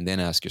 And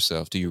then ask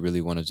yourself, do you really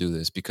want to do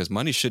this? Because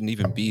money shouldn't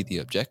even be the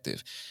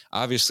objective.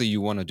 Obviously,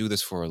 you want to do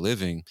this for a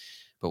living.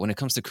 But when it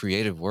comes to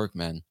creative work,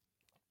 man,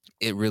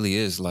 it really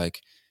is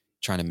like,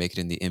 trying to make it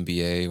in the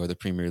NBA or the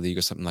Premier League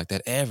or something like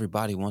that.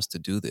 Everybody wants to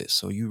do this.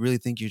 So you really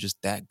think you're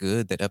just that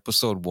good that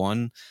episode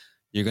 1,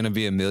 you're going to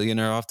be a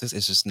millionaire off this?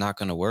 It's just not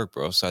going to work,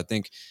 bro. So I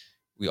think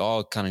we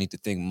all kind of need to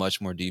think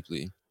much more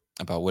deeply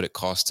about what it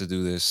costs to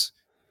do this,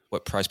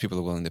 what price people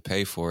are willing to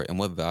pay for it, and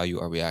what value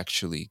are we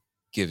actually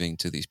giving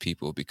to these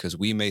people. Because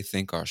we may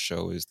think our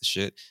show is the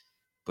shit,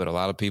 but a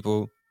lot of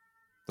people,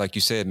 like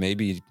you said,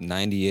 maybe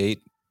 98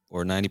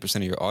 or 90%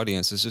 of your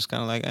audience is just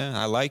kind of like,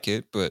 I like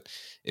it, but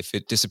if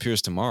it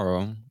disappears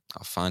tomorrow,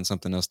 I'll find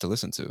something else to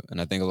listen to. And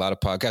I think a lot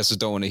of podcasters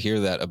don't want to hear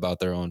that about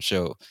their own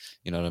show.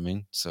 You know what I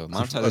mean? So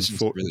monetization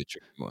is a really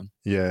tricky one.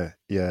 Yeah.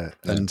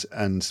 And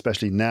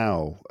especially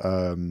now,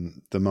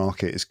 the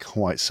market is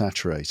quite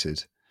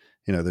saturated.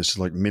 You know, there's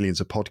like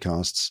millions of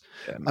podcasts.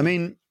 Yeah, I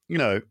mean, you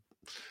know,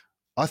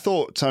 I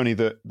thought, Tony,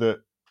 that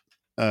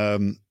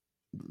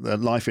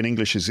Life in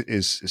English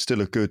is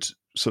still a good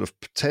sort of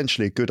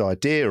potentially a good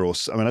idea. Or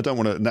I mean, I don't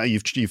want to. Now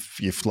you've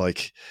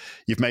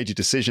made your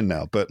decision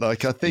now, but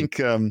like I think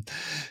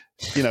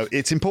you know,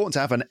 it's important to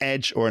have an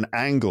edge or an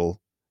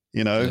angle.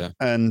 You know,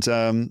 and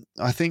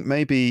I think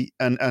maybe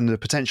and a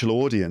potential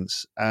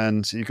audience,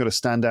 and you've got to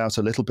stand out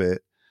a little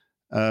bit.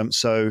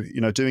 So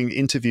you know, doing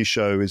interview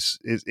show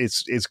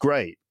is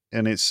great,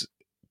 and it's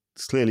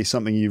clearly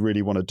something you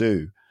really want to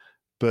do.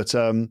 But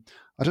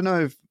I don't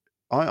know if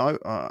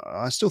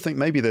I still think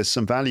maybe there's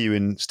some value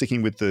in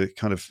sticking with the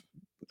kind of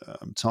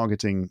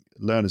targeting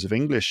learners of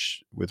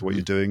English with what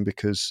you're doing,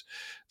 because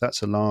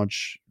that's a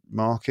large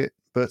market.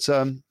 But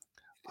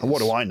what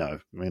do I know?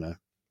 You know.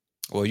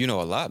 Well, you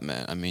know a lot,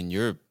 man. I mean,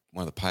 you're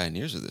one of the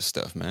pioneers of this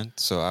stuff, man.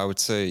 So I would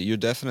say you're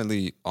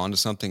definitely onto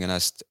something.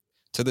 And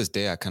to this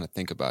day, I kind of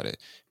think about it,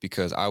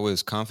 because I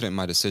was confident in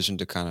my decision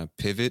to kind of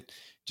pivot,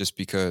 just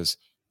because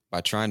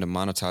by trying to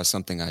monetize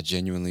something I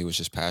genuinely was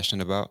just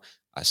passionate about,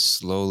 I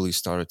slowly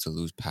started to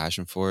lose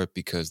passion for it,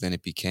 because then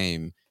it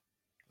became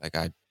like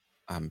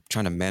I'm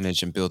trying to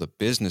manage and build a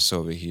business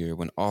over here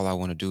when all I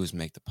want to do is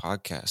make the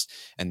podcast.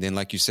 And then,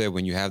 like you said,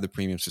 when you have the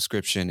premium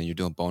subscription and you're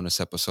doing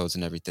bonus episodes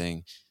and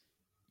everything,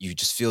 you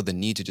just feel the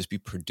need to just be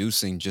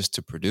producing just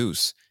to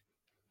produce.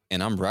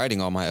 And I'm writing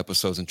all my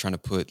episodes and trying to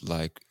put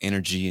like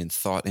energy and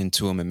thought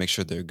into them and make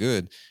sure they're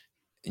good.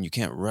 And you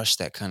can't rush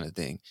that kind of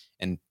thing.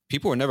 And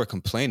people were never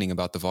complaining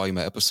about the volume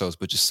of episodes,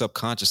 but just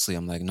subconsciously,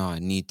 I'm like, no, I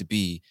need to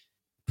be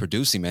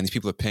producing, man. These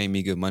people are paying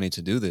me good money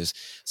to do this.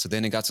 So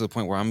then it got to the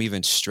point where I'm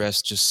even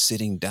stressed just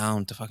sitting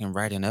down to fucking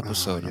write an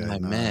episode. I'm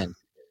like, man,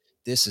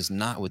 this is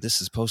not what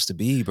this is supposed to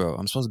be, bro.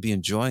 I'm supposed to be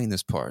enjoying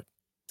this part.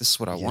 This is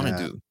what I want to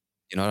do.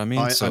 You know what I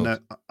mean?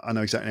 I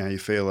know exactly how you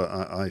feel.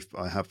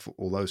 I have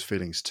all those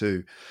feelings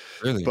too.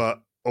 Really?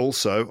 But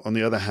also, on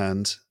the other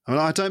hand, I mean,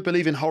 I don't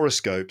believe in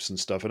horoscopes and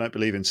stuff. I don't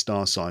believe in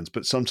star signs,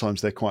 but sometimes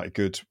they're quite a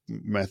good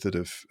method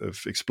of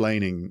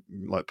explaining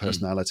like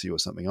personality or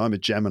something. I'm a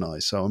Gemini,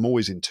 so I'm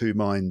always in two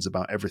minds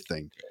about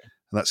everything.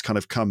 And that's kind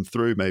of come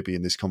through maybe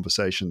in this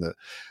conversation, that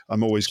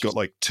I'm always got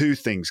like two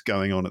things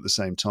going on at the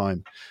same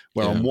time,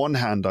 where on one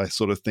hand, I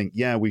sort of think,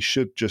 we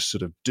should just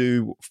sort of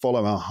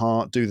follow our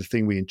heart, do the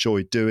thing we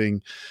enjoy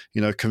doing.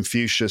 You know,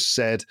 Confucius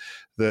said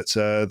that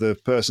the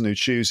person who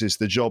chooses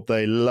the job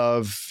they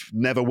love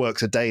never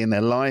works a day in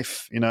their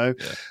life, you know,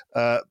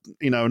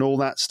 and all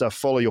that stuff.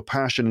 Follow your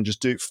passion and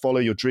just follow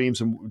your dreams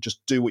and just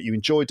do what you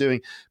enjoy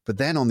doing. But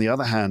then on the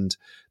other hand,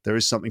 there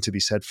is something to be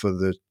said for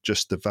the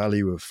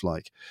value of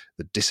like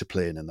the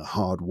discipline and the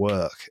hard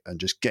work and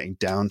just getting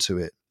down to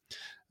it,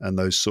 and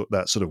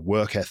that sort of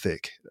work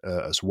ethic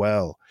as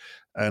well.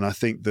 And I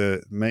think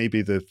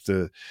maybe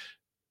the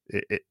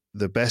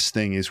best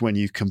thing is when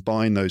you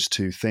combine those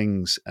two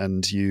things,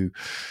 and you,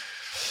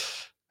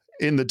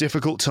 in the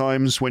difficult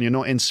times when you're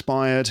not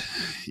inspired,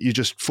 you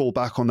just fall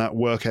back on that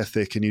work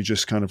ethic, and you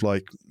just kind of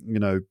like, you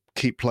know,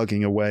 keep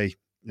plugging away.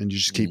 And you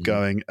just keep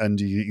going, and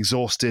you're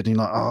exhausted, and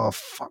you're like, oh,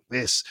 fuck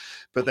this.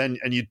 But then,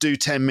 and you do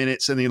 10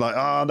 minutes, and you're like,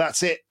 oh,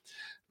 that's it.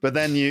 But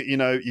then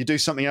you do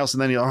something else,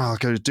 and then you're, I'll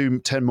go do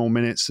 10 more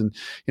minutes. And,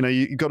 you know,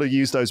 you've got to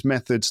use those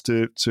methods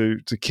to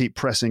keep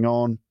pressing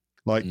on.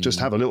 Like just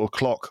have a little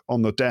clock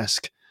on the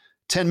desk.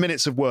 10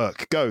 minutes of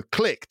work, go,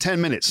 click, 10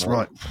 minutes,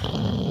 right.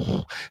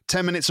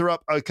 10 minutes are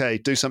up. Okay,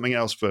 do something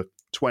else for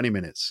 20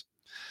 minutes.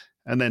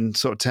 And then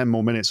sort of 10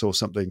 more minutes or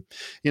something,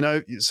 you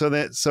know, so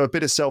a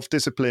bit of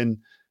self-discipline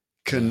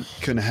can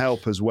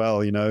help as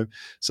well, you know.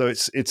 So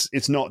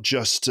it's not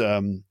just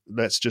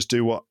let's just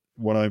do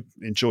what I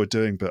enjoy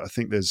doing, but I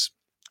think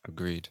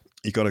agreed.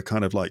 You got to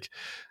kind of like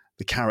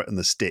the carrot and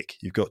the stick.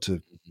 You got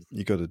to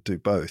do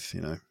both,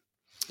 you know.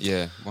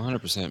 Yeah,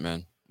 100%,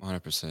 man,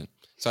 100%.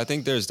 So I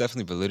think there's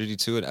definitely validity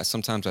to it.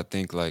 Sometimes I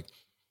think like,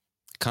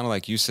 kind of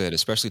like you said,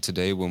 especially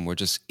today when we're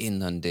just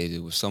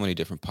inundated with so many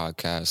different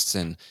podcasts,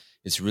 and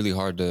it's really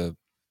hard to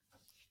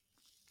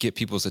get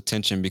people's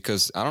attention,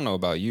 because I don't know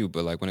about you,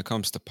 but like when it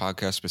comes to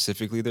podcasts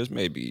specifically, there's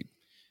maybe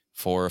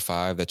 4 or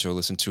 5 that you'll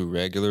listen to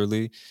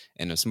regularly.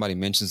 And if somebody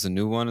mentions a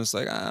new one, it's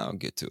like, I'll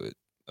get to it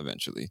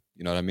eventually.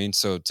 You know what I mean?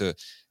 So to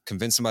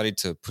convince somebody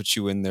to put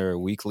you in their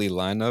weekly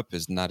lineup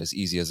is not as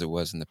easy as it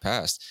was in the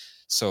past.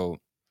 So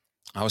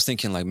I was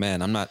thinking like,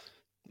 man, I'm not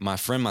my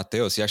friend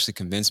Mateos, he actually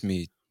convinced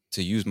me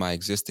to use my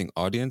existing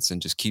audience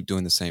and just keep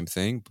doing the same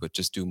thing, but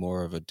just do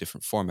more of a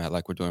different format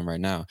like we're doing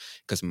right now.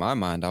 Because in my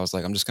mind, I was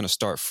like, I'm just going to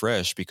start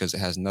fresh because it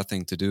has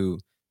nothing to do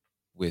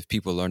with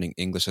people learning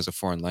English as a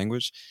foreign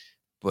language.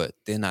 But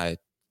then I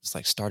was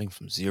like, starting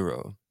from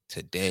zero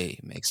today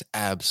makes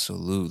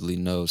absolutely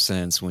no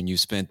sense when you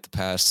spent the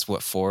past,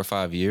 4 or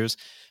 5 years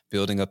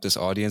building up this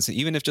audience. And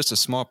even if just a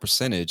small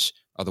percentage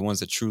are the ones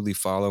that truly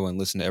follow and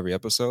listen to every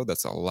episode,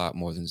 that's a lot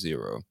more than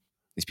zero.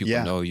 These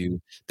people know you,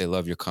 they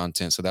love your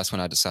content. So that's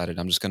when I decided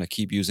I'm just going to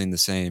keep using the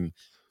same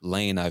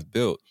lane I've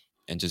built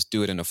and just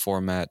do it in a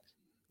format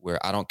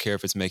where I don't care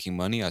if it's making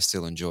money. I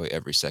still enjoy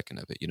every second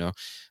of it, you know?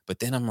 But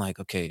then I'm like,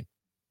 okay,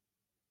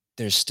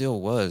 there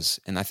still was,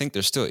 and I think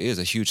there still is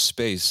a huge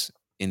space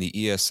in the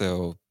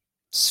ESL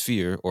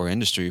sphere or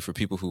industry for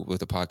people who,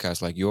 with a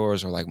podcast like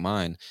yours or like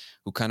mine,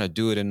 who kind of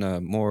do it in a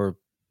more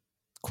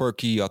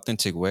quirky,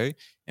 authentic way.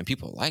 And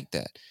people like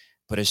that.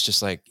 But it's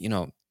just like, you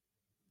know,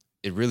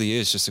 it really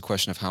is just a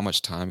question of how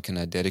much time can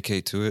I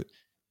dedicate to it.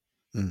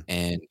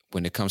 And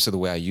when it comes to the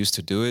way I used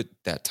to do it,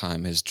 that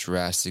time has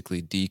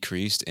drastically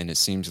decreased. And it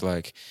seems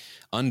like,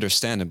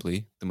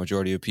 understandably, the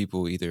majority of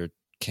people either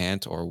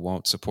can't or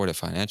won't support it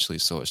financially.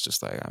 So it's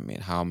just like, I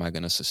mean, how am I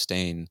going to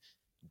sustain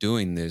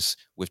doing this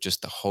with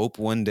just the hope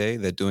one day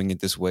that doing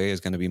it this way is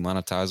going to be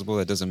monetizable?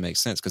 That doesn't make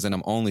sense, because then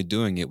I'm only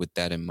doing it with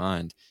that in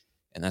mind.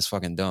 And that's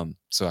fucking dumb.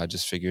 So I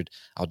just figured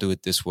I'll do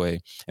it this way.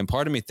 And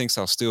part of me thinks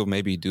I'll still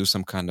maybe do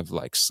some kind of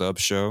like sub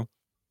show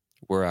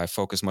where I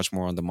focus much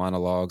more on the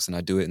monologues and I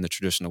do it in the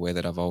traditional way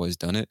that I've always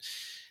done it.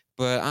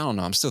 But I don't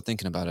know. I'm still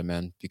thinking about it,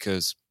 man,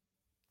 because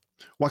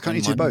why can't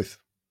you do both?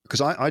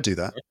 Because I do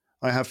that.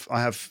 I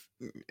have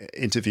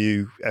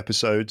interview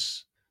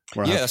episodes.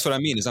 That's what I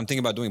mean, is I'm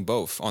thinking about doing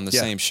both on the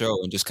same show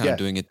and just kind of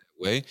doing it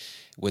that way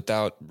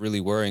without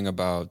really worrying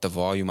about the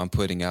volume I'm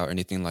putting out or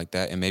anything like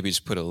that. And maybe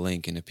just put a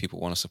link, and if people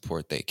want to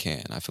support, they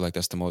can. I feel like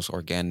that's the most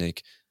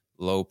organic,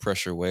 low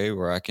pressure way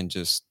where I can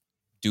just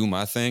do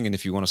my thing. And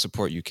if you want to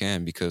support, you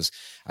can, because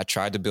I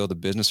tried to build a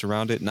business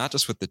around it, not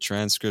just with the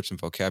transcripts and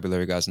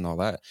vocabulary guys and all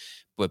that,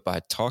 but by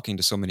talking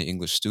to so many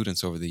English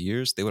students over the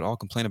years, they would all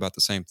complain about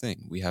the same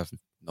thing. We have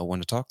no one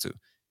to talk to.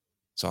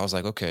 So I was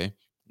like, okay,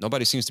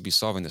 nobody seems to be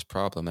solving this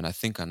problem. And I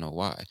think I know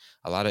why.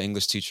 A lot of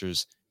English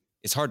teachers,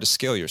 it's hard to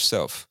scale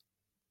yourself,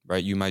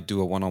 right? You might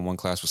do a one-on-one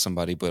class with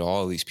somebody, but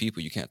all of these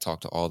people, you can't talk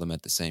to all of them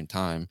at the same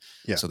time.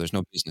 So there's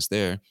no business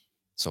there.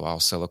 So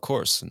I'll sell a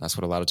course. And that's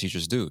what a lot of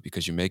teachers do,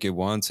 because you make it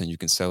once and you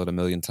can sell it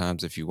 1,000,000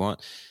 times if you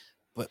want.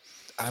 But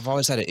I've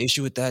always had an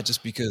issue with that,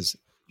 just because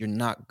you're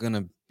not going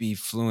to be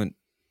fluent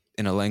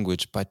in a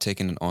language by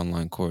taking an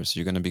online course.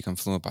 You're going to become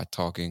fluent by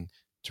talking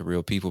to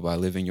real people, by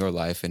living your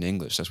life in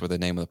English. That's where the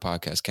name of the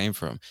podcast came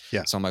from.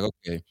 So I'm like,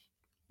 okay,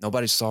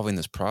 nobody's solving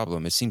this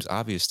problem. It seems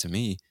obvious to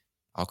me.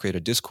 I'll create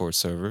a Discord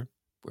server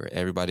where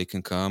everybody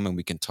can come and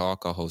we can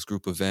talk. I'll host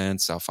group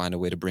events. I'll find a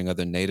way to bring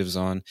other natives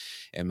on.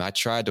 And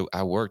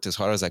I worked as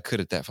hard as I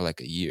could at that for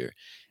like a year.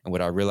 And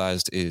what I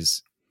realized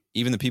is,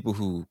 even the people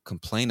who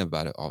complain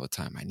about it all the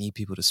time, I need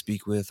people to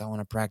speak with, I want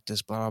to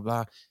practice, blah,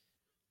 blah, blah.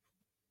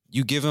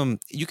 You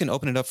can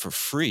open it up for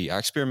free. I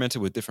experimented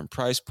with different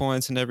price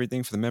points and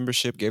everything for the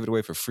membership, gave it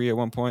away for free at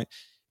one point.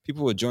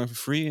 People would join for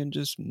free and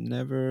just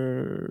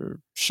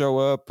never show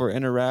up or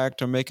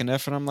interact or make an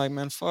effort. I'm like,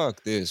 man,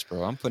 fuck this,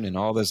 bro. I'm putting in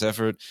all this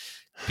effort.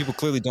 People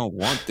clearly don't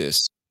want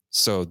this.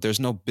 So there's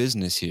no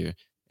business here,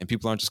 and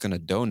people aren't just going to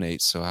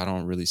donate. So I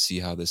don't really see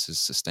how this is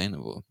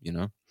sustainable, you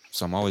know?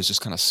 So I'm always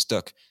just kind of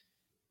stuck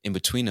in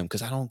between them,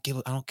 because I don't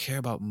care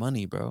about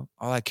money, bro.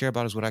 All I care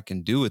about is what I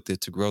can do with it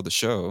to grow the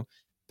show,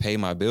 pay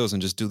my bills,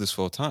 and just do this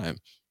full time.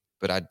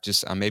 But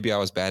maybe I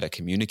was bad at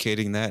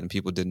communicating that and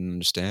people didn't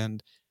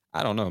understand.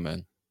 I don't know,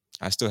 man.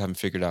 I still haven't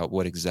figured out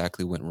what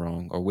exactly went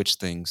wrong, or which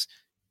things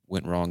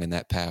went wrong in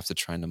that path to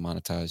trying to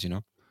monetize, you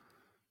know?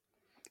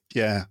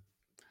 Yeah.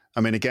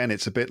 I mean, again,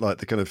 it's a bit like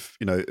the kind of,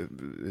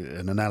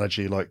 an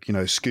analogy like,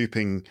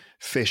 scooping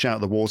fish out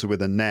of the water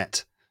with a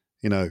net,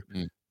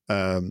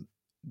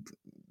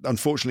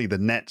 unfortunately, the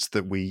nets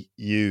that we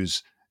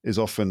use is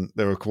often,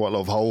 there are quite a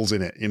lot of holes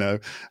in it,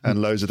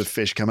 and loads of the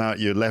fish come out.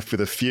 You're left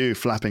with a few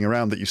flapping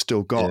around that you've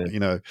still got,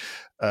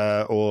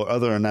 or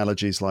other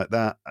analogies like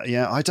that.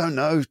 Yeah, I don't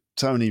know,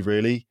 Tony,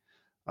 really.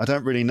 I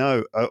don't really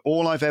know.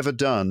 All I've ever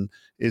done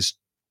is,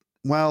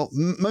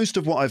 most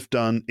of what I've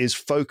done is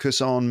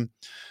focus on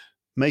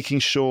making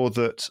sure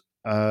that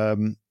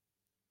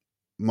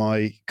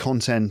my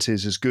content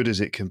is as good as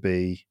it can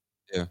be.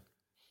 Yeah.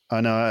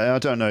 And I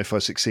don't know if I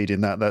succeed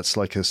in that. That's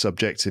like a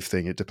subjective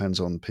thing. It depends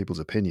on people's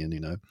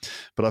opinion,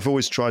 But I've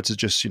always tried to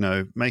just,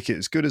 make it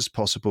as good as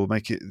possible,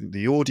 make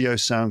the audio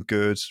sound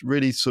good,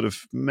 really sort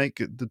of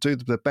do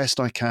the best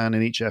I can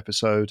in each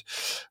episode,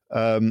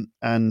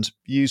 and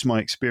use my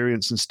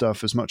experience and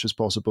stuff as much as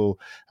possible,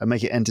 and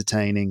make it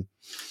entertaining,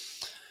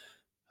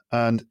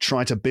 and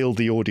try to build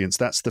the audience.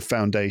 That's the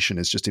foundation,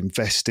 is just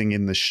investing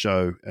in the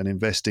show and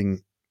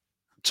investing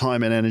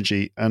time and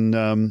energy.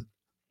 And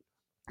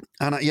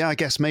And I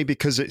guess maybe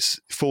because it's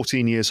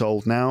 14 years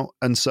old now.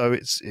 And so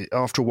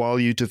after a while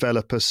you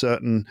develop a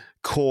certain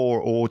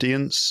core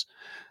audience.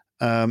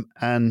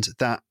 And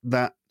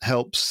that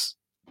helps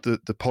the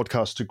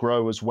podcast to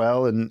grow as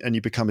well. And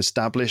you become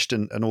established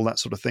and all that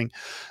sort of thing.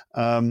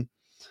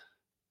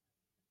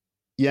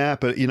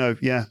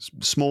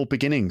 Small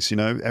beginnings,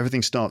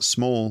 everything starts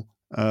small.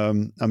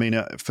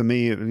 For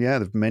me,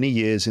 many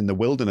years in the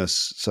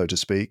wilderness, so to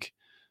speak,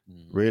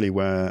 really,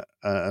 where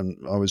I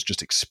was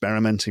just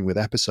experimenting with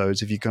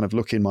episodes. If you kind of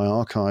look in my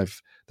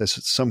archive,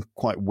 there's some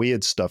quite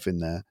weird stuff in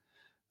there.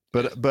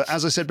 But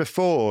as I said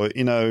before,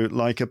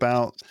 like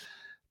about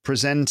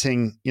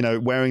presenting,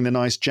 wearing the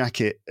nice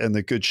jacket and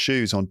the good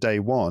shoes on day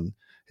one,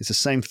 it's the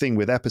same thing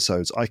with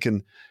episodes. I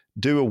can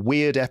do a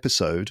weird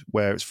episode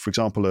where it's, for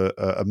example,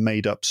 a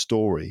made up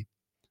story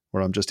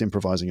where I'm just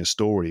improvising a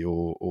story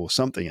or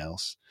something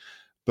else,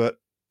 but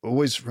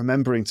always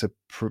remembering to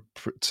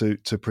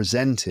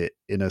present it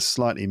in a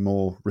slightly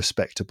more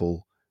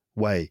respectable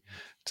way,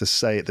 to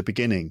say at the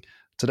beginning,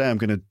 today I'm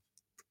going to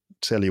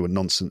tell you a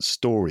nonsense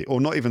story,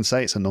 or not even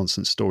say it's a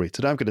nonsense story.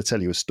 Today I'm going to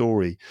tell you a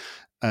story,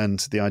 and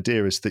the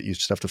idea is that you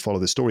just have to follow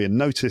the story and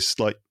notice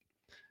like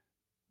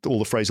all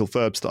the phrasal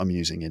verbs that I'm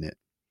using in it.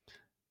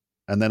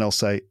 And then I'll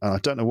say, I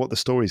don't know what the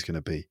story is going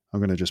to be. I'm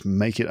going to just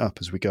make it up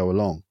as we go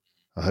along.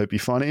 I hope you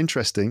find it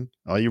interesting.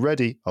 Are you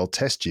ready? I'll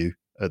test you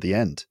at the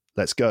end.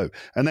 Let's go.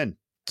 And then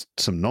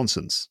some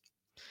nonsense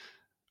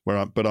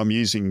but I'm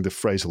using the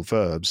phrasal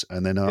verbs.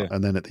 And then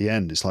and then at the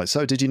end, it's like,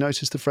 so did you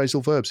notice the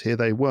phrasal verbs? Here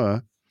they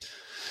were.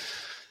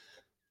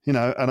 And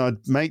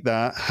I'd make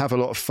that, have a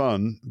lot of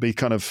fun, be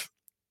kind of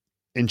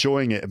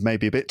enjoying it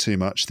maybe a bit too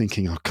much,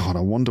 thinking, oh God,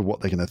 I wonder what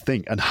they're going to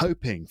think, and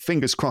hoping,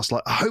 fingers crossed,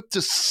 like, I hope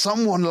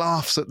someone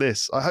laughs at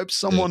this. I hope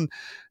someone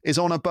is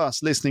on a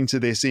bus listening to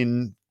this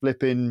in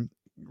flipping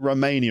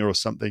Romania or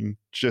something,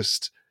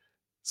 just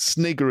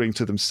sniggering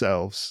to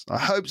themselves. I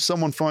hope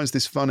someone finds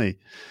this funny.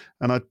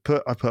 And I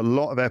put a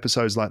lot of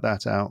episodes like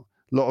that out,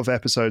 a lot of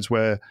episodes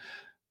where,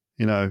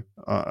 I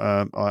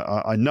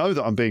know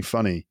that I'm being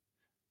funny,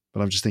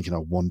 but I'm just thinking, I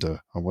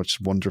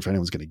just wonder if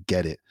anyone's going to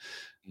get it.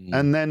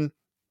 And then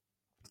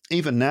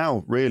even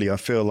now, really, I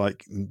feel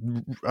like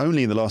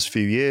only in the last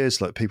few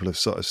years, like people have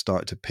sort of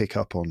started to pick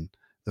up on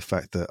the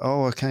fact that,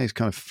 it's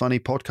kind of funny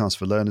podcast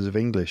for learners of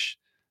English.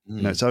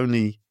 It's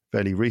only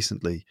fairly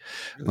recently.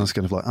 And I was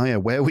kind of like,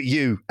 where were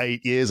you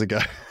 8 years ago?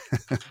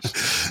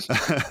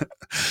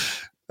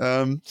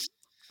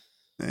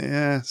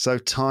 So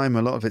time,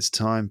 a lot of it's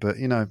time, but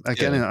I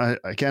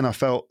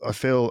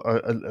feel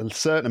a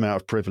certain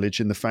amount of privilege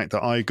in the fact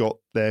that I got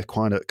there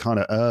kind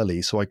of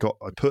early. So I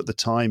put the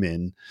time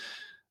in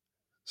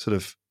sort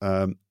of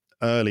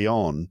early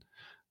on,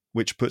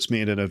 which puts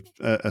me at an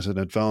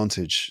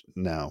advantage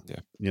now.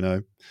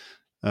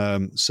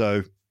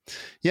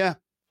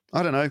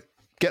 I don't know,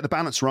 get the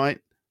balance right,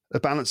 a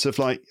balance of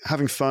like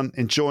having fun,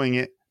 enjoying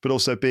it, but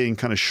also being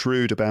kind of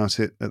shrewd about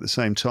it at the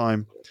same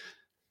time.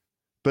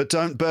 But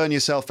don't burn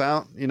yourself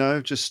out,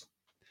 just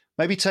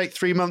maybe take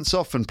 3 months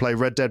off and play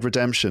Red Dead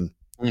Redemption.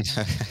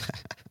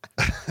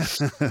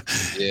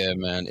 Yeah,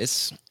 man,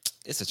 it's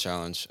a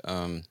challenge.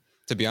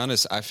 To be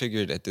honest, I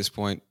figured at this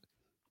point,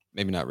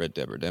 maybe not Red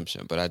Dead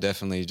Redemption, but I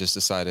definitely just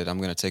decided I'm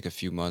going to take a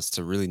few months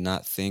to really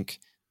not think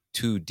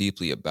too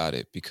deeply about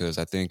it, because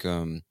I think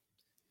when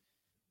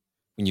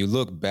you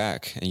look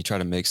back and you try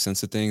to make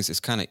sense of things,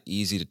 it's kind of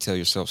easy to tell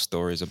yourself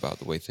stories about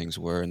the way things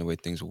were and the way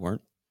things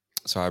weren't.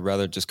 So I'd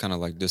rather just kind of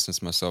like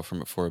distance myself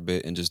from it for a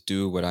bit and just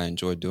do what I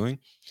enjoy doing,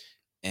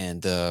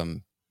 and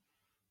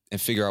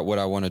figure out what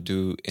I want to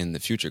do in the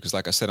future. Because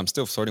like I said, I'm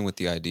still flirting with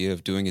the idea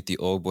of doing it the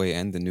old way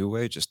and the new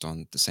way, just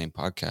on the same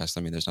podcast.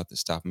 I mean, there's nothing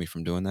stopping me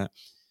from doing that.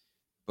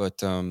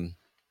 But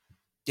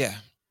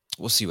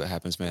we'll see what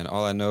happens, man.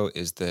 All I know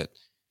is that,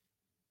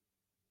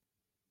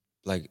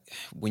 like,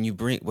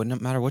 no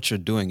matter what you're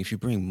doing, if you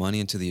bring money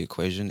into the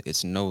equation,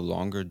 it's no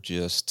longer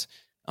just,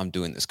 I'm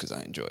doing this because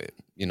I enjoy it.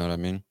 You know what I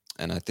mean?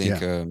 And I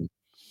think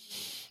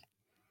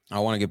I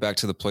want to get back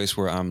to the place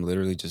where I'm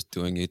literally just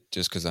doing it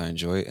just because I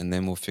enjoy it, and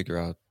then we'll figure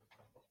out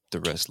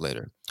the rest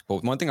later.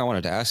 But one thing I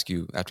wanted to ask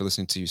you after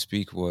listening to you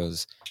speak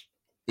was,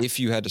 if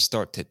you had to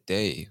start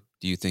today,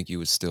 do you think you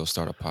would still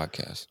start a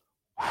podcast?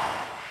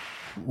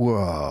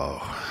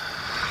 Whoa.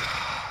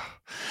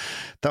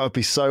 That would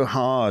be so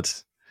hard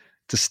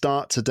to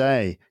start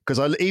today,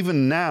 because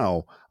even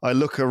now I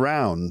look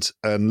around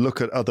and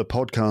look at other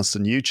podcasts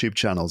and YouTube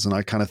channels, and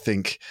I kind of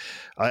think,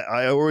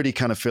 I already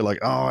kind of feel like,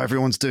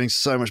 everyone's doing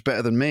so much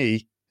better than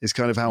me, is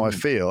kind of how I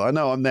feel. I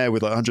know I'm there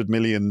with like 100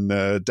 million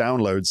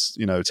downloads,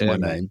 to my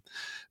name,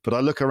 but I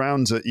look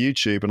around at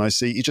YouTube and I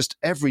see just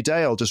every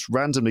day I'll just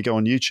randomly go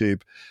on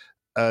YouTube,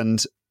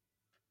 and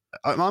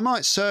I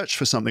might search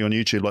for something on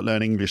YouTube, like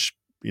learn English,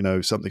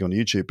 something on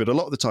YouTube, but a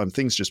lot of the time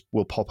things just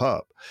will pop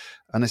up,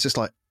 and it's just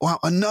like, wow,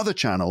 another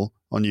channel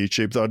on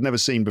YouTube that I'd never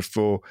seen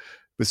before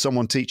with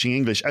someone teaching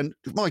English. And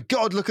my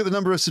God, look at the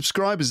number of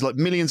subscribers, like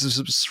millions of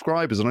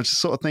subscribers. And I just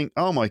sort of think,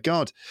 oh my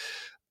God.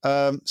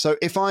 So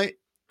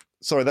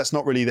sorry, that's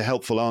not really the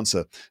helpful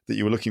answer that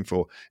you were looking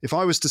for. If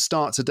I was to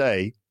start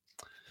today,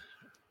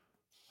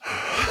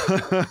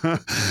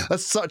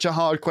 That's such a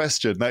hard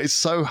question. That is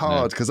so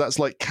hard because that's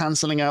like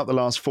cancelling out the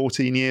last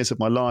 14 years of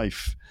my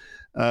life,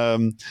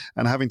 and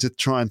having to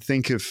try and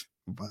think of.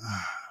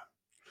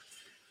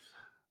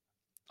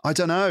 I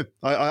don't know.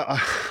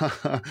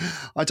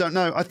 I don't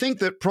know. I think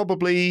that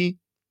probably.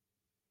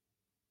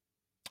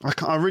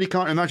 I really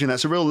can't imagine.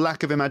 That's a real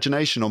lack of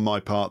imagination on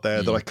my part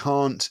there. That I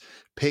can't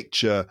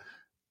picture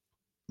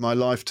my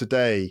life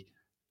today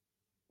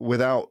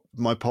without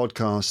my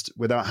podcast,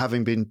 without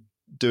having been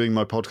doing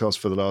my podcast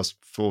for the last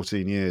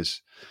 14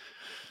 years.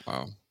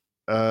 Wow.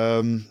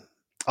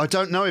 I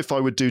don't know if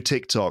I would do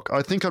TikTok.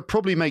 I think I'd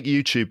probably make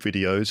YouTube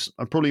videos.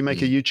 I'd probably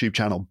make a YouTube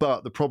channel.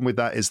 But the problem with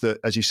that is that,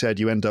 as you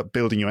said, you end up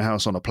building your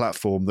house on a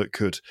platform that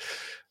could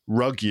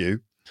rug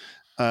you.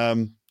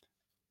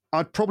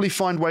 I'd probably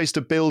find ways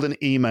to build an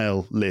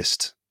email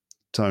list,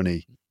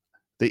 Tony.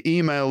 The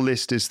email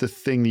list is the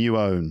thing you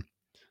own.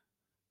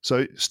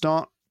 So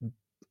start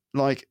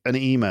like an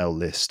email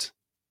list.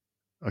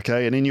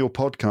 Okay. And in your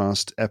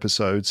podcast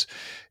episodes,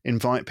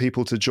 invite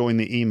people to join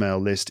the email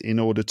list in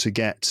order to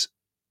get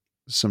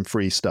some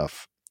free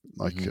stuff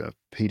like a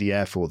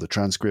PDF or the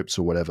transcripts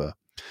or whatever.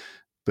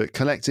 But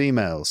collect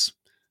emails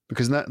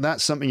because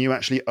that's something you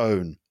actually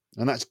own.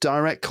 And that's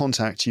direct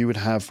contact you would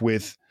have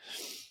with,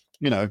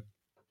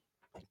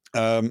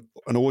 an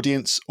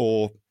audience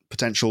or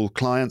potential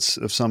clients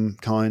of some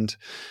kind.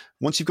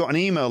 Once you've got an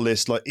email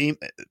list, like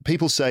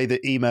people say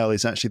that email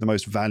is actually the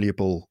most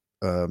valuable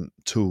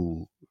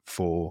tool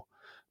for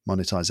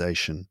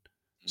monetization.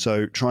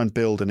 So try and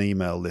build an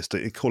email list.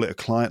 Call it a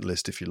client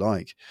list if you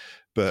like,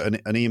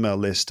 but an email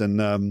list, and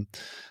then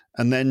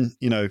and then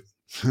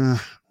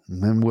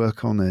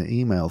work on the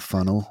email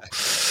funnel. Yeah.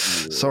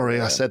 Sorry,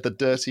 I said the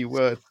dirty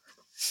word.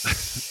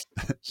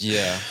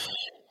 Yeah.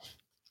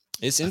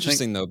 It's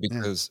interesting though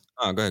because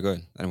go ahead.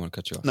 I didn't want to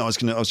cut you off. No, I was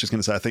just going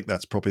to say I think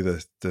that's probably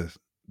the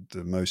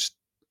most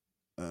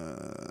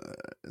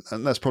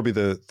and that's probably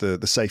the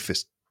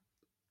safest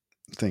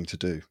thing to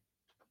do.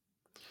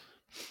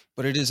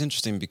 But it is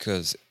interesting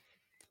because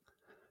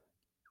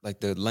like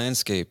the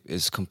landscape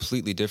is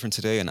completely different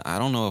today, and I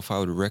don't know if I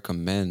would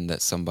recommend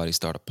that somebody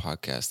start a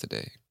podcast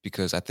today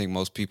because I think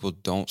most people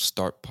don't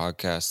start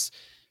podcasts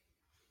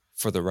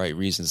for the right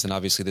reasons. And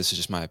obviously this is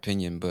just my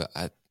opinion, but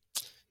I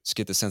just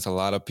get the sense a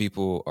lot of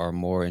people are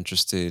more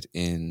interested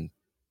in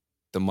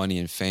the money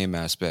and fame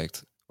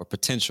aspect or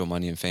potential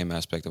money and fame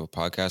aspect of a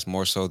podcast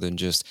more so than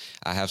just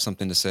I have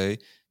something to say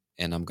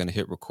and I'm going to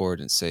hit record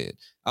and say it.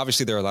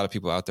 Obviously there are a lot of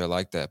people out there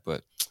like that,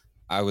 but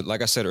I would,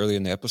 like I said earlier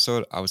in the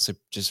episode, I would say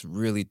just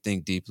really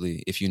think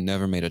deeply. If you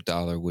never made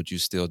 $1, would you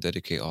still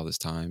dedicate all this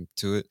time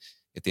to it?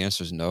 If the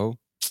answer is no,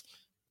 you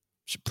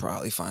should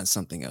probably find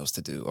something else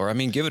to do. Or I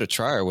mean, give it a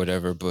try or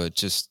whatever, but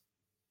just,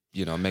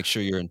 make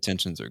sure your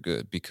intentions are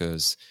good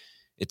because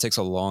it takes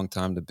a long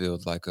time to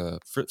build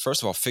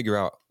first of all, figure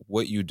out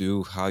what you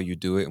do, how you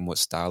do it, and what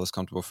style is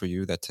comfortable for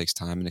you. That takes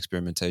time and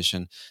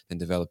experimentation, then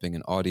developing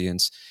an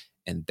audience.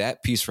 And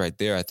that piece right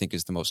there, I think,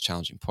 is the most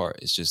challenging part.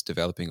 It's just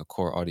developing a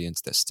core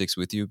audience that sticks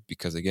with you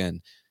because,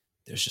 again,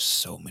 there's just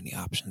so many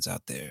options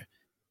out there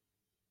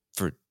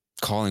for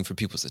calling for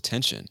people's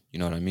attention. You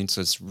know what I mean?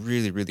 So it's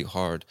really, really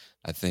hard,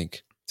 I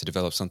think, to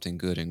develop something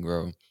good and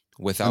grow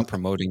without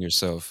promoting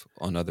yourself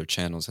on other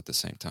channels at the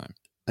same time.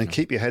 And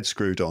keep your head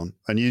screwed on.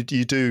 And you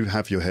do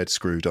have your head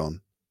screwed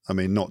on. I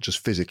mean, not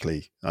just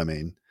physically. I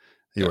mean,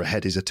 your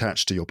head is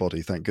attached to your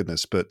body, thank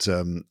goodness. But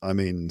I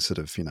mean, sort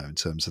of, in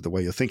terms of the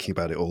way you're thinking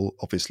about it all,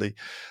 obviously.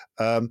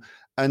 And,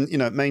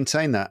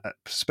 maintain that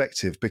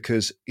perspective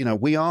because,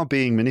 we are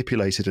being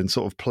manipulated and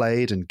sort of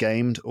played and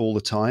gamed all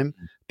the time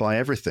by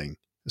everything,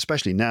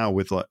 especially now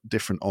with like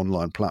different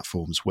online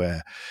platforms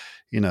where,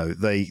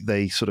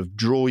 they sort of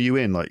draw you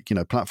in, like,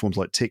 platforms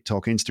like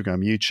TikTok,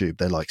 Instagram, YouTube.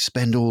 They're like,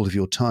 spend all of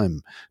your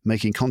time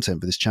making content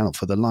for this channel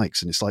for the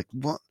likes. And it's like,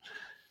 what?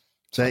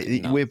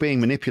 We're being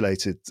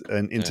manipulated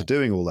into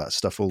doing all that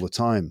stuff all the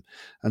time.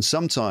 And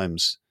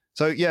sometimes,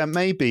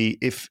 maybe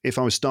if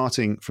I was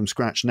starting from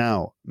scratch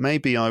now,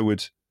 maybe I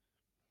would,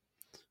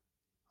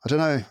 I don't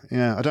know.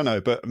 Yeah, I don't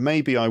know, but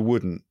maybe I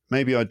wouldn't.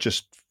 Maybe I'd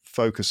just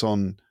focus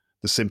on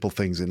the simple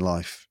things in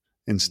life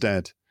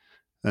instead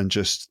and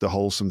just the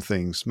wholesome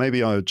things.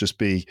 Maybe I would just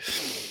be,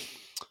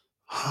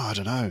 I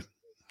don't know.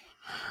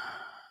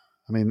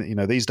 I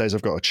mean, these days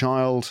I've got a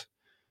child,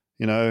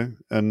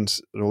 and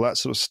all that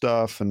sort of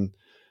stuff. And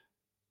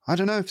I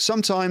don't know,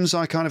 sometimes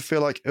I kind of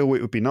feel like, it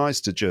would be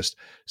nice to just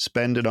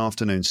spend an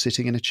afternoon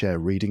sitting in a chair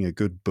reading a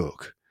good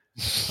book.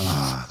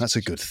 That's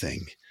a good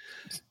thing.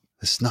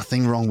 There's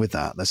nothing wrong with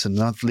that. That's a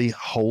lovely,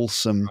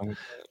 wholesome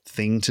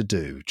thing to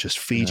do. Just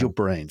feed your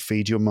brain,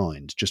 feed your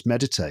mind, just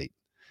meditate,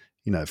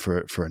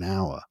 for an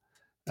hour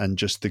and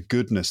just the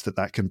goodness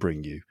that can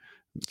bring you,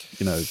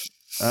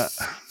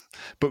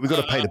 but we've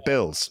got to pay the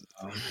bills.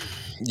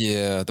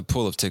 Yeah, the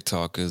pull of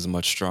TikTok is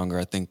much stronger,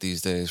 I think,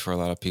 these days for a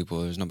lot of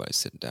people. There's nobody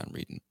sitting down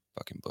reading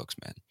fucking books,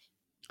 man.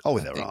 Oh,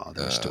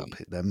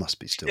 there must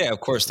be still. Yeah, of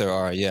course there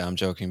are. Yeah, I'm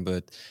joking.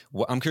 But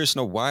I'm curious to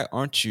know, why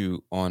aren't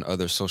you on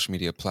other social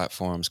media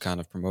platforms kind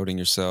of promoting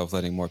yourself,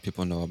 letting more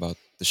people know about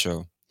the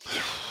show?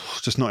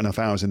 just not enough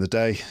hours in the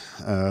day.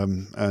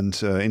 And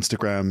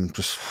Instagram,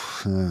 just,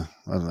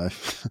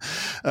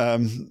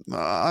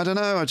 I don't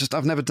know.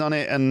 I've never done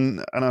it.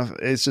 And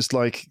it's just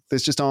like,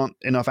 there's just aren't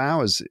enough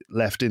hours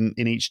left in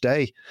each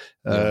day.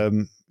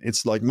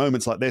 It's like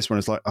moments like this when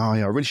it's like, oh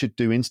yeah, I really should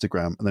do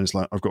Instagram. And then it's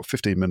like, I've got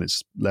 15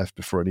 minutes left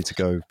before I need to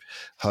go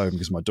home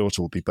because my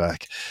daughter will be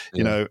back,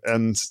 you know,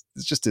 and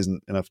it just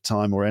isn't enough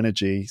time or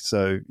energy.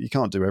 So you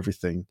can't do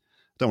everything.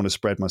 I don't want to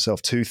spread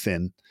myself too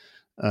thin.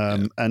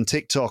 And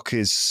TikTok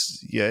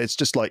is, it's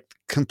just like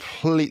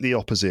completely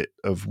opposite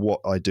of what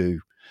I do.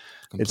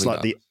 It's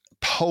like the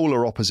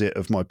polar opposite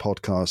of my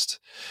podcast.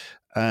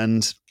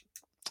 And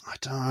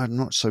I'm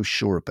not so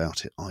sure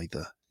about it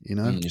either, you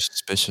know? You're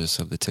suspicious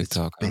of the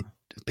TikTok.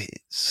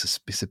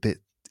 It's a bit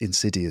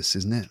insidious,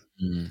 isn't it?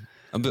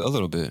 A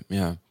little bit,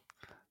 yeah.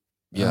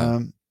 Yeah.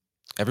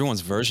 Everyone's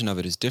version of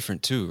it is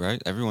different too,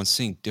 right? Everyone's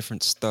seeing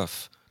different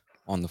stuff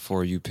on the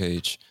For You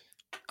page.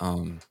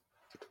 And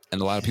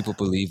a lot of people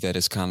believe that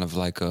it's kind of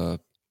like a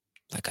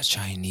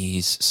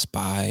Chinese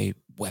spy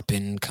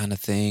weapon kind of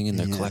thing, and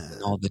they're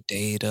collecting all the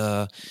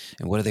data.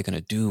 And what are they going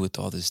to do with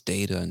all this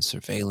data and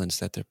surveillance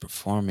that they're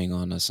performing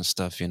on us and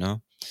stuff, you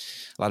know?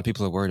 A lot of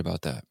people are worried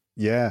about that.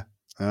 Yeah.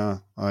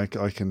 I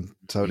can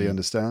totally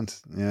understand.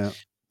 Yeah.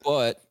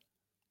 But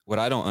what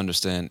I don't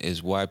understand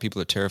is why people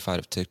are terrified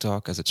of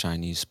TikTok as a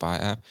Chinese spy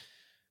app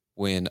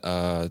when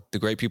the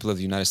great people of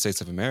the United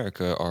States of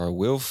America are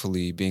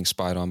willfully being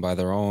spied on by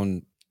their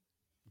own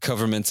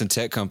governments and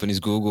tech companies,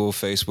 Google,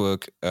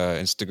 Facebook,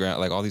 Instagram,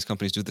 like all these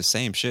companies do the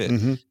same shit.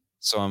 Mm-hmm.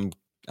 So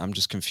I'm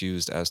just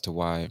confused as to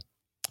why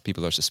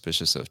people are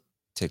suspicious of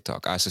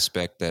TikTok. I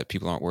suspect that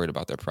people aren't worried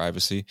about their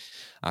privacy.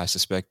 I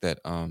suspect that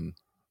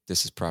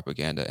this is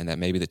propaganda and that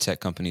maybe the tech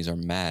companies are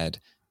mad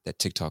that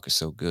TikTok is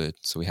so good.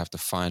 So we have to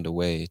find a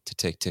way to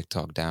take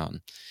TikTok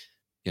down.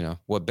 You know,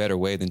 what better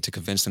way than to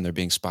convince them they're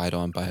being spied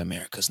on by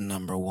America's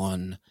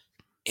 #1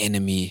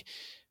 enemy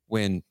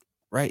when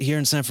right here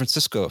in San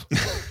Francisco,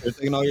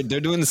 they're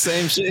doing the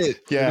same shit.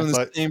 Yeah, they're doing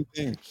the same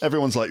thing.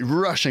 Everyone's like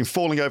rushing,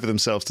 falling over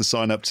themselves to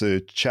sign up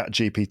to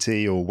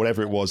ChatGPT or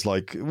whatever it was.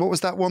 Like, what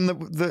was that one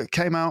that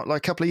came out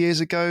like a couple of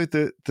years ago?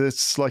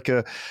 That's like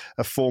a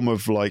form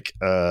of like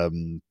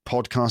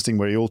podcasting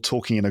where you're all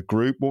talking in a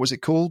group. What was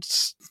it called?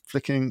 I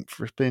can't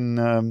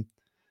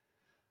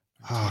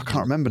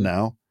remember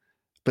now.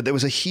 But there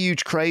was a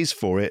huge craze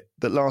for it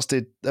that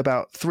lasted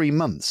about 3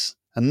 months.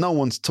 And no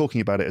one's talking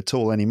about it at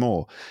all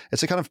anymore.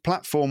 It's a kind of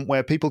platform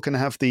where people can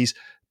have these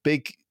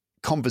big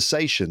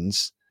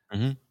conversations,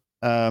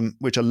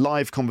 which are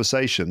live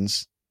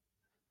conversations.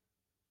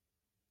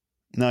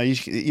 No,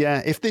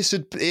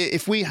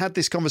 if we had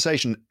this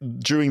conversation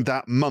during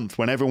that month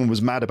when everyone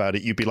was mad about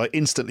it, you'd be like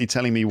instantly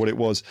telling me what it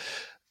was.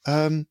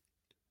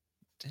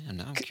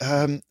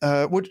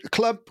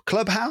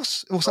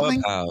 Clubhouse or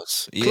something?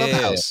 Clubhouse. Yeah,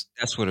 Clubhouse.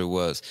 That's what it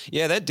was.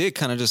 Yeah, that did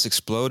kind of just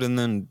explode and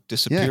then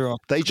disappear. Yeah, off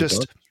they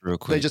just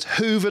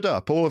hoovered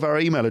up all of our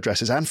email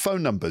addresses and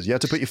phone numbers. You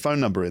had to put your phone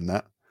number in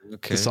that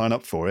to sign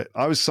up for it.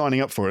 I was signing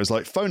up for it. It's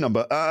like phone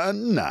number.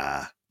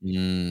 Nah.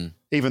 Even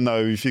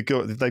though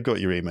they've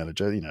got your email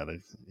address, you know,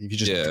 if you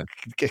just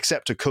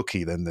accept a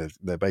cookie, then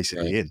they're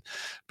basically in.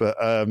 But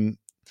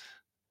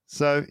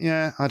so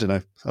yeah, I don't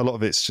know. A lot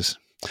of it's just.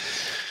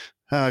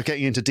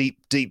 Getting into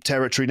deep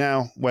territory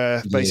now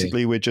where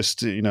basically we're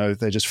just, you know,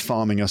 they're just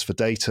farming us for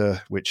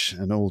data,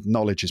 and all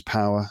knowledge is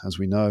power, as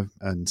we know.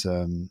 And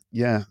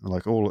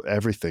like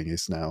everything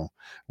is now,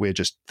 we're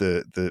just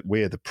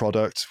we're the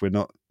product. We're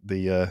not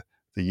the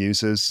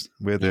users.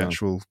 We're the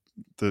actual,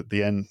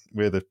 the end.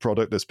 We're the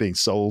product that's being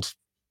sold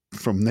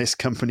from this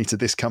company to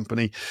this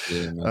company.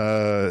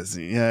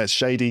 It's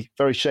shady,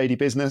 very shady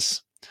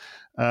business.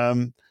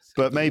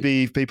 But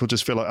maybe people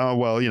just feel like, oh,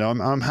 well, you know,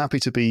 I'm happy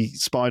to be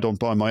spied on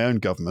by my own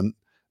government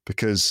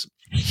because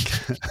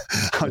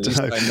I don't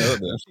know. I know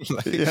them.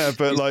 Yeah,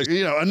 but like,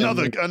 you know,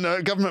 another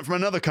government from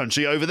another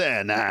country over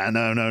there. Nah,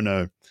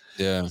 no.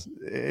 Yeah.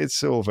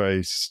 It's all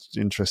very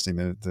interesting,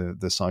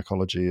 the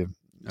psychology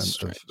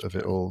of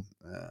it all.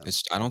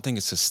 I don't think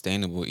it's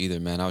sustainable either,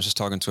 man. I was just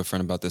talking to a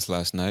friend about this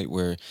last night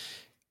where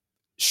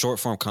short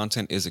form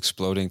content is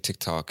exploding.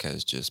 TikTok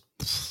has just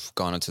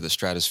gone into the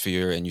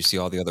stratosphere, and you see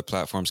all the other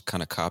platforms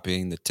kind of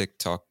copying the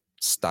TikTok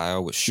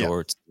style with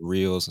shorts,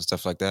 reels, and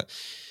stuff like that.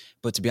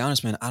 But to be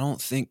honest, man, I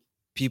don't think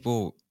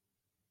people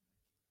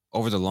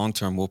over the long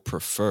term will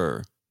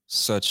prefer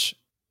such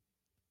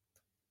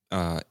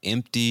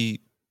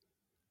empty,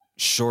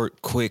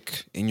 short,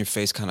 quick,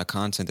 in-your-face kind of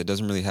content that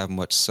doesn't really have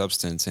much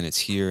substance, and it's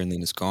here and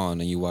then it's gone,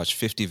 and you watch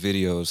 50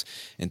 videos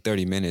in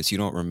 30 minutes. You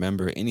don't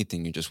remember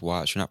anything you just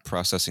watched. You're not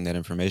processing that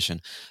information.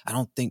 I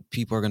don't think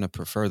people are going to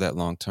prefer that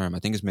long term. I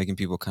think it's making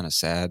people kind of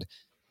sad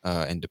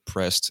and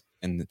depressed.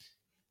 And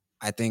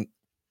I think,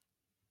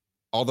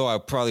 although I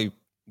probably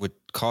would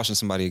caution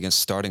somebody against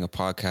starting a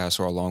podcast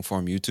or a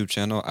long-form YouTube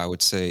channel, I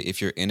would say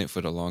if you're in it for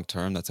the long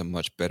term, that's a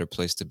much better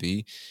place to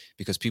be,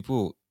 because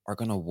people are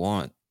going to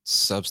want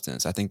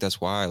substance. I think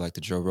that's why, like the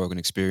Joe Rogan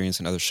Experience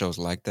and other shows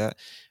like that,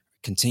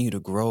 continue to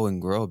grow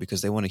and grow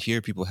because they want to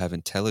hear people have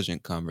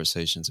intelligent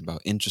conversations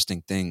about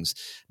interesting things,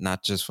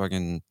 not just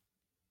fucking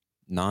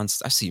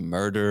nonsense. I see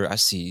murder, I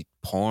see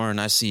porn,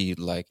 I see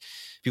like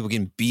people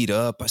getting beat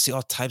up, I see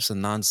all types of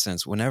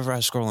nonsense. Whenever I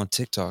scroll on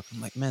TikTok,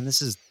 I'm like, man,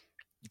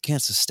 you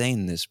can't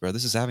sustain this, bro.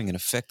 This is having an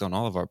effect on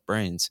all of our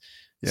brains.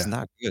 It's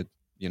not good,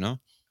 you know?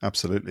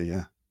 Absolutely,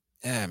 yeah.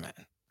 Yeah, man.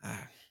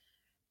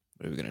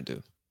 What are we going to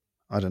do?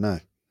 I don't know.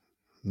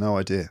 No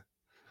idea.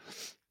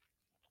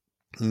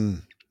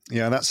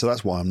 Yeah, that's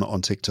why I'm not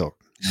on TikTok.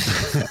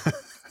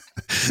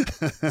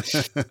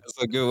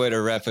 That's a good way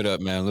to wrap it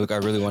up, man. Luke, I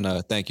really want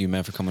to thank you,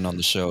 man, for coming on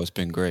the show. It's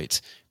been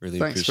great. Really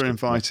Thanks for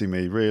inviting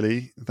me,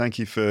 really. Thank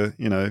you for,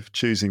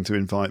 choosing to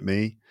invite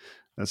me.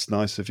 That's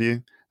nice of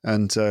you.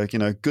 And,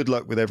 good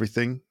luck with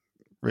everything,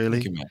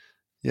 really. Thank you, man.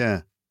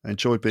 Yeah. I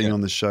enjoyed being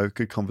on the show.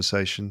 Good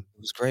conversation.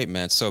 It was great,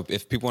 man. So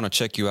if people want to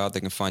check you out, they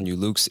can find you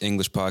Luke's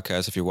English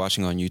Podcast. If you're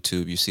watching on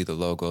YouTube, you see the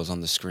logos on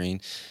the screen.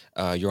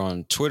 You're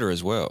on Twitter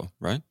as well,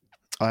 right?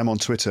 I'm on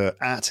Twitter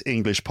at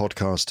English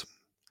Podcast.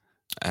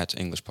 At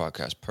English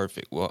Podcast.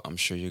 Perfect. Well, I'm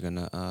sure you're going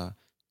to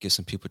get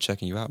some people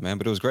checking you out, man.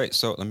 But it was great.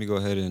 So let me go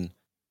ahead and...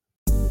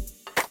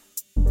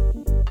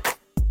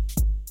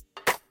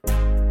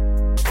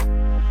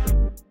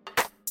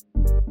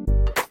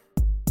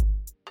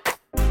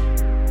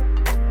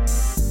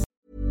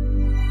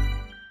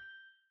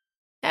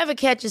 Ever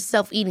catch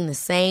yourself eating the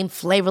same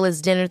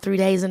flavorless dinner 3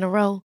 days in a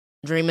row?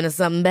 Dreaming of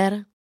something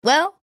better?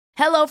 Well,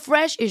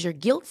 HelloFresh is your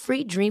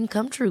guilt-free dream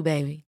come true,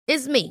 baby.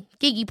 It's me,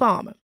 Keke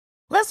Palmer.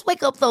 Let's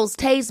wake up those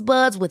taste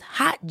buds with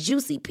hot,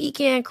 juicy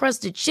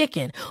pecan-crusted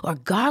chicken or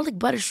garlic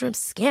butter shrimp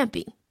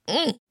scampi.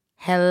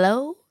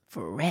 Hello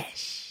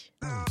Fresh.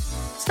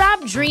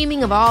 Stop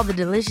dreaming of all the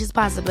delicious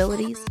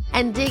possibilities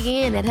and dig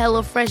in at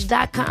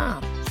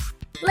HelloFresh.com.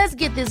 Let's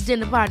get this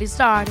dinner party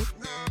started.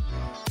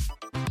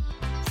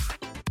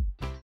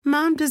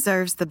 Mom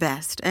deserves the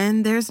best,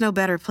 and there's no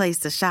better place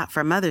to shop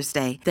for Mother's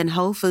Day than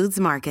Whole Foods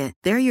Market.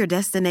 They're your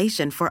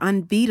destination for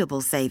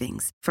unbeatable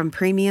savings, from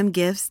premium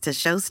gifts to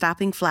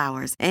show-stopping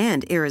flowers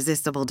and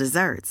irresistible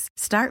desserts.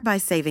 Start by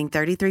saving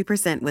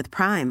 33% with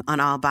Prime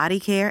on all body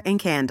care and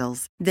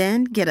candles.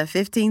 Then get a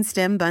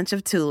 15-stem bunch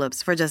of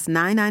tulips for just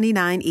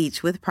 $9.99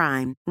 each with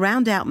Prime.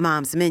 Round out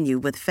Mom's menu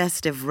with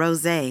festive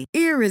rosé,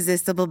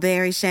 irresistible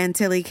berry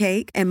chantilly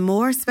cake, and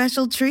more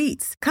special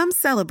treats. Come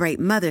celebrate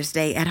Mother's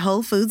Day at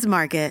Whole Foods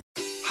Market.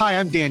 Hi,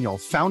 I'm Daniel,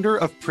 founder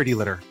of Pretty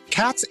Litter.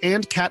 Cats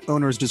and cat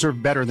owners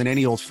deserve better than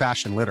any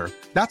old-fashioned litter.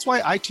 That's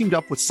why I teamed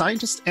up with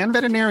scientists and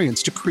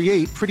veterinarians to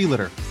create Pretty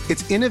Litter.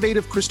 Its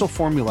innovative crystal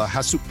formula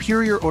has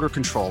superior odor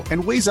control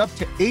and weighs up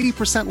to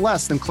 80%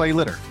 less than clay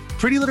litter.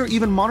 Pretty Litter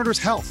even monitors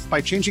health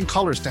by changing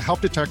colors to help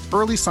detect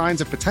early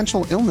signs of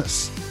potential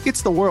illness.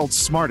 It's the world's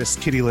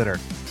smartest kitty litter.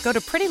 Go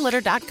to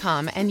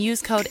prettylitter.com and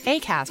use code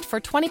ACAST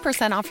for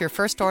 20% off your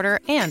first order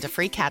and a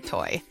free cat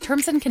toy.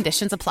 Terms and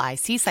conditions apply.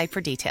 See site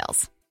for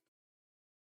details.